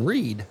 I can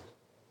read.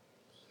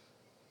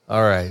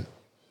 All right.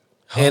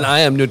 And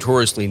I am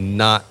notoriously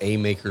not a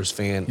Makers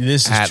fan.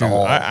 This is true.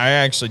 All. I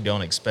actually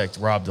don't expect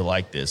Rob to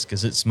like this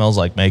because it smells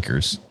like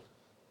Makers.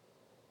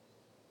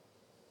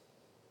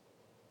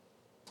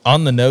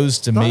 On the nose,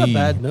 to Not me, a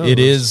bad nose. it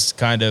is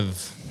kind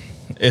of,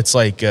 it's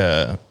like,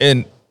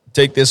 and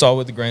take this all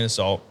with a grain of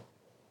salt.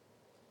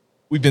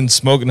 We've been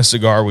smoking a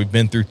cigar. We've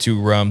been through 2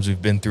 rums.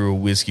 We've been through a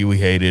whiskey we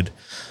hated.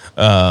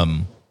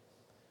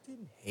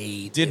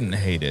 Didn't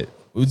hate it.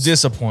 Was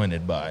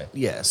disappointed by it.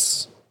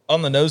 Yes.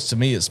 On the nose, to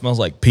me, it smells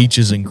like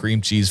peaches and cream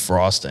cheese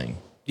frosting.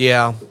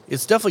 Yeah,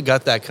 it's definitely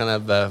got that kind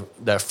of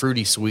that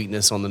fruity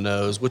sweetness on the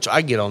nose, which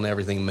I get on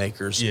everything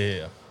Makers.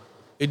 Yeah.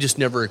 It just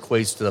never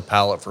equates to the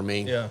palate for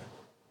me. Yeah.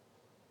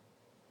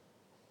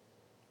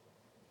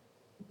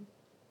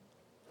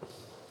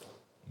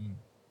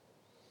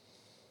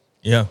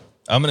 Yeah.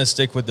 I'm going to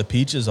stick with the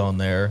peaches on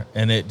there,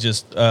 and it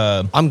just...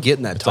 I'm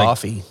getting that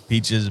toffee. Like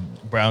peaches,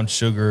 brown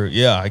sugar.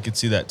 Yeah, I could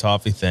see that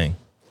toffee thing.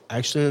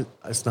 Actually,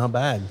 it's not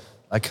bad.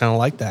 I kind of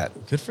like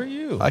that. Good for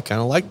you. I kind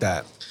of like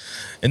that.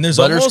 And there's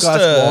almost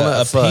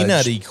a fudge.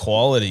 peanutty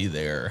quality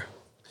there.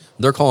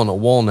 They're calling it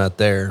walnut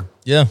there.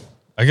 Yeah,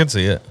 I can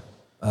see it.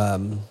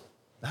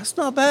 That's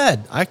not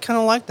bad. I kind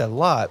of like that a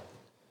lot.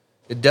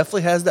 It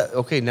definitely has that.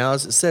 Okay, now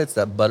as it sits,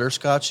 that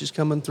butterscotch is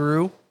coming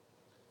through.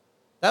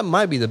 That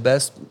might be the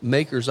best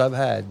Makers I've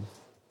had.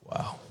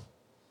 Wow.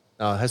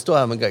 I still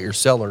haven't got your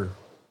cellar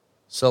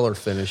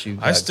finish.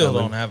 I still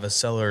don't have a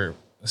cellar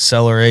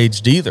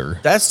aged either.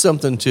 That's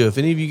something too. If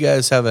any of you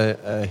guys have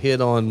a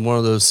hit on one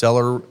of those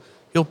cellar,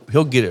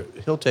 he'll get it.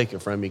 He'll take it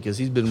from me because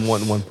he's been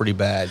wanting one pretty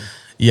bad.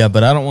 Yeah,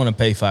 but I don't want to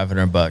pay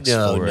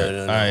 $500 for it.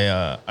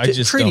 No. I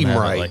just treat don't him have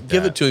right. it like that.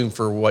 Give it to him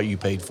for what you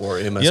paid for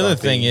it. MSRP. The other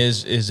thing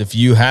is if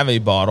you have a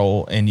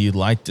bottle and you'd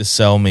like to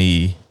sell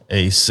me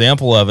a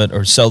sample of it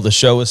or sell the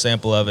show a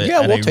sample of it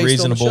at a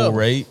reasonable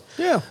rate.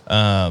 Yeah.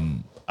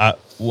 I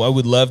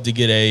would love to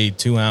get a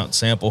 2-ounce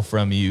sample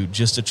from you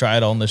just to try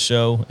it on the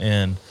show.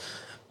 And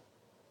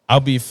I'll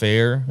be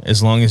fair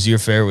as long as you're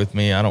fair with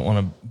me. I don't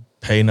want to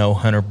pay no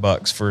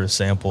 $100 for a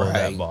sample of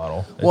that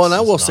bottle. Well, and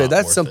I will say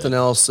that's something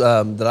else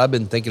that I've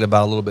been thinking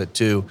about a little bit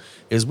too,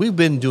 is we've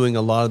been doing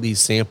a lot of these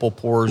sample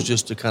pours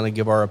just to kind of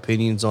give our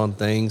opinions on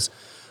things.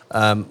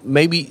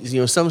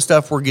 Maybe some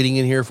stuff we're getting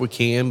in here if we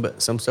can,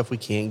 but some stuff we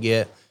can't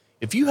get.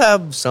 If you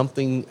have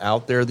something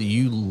out there that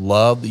you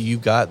love, that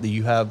you've got, that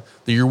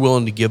you're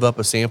willing to give up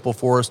a sample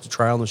for us to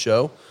try on the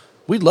show,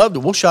 we'd love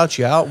to. We'll shout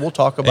you out. We'll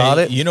talk about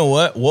it. You know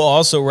what? We'll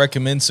also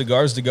recommend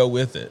cigars to go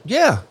with it.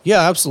 Yeah,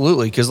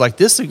 absolutely. Because like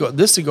this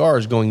cigar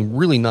is going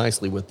really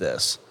nicely with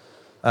this.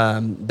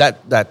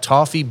 That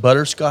toffee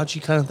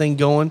butterscotchy kind of thing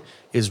going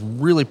is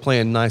really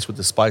playing nice with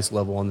the spice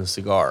level on the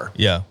cigar.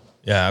 Yeah,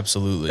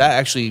 absolutely. That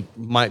actually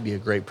might be a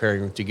great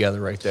pairing together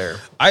right there.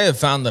 I have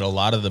found that a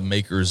lot of the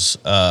Maker's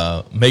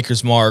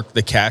Mark,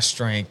 the Cash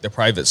Strength, the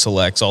Private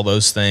Selects, all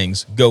those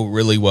things go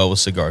really well with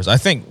cigars. I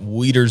think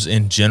Weeders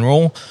in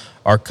general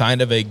are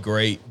kind of a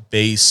great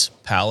base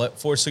palette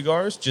for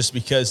cigars just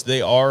because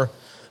they are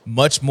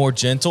much more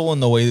gentle in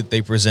the way that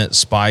they present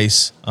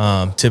spice.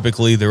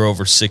 Typically, they're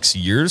over 6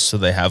 years, so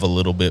they have a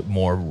little bit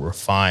more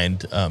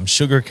refined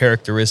sugar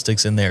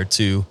characteristics in there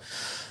too.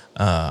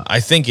 I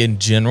think in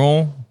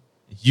general,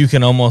 you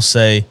can almost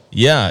say,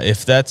 yeah,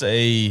 if that's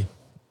a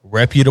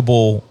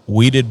reputable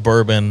weeded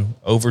bourbon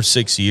over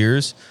 6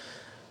 years,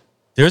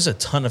 there's a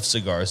ton of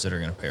cigars that are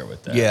going to pair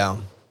with that. Yeah.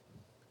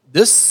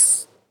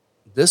 This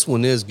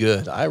one is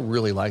good. I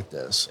really like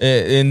this.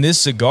 And this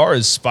cigar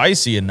is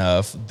spicy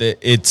enough that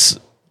it's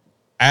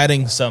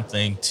adding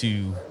something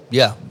to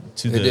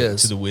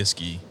the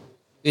whiskey.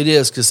 It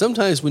is, because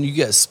sometimes when you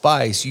get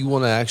spice, you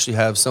want to actually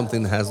have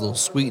something that has a little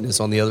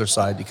sweetness on the other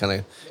side to kind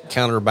of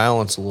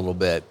counterbalance a little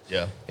bit.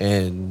 Yeah.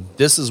 And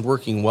this is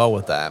working well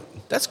with that.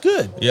 That's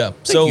good. Yeah.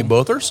 Thank you,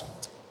 bothers.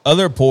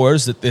 Other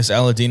pours that this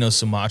Aladino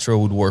Sumatra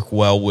would work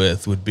well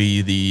with would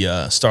be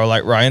the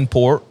Starlight Ryan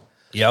Port.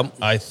 Yep.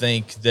 I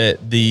think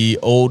that the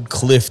old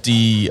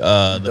Clifty,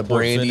 the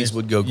brandies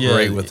would go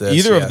great with this.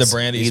 Either of the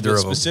brandies, but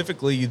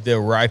specifically the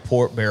Rye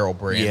Port Barrel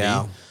brandy.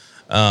 Yeah.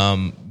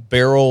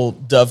 Barrel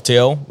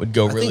Dovetail would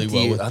go really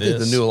well with this. I think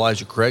the new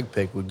Elijah Craig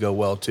pick would go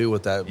well too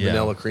with that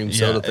vanilla cream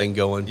soda thing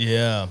going.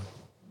 Yeah.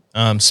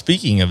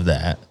 Speaking of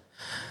that,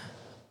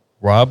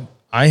 Rob,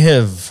 I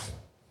have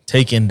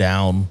taken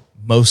down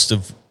most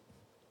of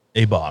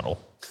a bottle.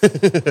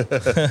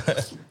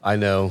 I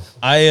know.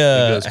 I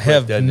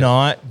have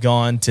not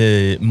gone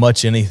to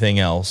much anything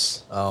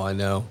else. Oh, I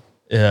know.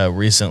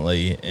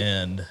 Recently,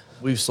 and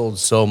we've sold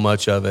so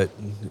much of it.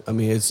 I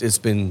mean, it's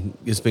been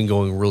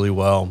going really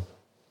well.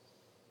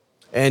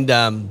 And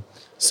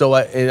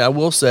I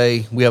will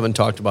say we haven't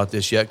talked about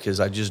this yet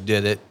because I just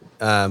did it.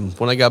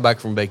 When I got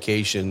back from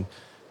vacation,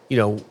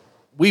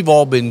 we've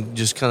all been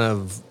just kind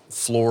of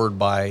floored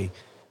by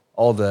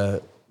all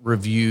the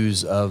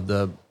reviews of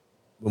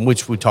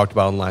which we talked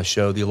about on the last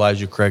show, the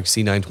Elijah Craig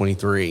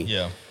C923.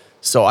 Yeah.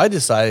 So I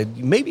decided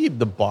maybe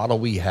the bottle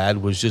we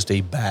had was just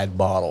a bad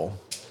bottle.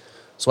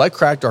 So I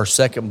cracked our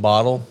second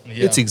bottle.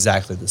 Yeah. It's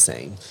exactly the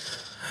same.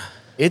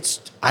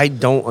 I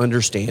don't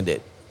understand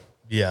it.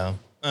 Yeah.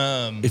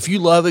 If you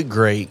love it,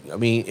 great. I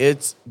mean,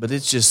 it's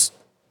just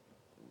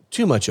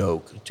too much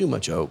oak.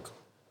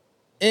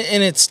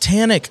 And it's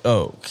tannic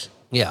oak.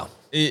 Yeah.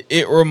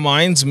 It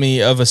reminds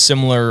me of a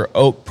similar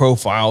oak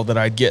profile that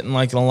I'd get in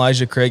like an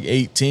Elijah Craig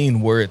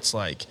 18, where it's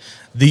like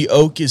the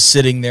oak is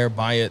sitting there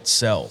by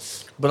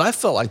itself. But I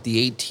felt like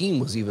the 18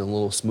 was even a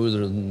little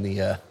smoother than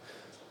the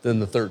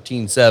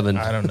 13.7.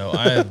 I don't know.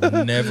 I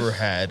have never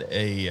had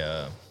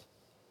an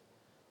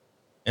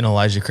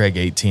Elijah Craig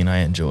 18 I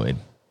enjoyed.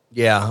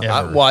 Yeah.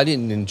 I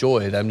didn't enjoy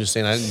it. I'm just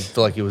saying I didn't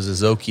feel like it was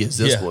as oaky as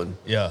this one.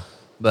 Yeah.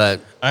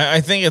 But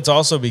I think it's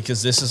also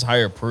because this is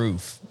higher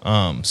proof.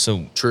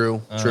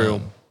 True.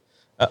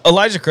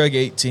 Elijah Craig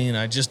 18,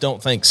 I just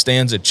don't think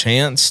stands a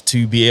chance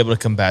to be able to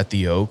combat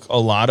the oak. A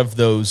lot of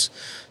those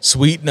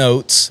sweet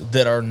notes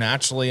that are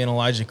naturally in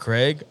Elijah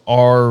Craig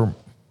are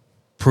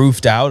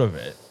proofed out of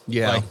it.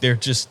 Yeah. Like they're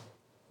just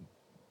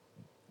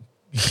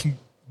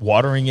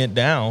watering it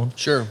down.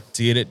 Sure.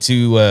 To get it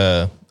to,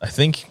 I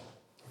think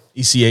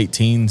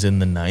EC18's in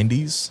the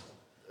 90s.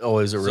 Oh,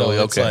 is it really?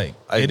 So okay. Like,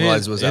 I didn't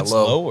realize it was that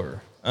low.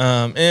 Lower.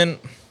 And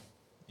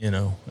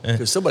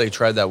because somebody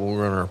tried that when we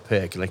were on our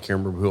pick, and I can't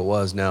remember who it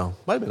was now.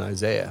 Might have been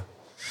Isaiah.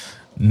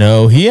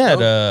 No, he had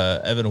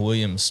Evan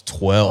Williams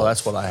 12. Oh,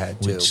 that's what I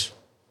had too.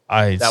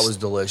 That was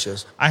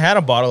delicious. I had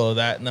a bottle of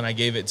that, and then I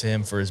gave it to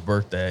him for his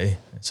birthday.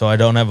 So I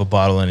don't have a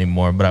bottle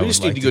anymore. But we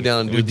just need to go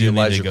down and do the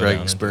Elijah Craig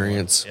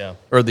experience,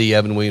 or the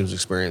Evan Williams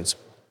experience.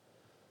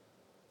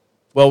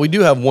 Well, we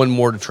do have one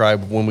more to try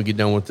when we get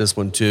done with this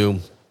one too.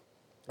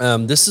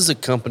 This is a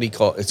company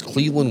it's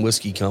Cleveland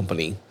Whiskey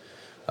Company.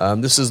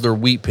 This is their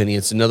wheat penny.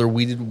 It's another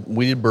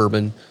wheated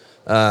bourbon.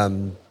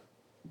 When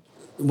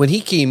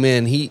he came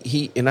in,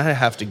 he and I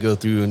have to go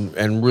through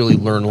and really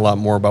learn a lot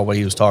more about what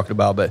he was talking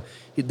about. But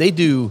they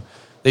do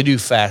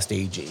fast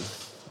aging,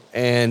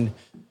 and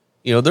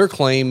their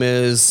claim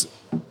is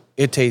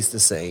it tastes the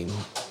same.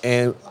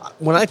 And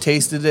when I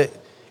tasted it,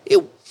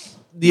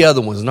 the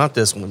other ones, not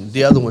this one,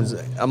 the other ones,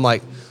 I'm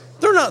like,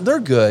 they're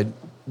good.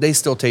 They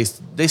still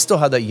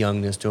have that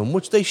youngness to them,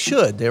 which they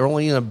should. They're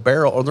only in a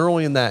barrel, or they're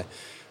only in that.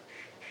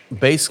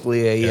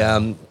 Basically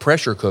a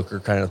pressure cooker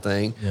kind of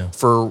thing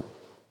for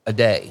a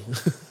day,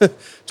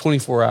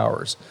 24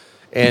 hours.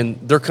 and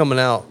they're coming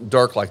out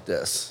dark like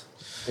this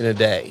in a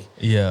day.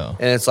 Yeah.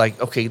 And it's like,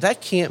 okay,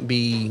 that can't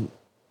be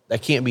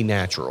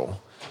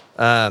natural.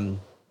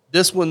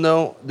 This one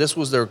though, this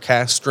was their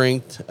cast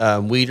strength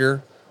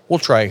weeder. We'll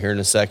try it here in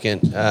a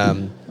second. It's I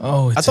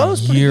thought it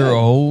was a pretty year good.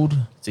 old.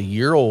 It's a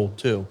year old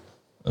too,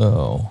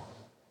 Oh.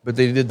 but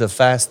they did the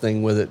fast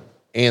thing with it,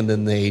 and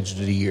then they aged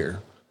it a year.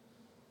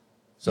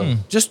 So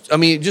just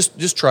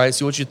try it,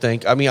 see what you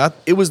think. I mean,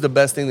 it was the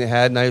best thing they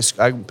had, and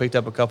I picked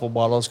up a couple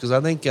bottles because I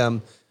think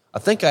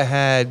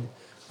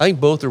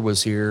Bother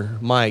was here,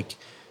 Mike,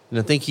 and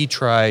I think he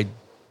tried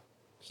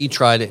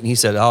it, and he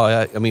said,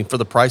 "Oh, I mean, for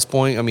the price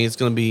point, I mean, it's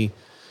going to be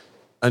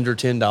under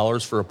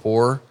 $10 for a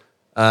pour."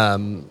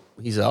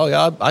 He said, "Oh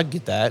yeah, I'd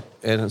get that,"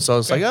 and so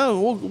it's like, "Oh,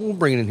 we'll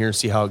bring it in here and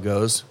see how it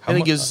goes." And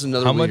it gives us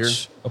another. How liter.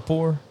 much a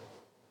pour?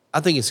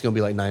 I think it's going to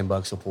be like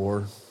 $9 a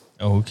pour.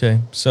 Oh, okay.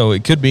 So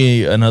it could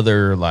be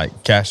another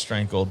like cast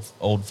strength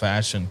old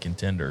fashioned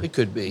contender. It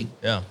could be.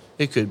 Yeah.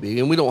 It could be,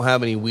 and we don't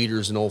have any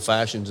weeders and old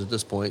fashions at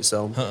this point,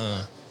 so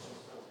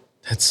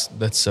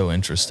That's so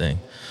interesting.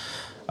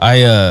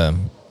 I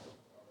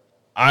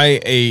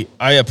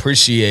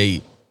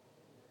appreciate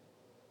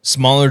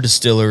smaller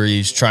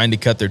distilleries trying to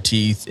cut their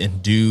teeth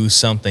and do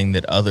something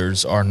that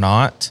others are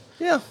not.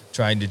 yeah.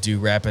 Trying to do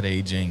rapid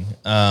aging.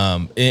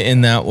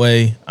 In that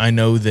way, I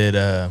know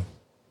that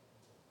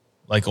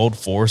like Old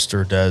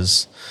Forester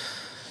does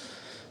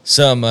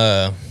some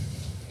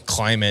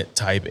climate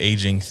type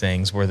aging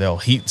things where they'll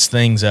heat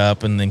things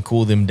up and then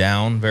cool them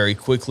down very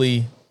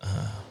quickly.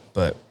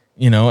 But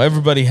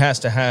everybody has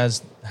to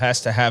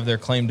have their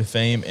claim to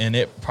fame, and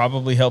it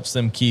probably helps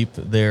them keep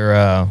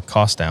their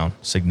cost down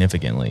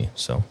significantly.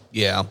 So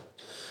Yeah.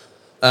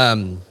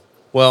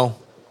 Well,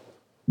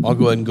 I'll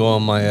go ahead and go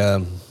on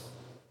my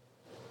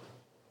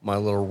my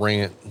little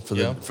rant for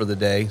the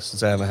day,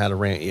 since I haven't had a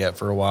rant yet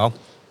for a while.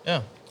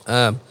 yeah.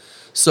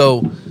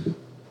 So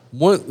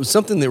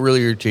something that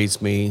really irritates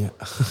me,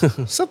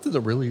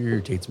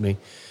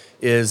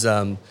 is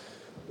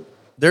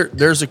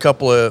there's a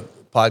couple of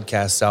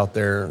podcasts out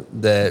there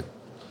that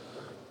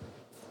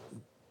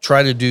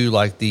try to do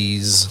like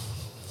these.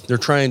 They're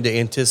trying to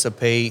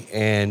anticipate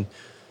and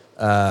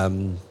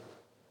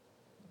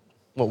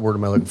what word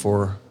am I looking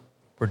for?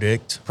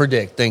 Predict.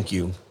 Thank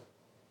you.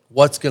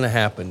 What's going to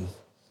happen?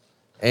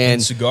 In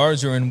And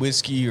cigars or in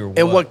whiskey or what?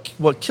 And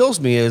what kills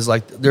me is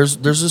like there's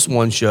this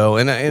one show,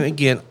 and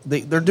again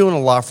they're doing a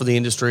lot for the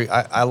industry.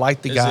 I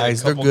like the Is it a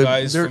guys; they're couple good.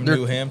 guys they're, from they're-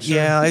 New Hampshire?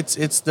 Yeah, it's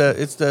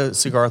the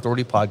Cigar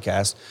Authority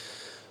podcast.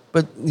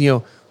 But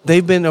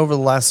they've been over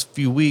the last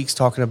few weeks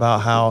talking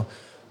about how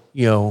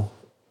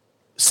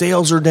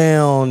sales are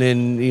down,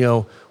 and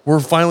we're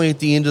finally at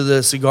the end of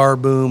the cigar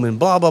boom, and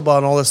blah blah blah,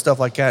 and all this stuff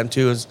like that. And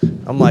too is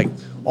I'm like,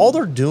 all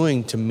they're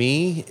doing to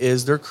me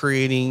is they're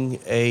creating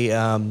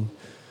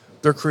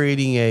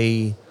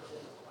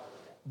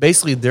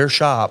basically their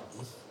shop.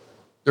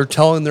 They're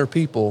telling their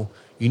people,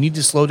 you need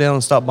to slow down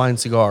and stop buying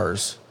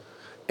cigars.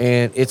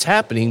 And it's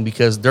happening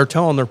because they're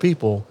telling their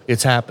people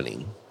it's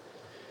happening.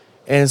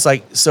 And it's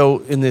like, so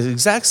in the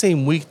exact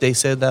same week they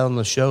said that on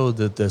the show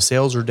that the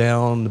sales are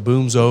down, the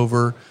boom's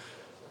over.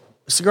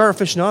 Cigar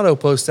Aficionado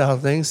posts out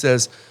a thing,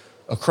 says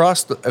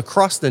across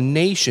the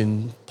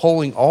nation,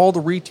 polling all the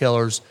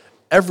retailers,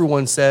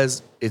 everyone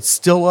says it's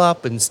still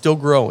up and still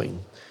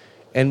growing.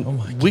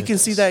 And we can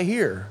see that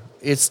here.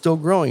 It's still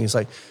growing. It's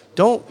like,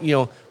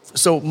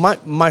 so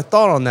my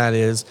thought on that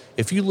is,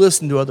 if you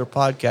listen to other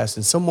podcasts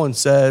and someone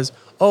says,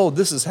 oh,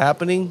 this is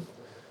happening,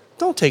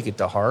 don't take it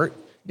to heart.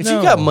 If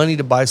you got money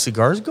to buy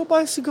cigars, go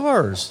buy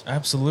cigars.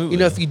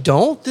 Absolutely. If you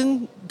don't,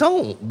 then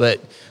don't. But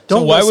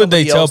don't. So why let would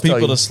they somebody tell else people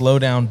you. to slow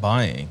down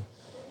buying?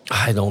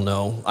 I don't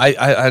know.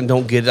 I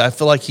don't get it. I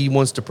feel like he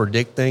wants to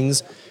predict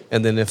things,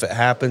 and then if it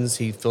happens,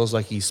 he feels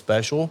like he's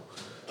special.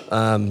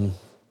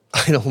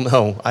 I don't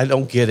know. I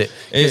don't get it.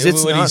 Would he say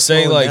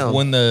slowing like down.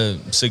 when the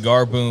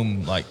cigar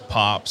boom like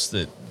pops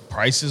that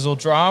prices will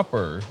drop,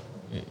 or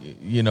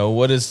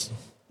what is?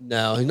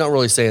 No, he's not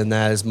really saying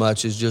that as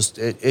much. It's just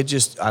it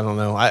just I don't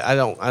know. I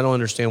don't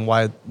understand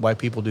why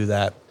people do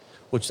that.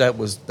 Which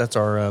that's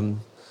our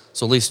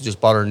so Lisa just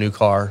bought her a new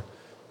car,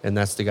 and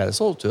that's the guy that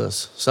sold it to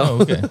us. So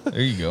Oh, okay,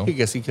 there you go. I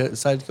guess he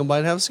decided to come by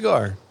and have a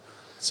cigar.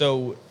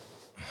 So,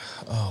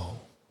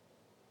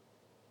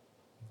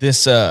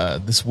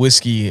 this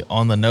whiskey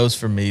on the nose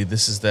for me.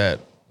 This is that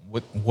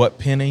what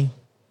penny?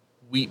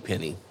 Wheat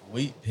penny.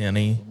 Wheat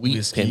penny. Wheat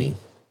whiskey. penny.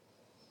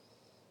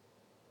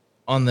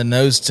 On the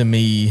nose to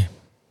me,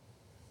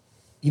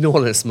 You know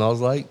what it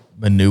smells like?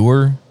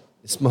 manure.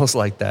 It smells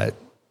like that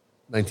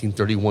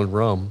 1931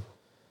 rum.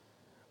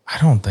 I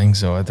don't think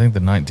so. I think the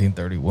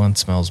 1931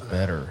 smells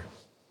better.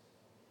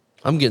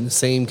 I'm getting the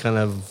same kind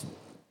of.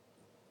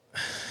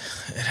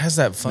 It has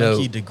that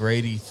funky,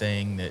 degrady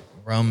thing that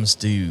rums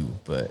do,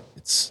 but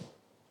it's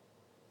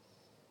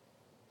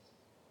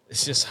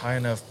just high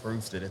enough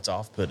proof that it's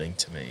off-putting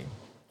to me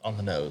on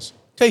the nose.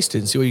 Taste it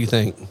and see what you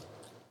think.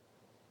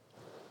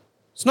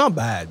 It's not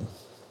bad.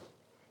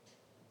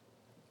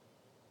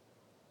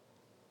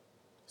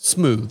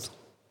 Smooth.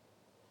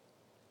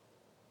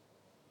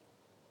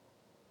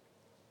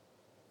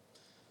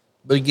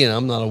 But again,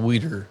 I'm not a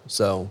weeder,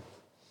 so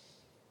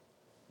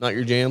not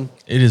your jam.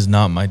 It is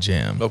not my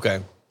jam.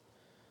 Okay.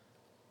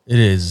 It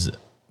is.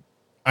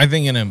 I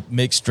think in a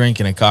mixed drink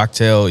and a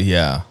cocktail,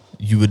 yeah,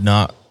 you would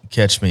not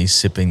catch me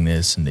sipping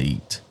this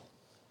neat.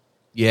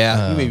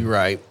 Yeah, you may be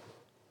right.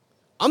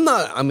 I'm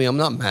not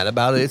mad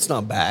about it. It's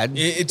not bad.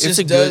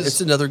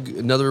 It's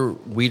another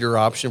weeder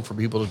option for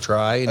people to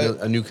try,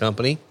 a new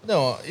company.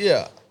 No,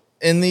 yeah.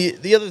 And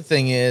the other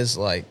thing is,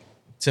 like,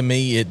 to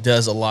me, it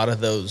does a lot of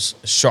those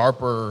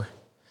sharper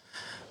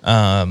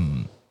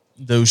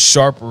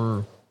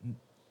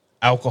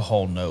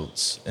alcohol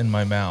notes in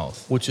my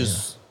mouth. Which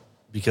is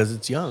because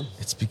it's young.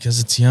 It's because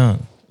it's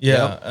young.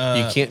 Yeah. Yep.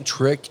 You can't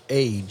trick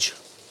age.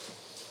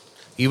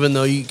 Even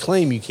though you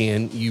claim you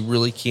can, you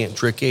really can't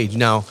trick age.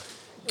 Now,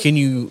 can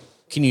you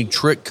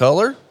trick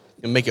color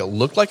and make it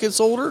look like it's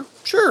older?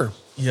 Sure.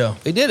 Yeah.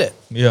 They did it.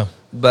 Yeah.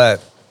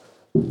 But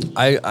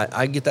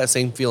I get that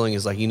same feeling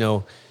as, like,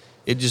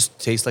 it just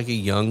tastes like a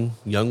young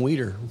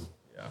weeder.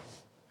 Yeah.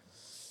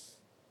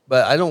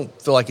 But I don't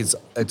feel like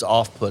it's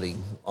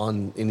off-putting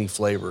on any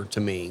flavor to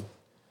me.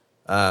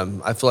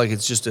 I feel like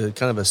it's just a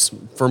kind of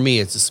for me,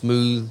 it's a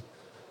smooth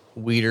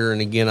weeder.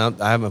 And again,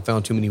 I haven't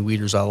found too many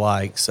weeders I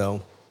like,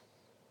 so.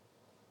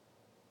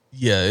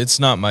 Yeah, it's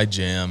not my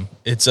jam.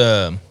 It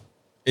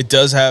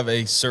does have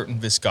a certain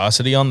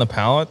viscosity on the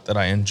palate that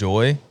I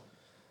enjoy.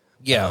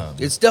 Yeah,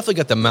 it's definitely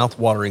got the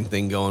mouth-watering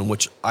thing going,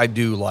 which I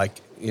do like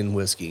in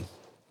whiskey.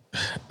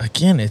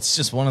 Again, it's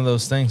just one of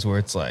those things where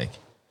it's like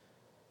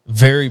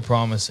very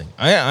promising.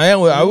 I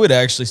would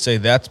actually say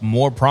that's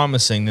more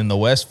promising than the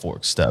West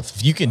Fork stuff.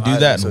 If you can do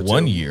that in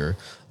 1 year,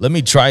 let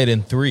me try it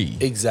in 3.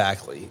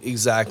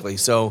 Exactly.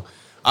 So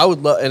I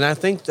would love, and I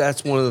think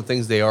that's one of the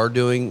things they are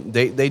doing.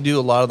 They do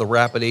a lot of the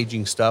rapid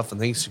aging stuff,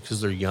 and things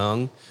because they're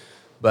young,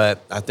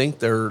 but I think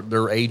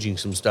they're aging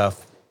some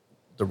stuff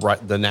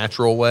the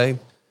natural way.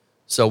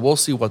 So we'll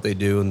see what they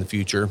do in the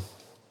future.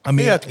 I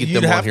mean,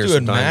 you'd have to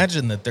sometime.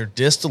 imagine that their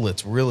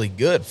distillate's really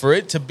good for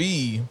it to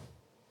be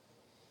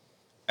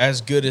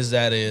as good as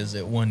that is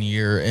at 1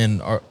 year.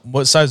 And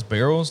what size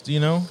barrels do you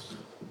know?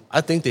 I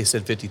think they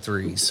said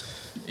 53s.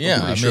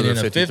 Yeah, I mean, in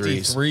a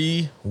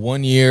 53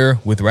 1 year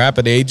with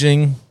rapid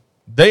aging,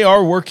 they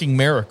are working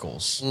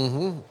miracles.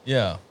 Mm-hmm.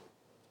 Yeah.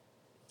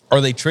 Are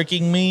they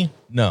tricking me?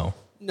 No.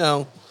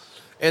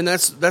 And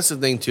that's the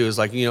thing too, is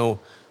like,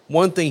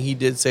 one thing he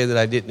did say that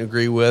I didn't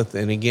agree with,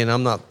 and again,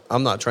 I'm not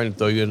trying to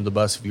throw you under the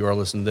bus if you are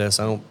listening to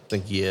this. I don't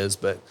think he is,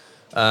 but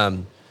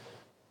one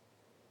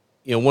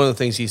of the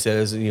things he said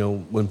is,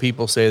 when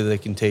people say that they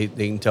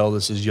can tell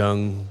this is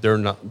young, they're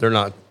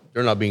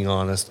not being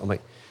honest. I'm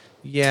like,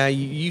 yeah,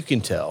 you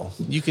can tell.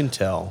 You can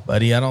tell.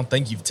 Buddy, I don't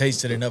think you've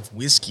tasted enough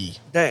whiskey.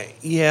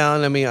 Yeah,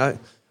 and I mean,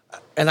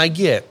 I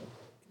get,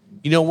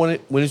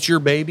 when it's your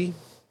baby,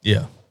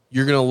 yeah,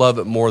 you're going to love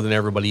it more than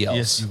everybody else.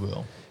 Yes, you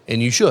will.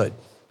 And you should.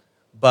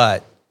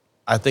 But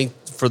I think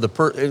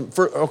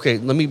okay,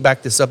 let me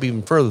back this up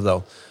even further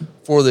though.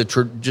 For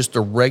just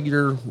a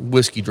regular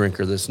whiskey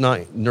drinker that's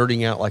not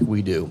nerding out like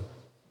we do,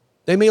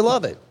 they may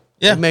love it.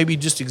 Yeah. Maybe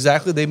just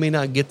exactly, they may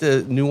not get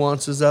the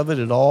nuances of it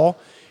at all,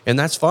 and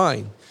that's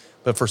fine.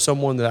 But for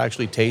someone that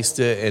actually tastes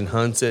it and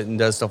hunts it and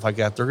does stuff like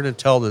that, they're going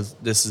to tell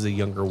this is a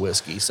younger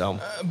whiskey. So,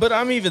 but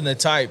I'm even the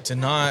type to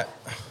not,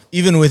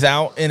 even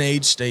without an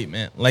age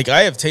statement, like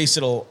I have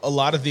tasted a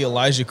lot of the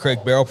Elijah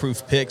Craig barrel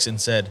proof picks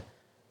and said,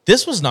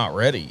 this was not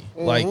ready.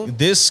 Mm-hmm. Like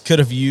this could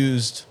have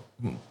used,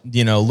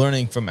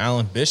 learning from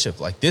Alan Bishop,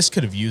 like this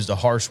could have used a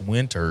harsh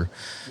winter.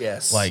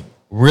 Yes. Like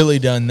really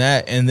done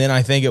that. And then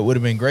I think it would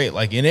have been great.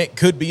 Like, and it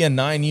could be a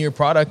 9-year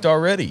product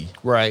already.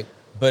 Right.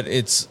 But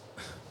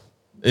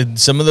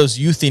some of those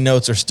youthy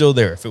notes are still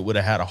there. If it would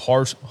have had a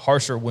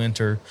harsher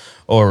winter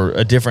or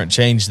a different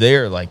change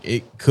there, like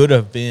it could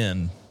have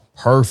been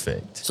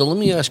perfect. So let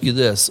me ask you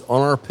this.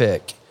 On our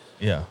pick,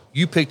 yeah,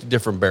 you picked a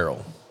different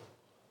barrel.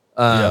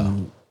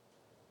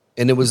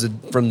 And it was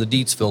from the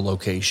Deatsville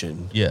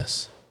location.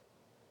 Yes.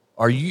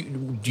 Do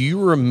you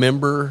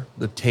remember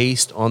the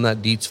taste on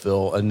that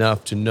Deatsville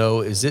enough to know,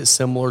 is it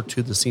similar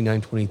to the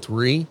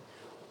C923?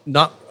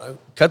 Not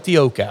cut the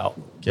oak out.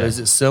 Okay. Is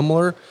it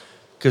similar?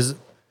 Because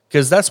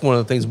that's one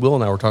of the things Will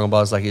and I were talking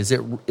about. Is like,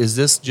 is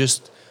this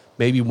just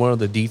maybe one of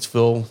the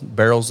Deatsville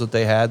barrels that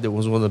they had that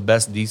was one of the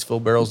best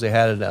Deatsville barrels they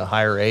had at a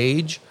higher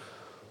age?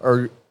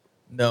 Or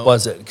no,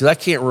 was it? Because I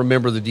can't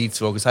remember the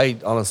Deatsville, because I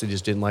honestly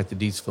just didn't like the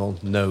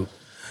Deatsville note.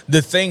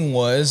 The thing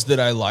was that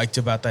I liked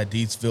about that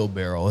Deatsville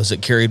barrel is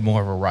it carried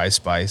more of a rye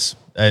spice.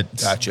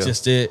 Gotcha.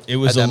 Just it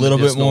was a little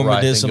bit more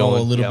medicinal, a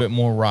little bit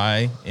more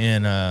rye.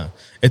 And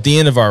at the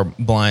end of our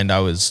blind, I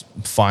was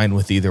fine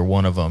with either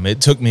one of them.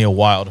 It took me a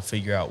while to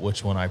figure out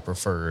which one I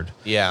preferred.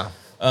 Yeah.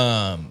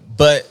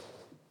 But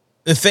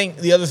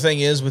the other thing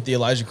is with the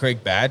Elijah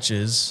Craig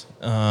batches,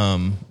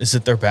 is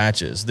that they're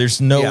batches.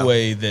 There's no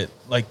way that,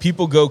 like,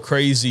 people go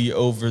crazy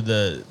over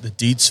the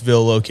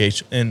Deatsville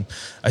location. And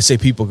I say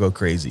people go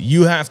crazy.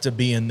 You have to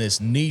be in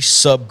this niche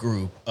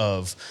subgroup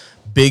of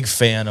big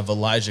fan of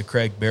Elijah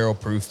Craig barrel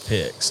proof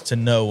picks to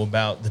know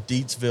about the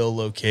Deatsville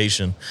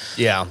location.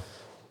 Yeah.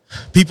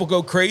 people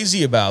go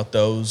crazy about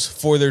those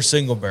for their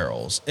single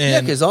barrels. And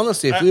Yeah, because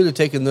honestly, if we would have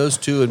taken those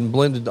two and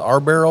blended our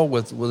barrel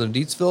with the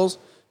Dietzel's,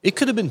 it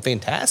could have been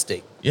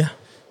fantastic. Yeah.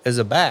 As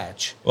a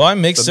batch. Well, I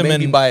mixed But them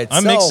maybe in. by I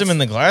mixed them itself- in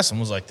the glass and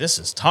was like, "This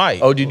is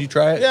tight." Oh, did you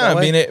try it? Yeah, that I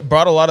way? mean, it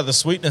brought a lot of the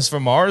sweetness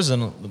from ours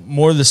and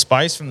more of the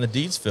spice from the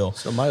Dietsville.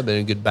 So it might have been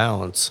a good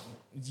balance.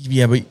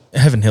 Yeah, but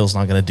Heaven Hill's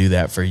not going to do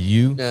that for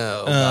you.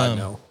 No, God,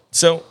 no.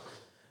 So,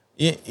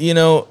 you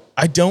know,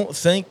 I don't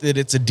think that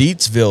it's a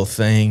Dietsville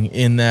thing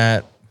in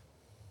that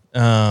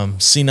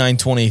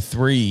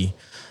C923.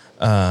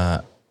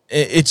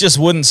 It just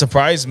wouldn't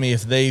surprise me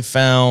if they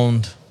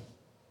found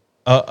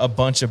a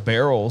bunch of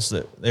barrels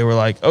that they were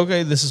like,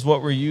 okay, this is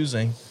what we're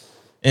using.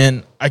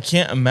 And I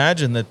can't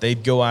imagine that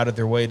they'd go out of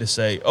their way to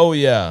say, oh,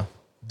 yeah,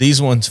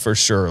 these ones for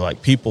sure.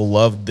 Like, people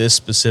love this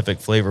specific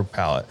flavor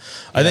palette.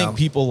 I think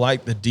people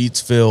like the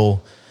Dietsville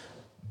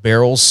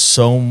barrels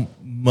so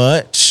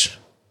much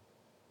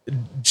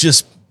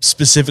just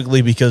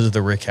specifically because of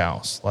the rick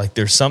house. Like,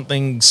 there's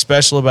something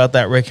special about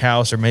that rick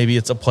house, or maybe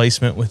it's a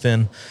placement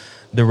within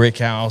the rick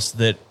house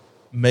that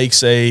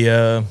makes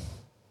a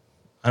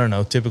I don't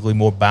know, typically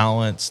more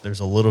balanced. There's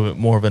a little bit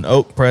more of an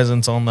oak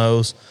presence on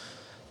those.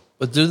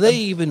 But do they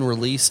even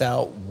release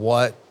out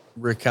what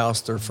rick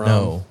house they're from?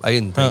 No. I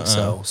didn't think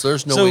so. So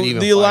there's no way to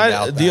even the find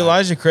out the that.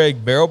 Elijah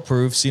Craig Barrel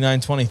Proof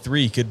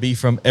C923 could be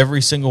from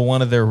every single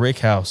one of their rick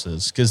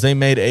houses because they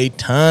made a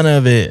ton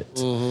of it.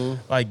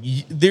 Mm-hmm. Like,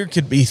 there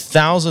could be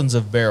thousands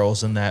of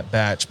barrels in that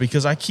batch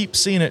because I keep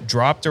seeing it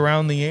dropped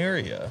around the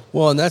area.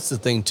 Well, and that's the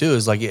thing, too,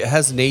 is like it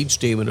has an age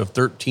statement of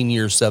 13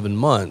 years, 7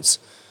 months.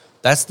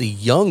 That's the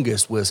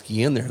youngest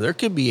whiskey in there. There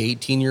could be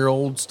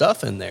 18-year-old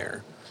stuff in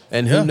there.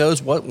 And who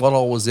knows what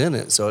all was in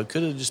it. So it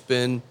could have just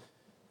been,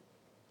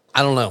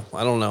 I don't know.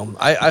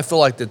 I feel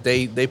like that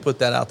they put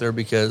that out there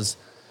because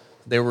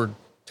they were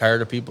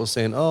tired of people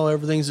saying, oh,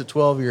 everything's at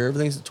 12 year. And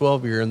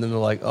then they're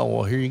like, oh,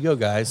 well, here you go,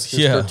 guys.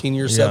 Here's 13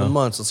 years, 7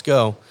 months. Let's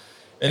go.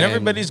 And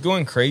everybody's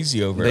going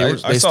crazy over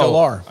it. I still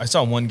are. I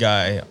saw one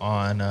guy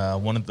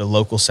on one of the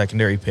local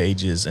secondary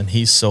pages, and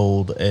he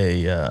sold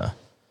a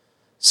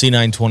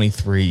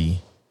C923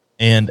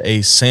 and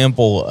a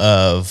sample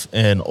of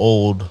an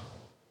old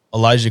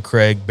Elijah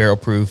Craig barrel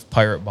proof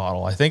pirate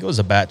bottle. I think it was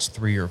a batch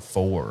 3 or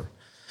 4.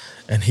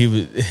 And he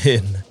was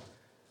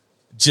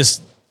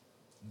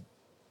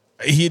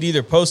he had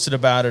either posted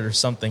about it or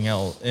something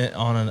else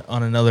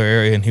on another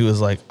area. And he was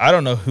like, I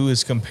don't know who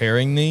is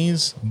comparing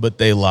these, but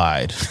they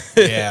lied.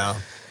 Yeah.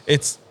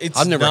 It's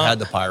I've never not, had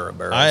the pirate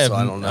barrel, so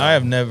I don't know. I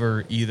have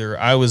never either.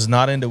 I was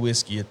not into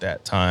whiskey at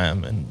that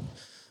time and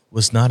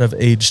was not of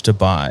age to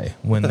buy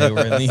when they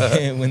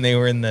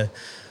were in the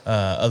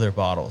other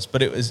bottles.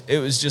 But it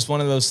was just one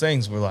of those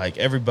things where like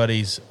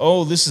everybody's,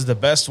 oh, this is the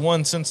best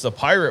one since the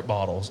pirate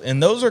bottles,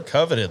 and those are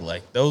coveted.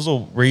 Like, those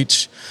will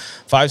reach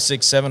 $500,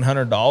 $600,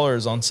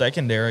 $700 on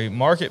secondary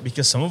market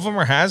because some of them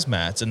are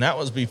hazmats, and that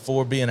was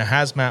before being a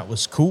hazmat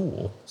was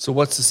cool. So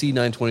what's the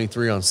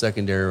C923 on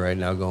secondary right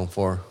now going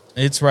for?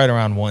 It's right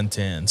around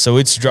 110, so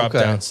it's dropped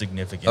down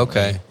significantly.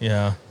 Okay.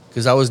 Yeah.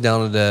 Because I was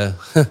down at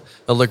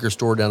a liquor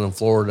store down in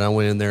Florida, and I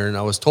went in there, and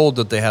I was told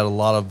that they had a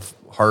lot of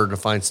harder to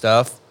find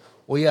stuff.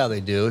 Well, yeah,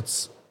 they do.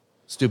 It's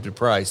stupid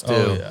price too.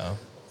 Oh, yeah.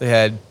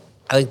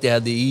 I think they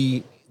had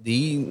the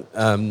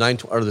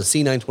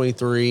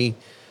C923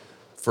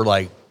 for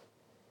like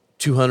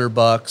 $200,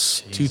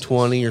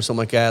 $220 or something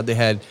like that. They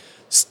had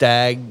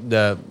Stag,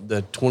 the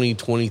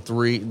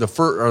 2023, the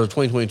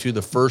 2022,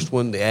 the first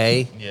one, the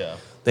A. Yeah.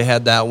 They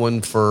had that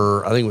one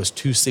for, I think it was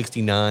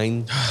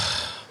 $269.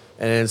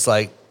 And it's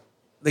like,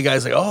 the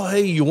guy's like, oh,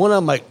 hey, you want it?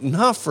 I'm like,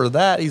 not for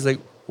that. He's like,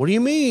 what do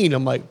you mean?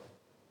 I'm like,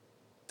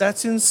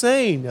 that's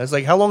insane. I was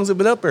like, how long has it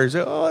been up there? He's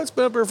like, oh, it's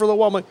been up there for a little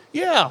while. I'm like,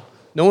 yeah,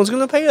 no one's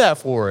going to pay that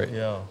for it.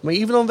 Yeah. I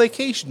mean, even on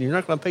vacation, you're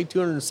not going to pay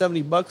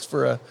 $270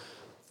 for a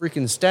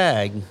freaking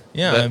Stag.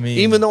 Yeah, But I mean,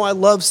 even though I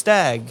love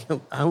Stag,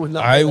 I would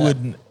not. I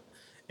wouldn't,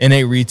 in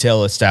a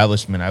retail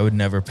establishment, I would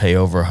never pay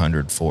over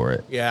 $100 for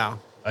it. Yeah.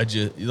 I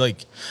just like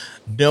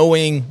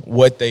knowing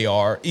what they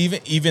are,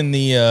 even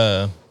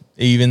the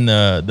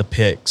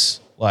picks.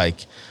 Like,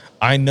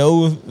 I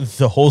know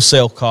the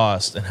wholesale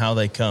cost and how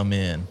they come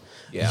in.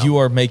 Yeah. You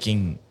are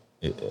making,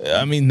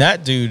 I mean,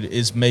 that dude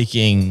is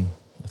making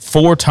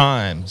 4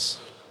 times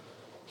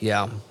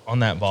Yeah. on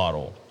that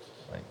bottle.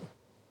 Like,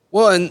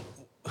 Well, and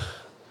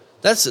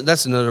that's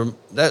another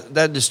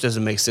that just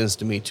doesn't make sense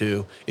to me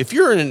too. If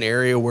you're in an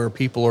area where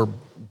people are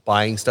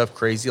buying stuff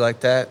crazy like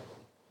that,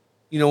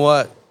 you know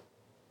what?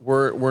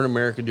 We're in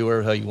America. Do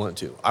whatever the hell you want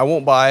to. I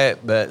won't buy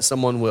it, but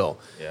someone will.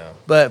 Yeah.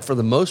 But for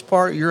the most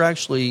part, you're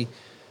actually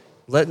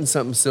letting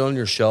something sit on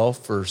your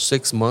shelf for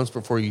 6 months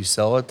before you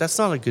sell it. That's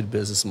not a good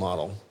business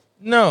model.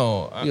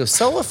 no,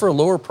 Sell it for a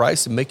lower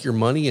price and make your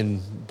money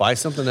and buy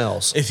something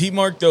else. if he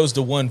marked those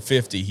to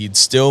 150, he'd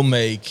still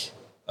make,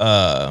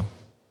 well,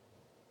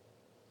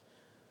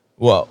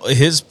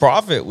 his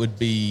profit would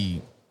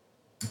be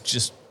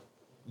just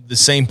the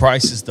same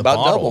price as the About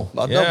bottle. double,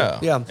 about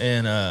double, yeah.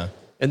 And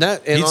And he'd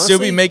honestly, still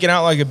be making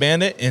out like a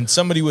bandit, and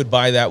somebody would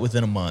buy that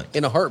within a month.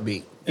 in a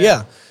heartbeat.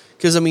 Yeah.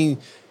 Because, I mean,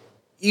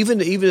 even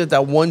at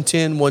that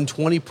 110,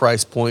 120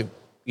 price point,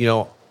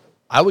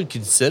 I would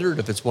consider it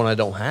if it's one I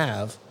don't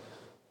have.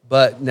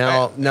 But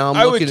now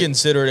I would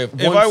consider it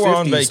if I were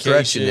on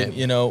vacation,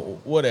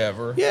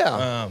 whatever.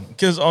 Yeah.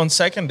 Because on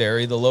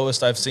secondary, the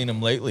lowest I've seen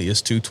them lately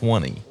is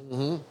 220.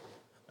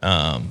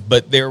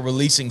 But they're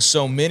releasing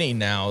so many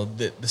now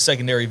that the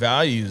secondary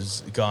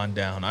value's gone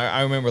down.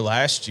 I remember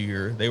last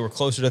year they were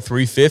closer to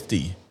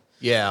 350.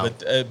 Yeah.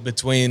 But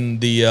between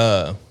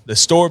the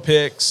store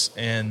picks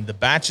and the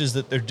batches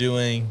that they're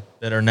doing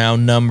that are now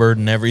numbered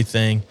and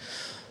everything,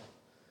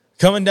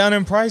 coming down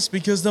in price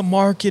because the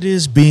market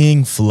is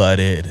being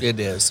flooded. It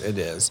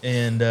is.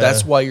 And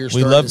that's why you're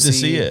starting we love to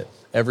see it.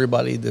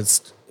 Everybody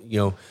that's,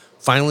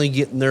 finally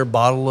getting their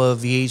bottle of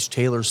VH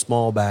Taylor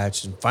small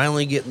batch and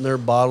finally getting their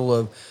bottle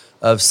of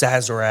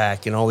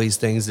Sazerac and all these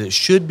things that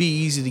should be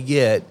easy to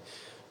get,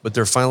 but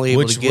they're finally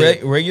able to get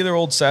it. Regular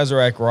old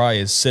Sazerac rye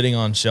is sitting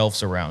on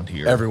shelves around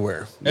here.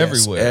 Everywhere.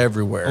 Yes,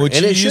 everywhere. Which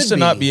and you it used to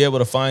not be able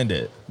to find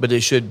it. But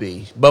it should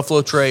be.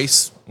 Buffalo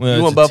Trace. Well,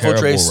 you want Buffalo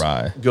Trace,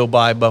 rye. go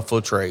buy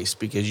Buffalo Trace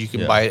because you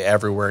can buy it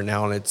everywhere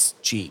now and it's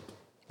cheap.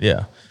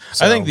 Yeah.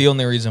 So, I think the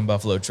only reason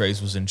Buffalo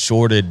Trace was in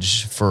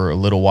shortage for a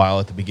little while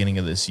at the beginning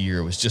of this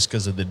year was just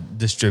because of the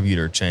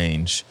distributor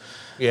change.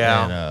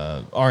 Yeah.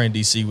 And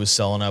RNDC was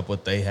selling up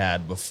what they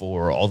had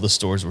before all the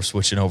stores were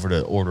switching over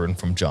to ordering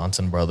from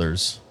Johnson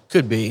Brothers.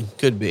 Could be.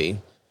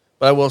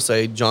 But I will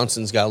say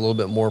Johnson's got a little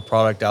bit more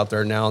product out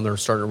there now, and they're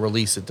starting to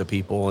release it to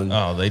people. And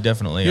they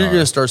definitely you're are.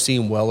 going to start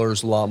seeing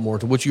Wellers a lot more,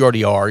 which you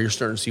already are. You're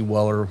starting to see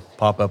Weller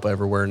pop up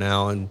everywhere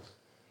now, and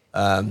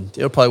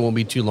it probably won't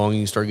be too long.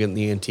 You start getting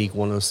the antique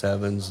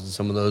 107s and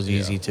some of those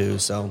easy too.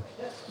 So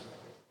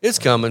it's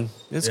coming.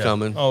 It's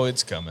coming. Oh,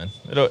 it's coming.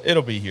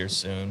 It'll be here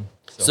soon.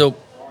 So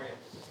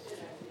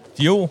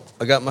fuel.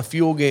 I got my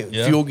fuel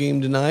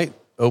game tonight.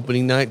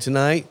 Opening night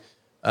tonight.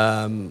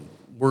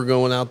 We're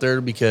going out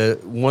there because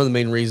one of the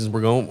main reasons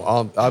we're going,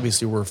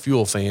 obviously we're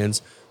fuel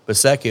fans, but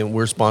second,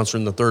 we're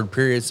sponsoring the third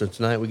period. So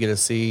tonight we get to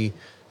see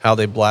how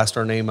they blast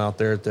our name out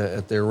there at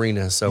the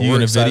arena. So we're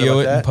going to video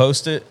it and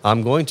post it?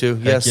 I'm going to,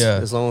 yes. Yeah.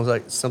 As long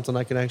as something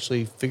I can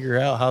actually figure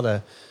out how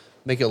to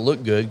make it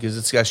look good, because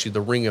it's actually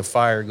the ring of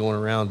fire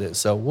going around it.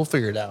 So we'll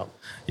figure it out.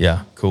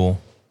 Yeah, cool.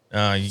 You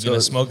going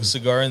to smoke a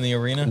cigar in the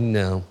arena?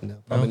 No,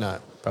 probably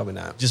not. Probably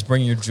not. Just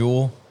bring your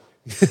Jewel?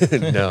 No,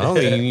 I don't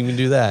think you can even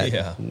do that.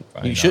 Yeah,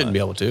 you shouldn't be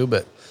able to,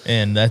 but.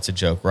 And that's a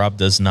joke. Rob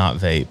does not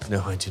vape.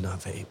 No, I do not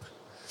vape.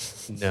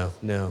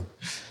 No.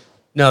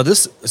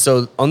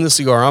 So on this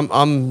cigar,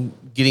 I'm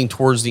getting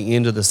towards the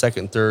end of the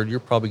second third.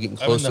 You're probably getting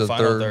close to the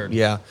third.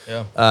 Yeah.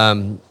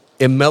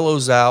 It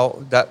mellows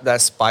out.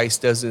 That spice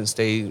doesn't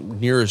stay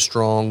near as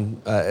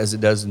strong as it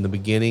does in the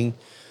beginning.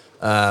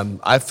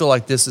 I feel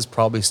like this is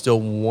probably still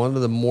one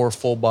of the more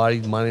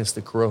full-bodied, minus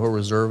the Corojo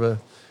Reserva.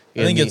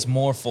 I think it's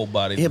more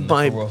full-bodied than the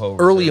Corojo Reserva.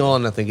 Early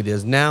on, I think it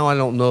is. Now, I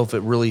don't know if it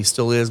really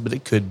still is, but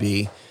it could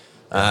be.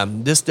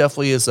 This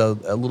definitely is a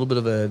little bit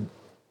of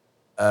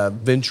a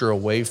venture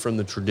away from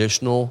the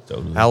traditional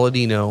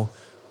Aladino,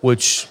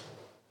 which,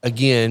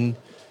 again,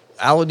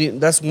 Aladino,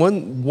 that's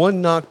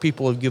one knock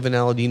people have given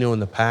Aladino in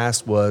the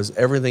past was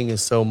everything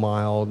is so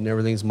mild and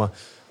everything's mild.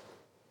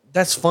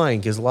 That's fine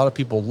because a lot of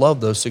people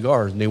love those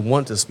cigars and they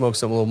want to smoke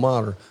something a little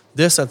milder.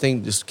 This, I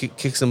think, just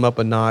kicks them up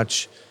a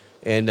notch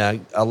and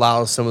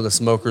allows some of the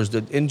smokers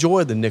to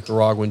enjoy the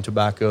Nicaraguan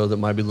tobacco that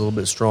might be a little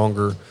bit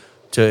stronger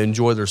to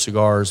enjoy their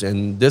cigars.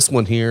 And this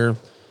one here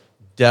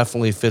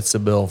definitely fits the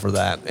bill for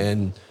that.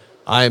 And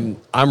I'm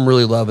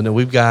really loving it.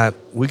 We got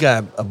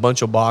a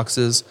bunch of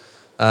boxes.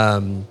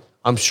 I'm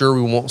sure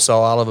we won't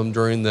sell out of them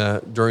during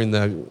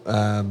the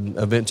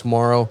event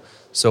tomorrow.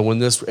 So when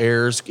this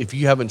airs, if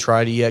you haven't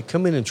tried it yet,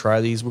 come in and try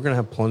these. We're gonna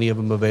have plenty of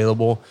them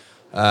available.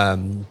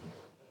 And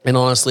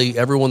honestly,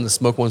 everyone that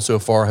smoked one so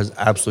far has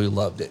absolutely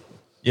loved it.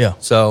 Yeah.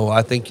 So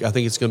I think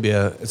it's gonna be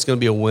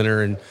a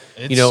winner, and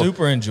it's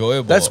super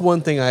enjoyable. That's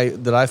one thing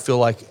that I feel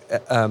like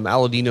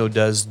Aladino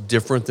does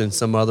different than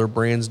some other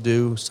brands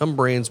do. Some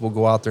brands will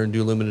go out there and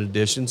do limited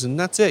editions, and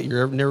that's it.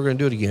 You're never gonna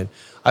do it again.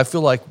 I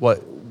feel like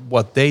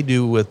what they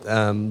do with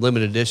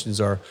limited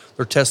editions are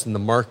they're testing the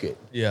market.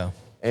 Yeah.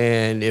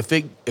 And if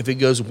it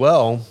goes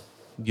well,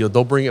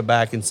 they'll bring it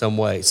back in some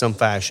way, some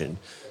fashion.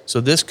 So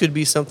this could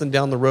be something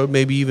down the road,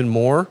 maybe even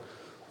more.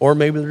 Or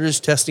maybe they're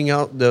just testing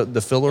out the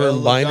filler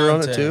and binder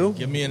on it too.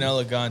 Give me an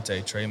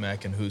Elegante, Trey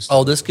Mack and Houston.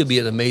 Oh, this could be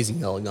an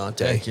amazing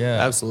Elegante. Heck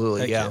yeah.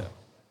 Absolutely, yeah.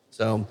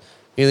 So,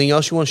 anything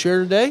else you want to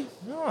share today?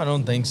 No, I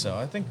don't think so.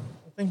 I think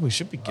we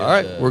should be good. All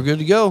right, we're good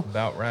to go.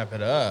 About wrap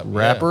it up.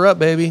 Wrap her up,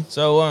 baby.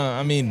 So,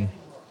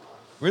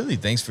 really,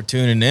 thanks for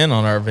tuning in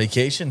on our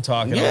vacation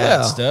talk and all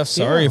that stuff.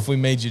 Sorry if we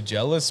made you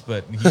jealous,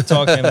 but you're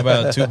talking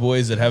about two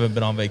boys that haven't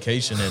been on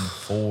vacation in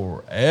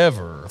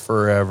forever.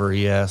 Forever,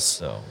 yes.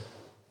 So,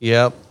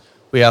 yep.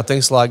 Well, yeah,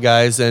 thanks a lot,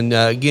 guys. And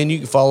again, you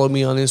can follow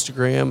me on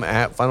Instagram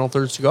at Final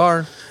Third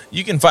Cigar.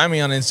 You can find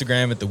me on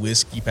Instagram at The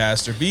Whiskey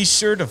Pastor. Be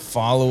sure to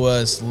follow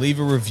us, leave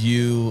a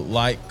review,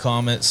 like,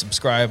 comment,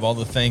 subscribe, all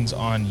the things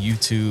on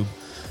YouTube.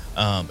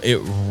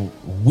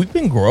 we've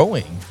been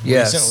growing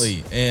Yes.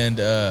 recently, and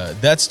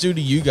that's due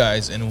to you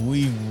guys, and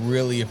we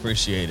really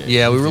appreciate it.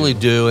 Yeah, we really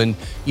do. And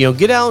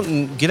get out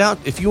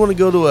if you want to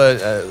go to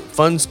a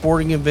fun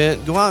sporting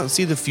event, go out and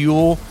see the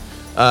Fuel,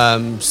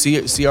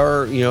 see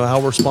our how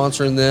we're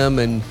sponsoring them,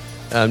 and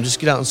just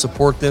get out and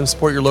support them,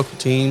 support your local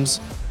teams.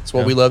 That's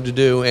what we love to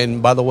do.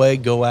 And by the way,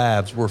 go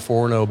Avs. We're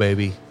 4-0,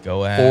 baby. Go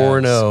Avs.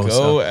 4-0.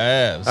 Go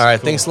Avs. All right,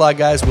 thanks a lot,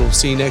 guys. We'll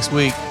see you next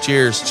week.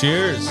 Cheers.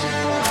 Cheers.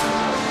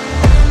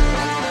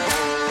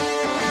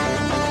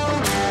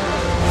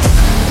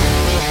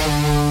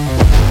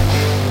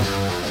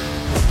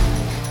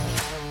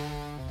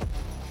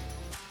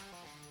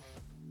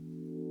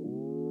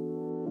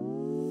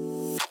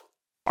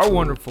 Our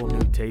wonderful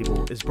new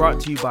table is brought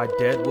to you by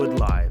Deadwood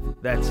Live.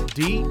 That's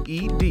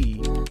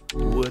D-E-D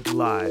Wood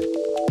Live.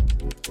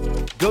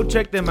 Go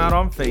check them out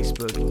on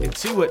Facebook and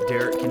see what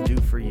Derek can do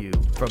for you.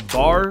 From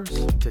bars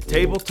to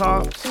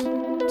tabletops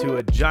to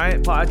a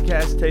giant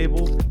podcast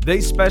table, they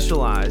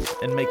specialize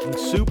in making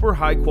super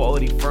high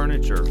quality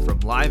furniture from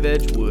live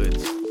edge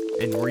woods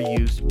and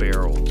reused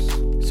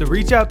barrels. So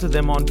reach out to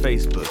them on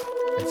Facebook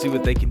and see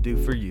what they can do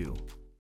for you.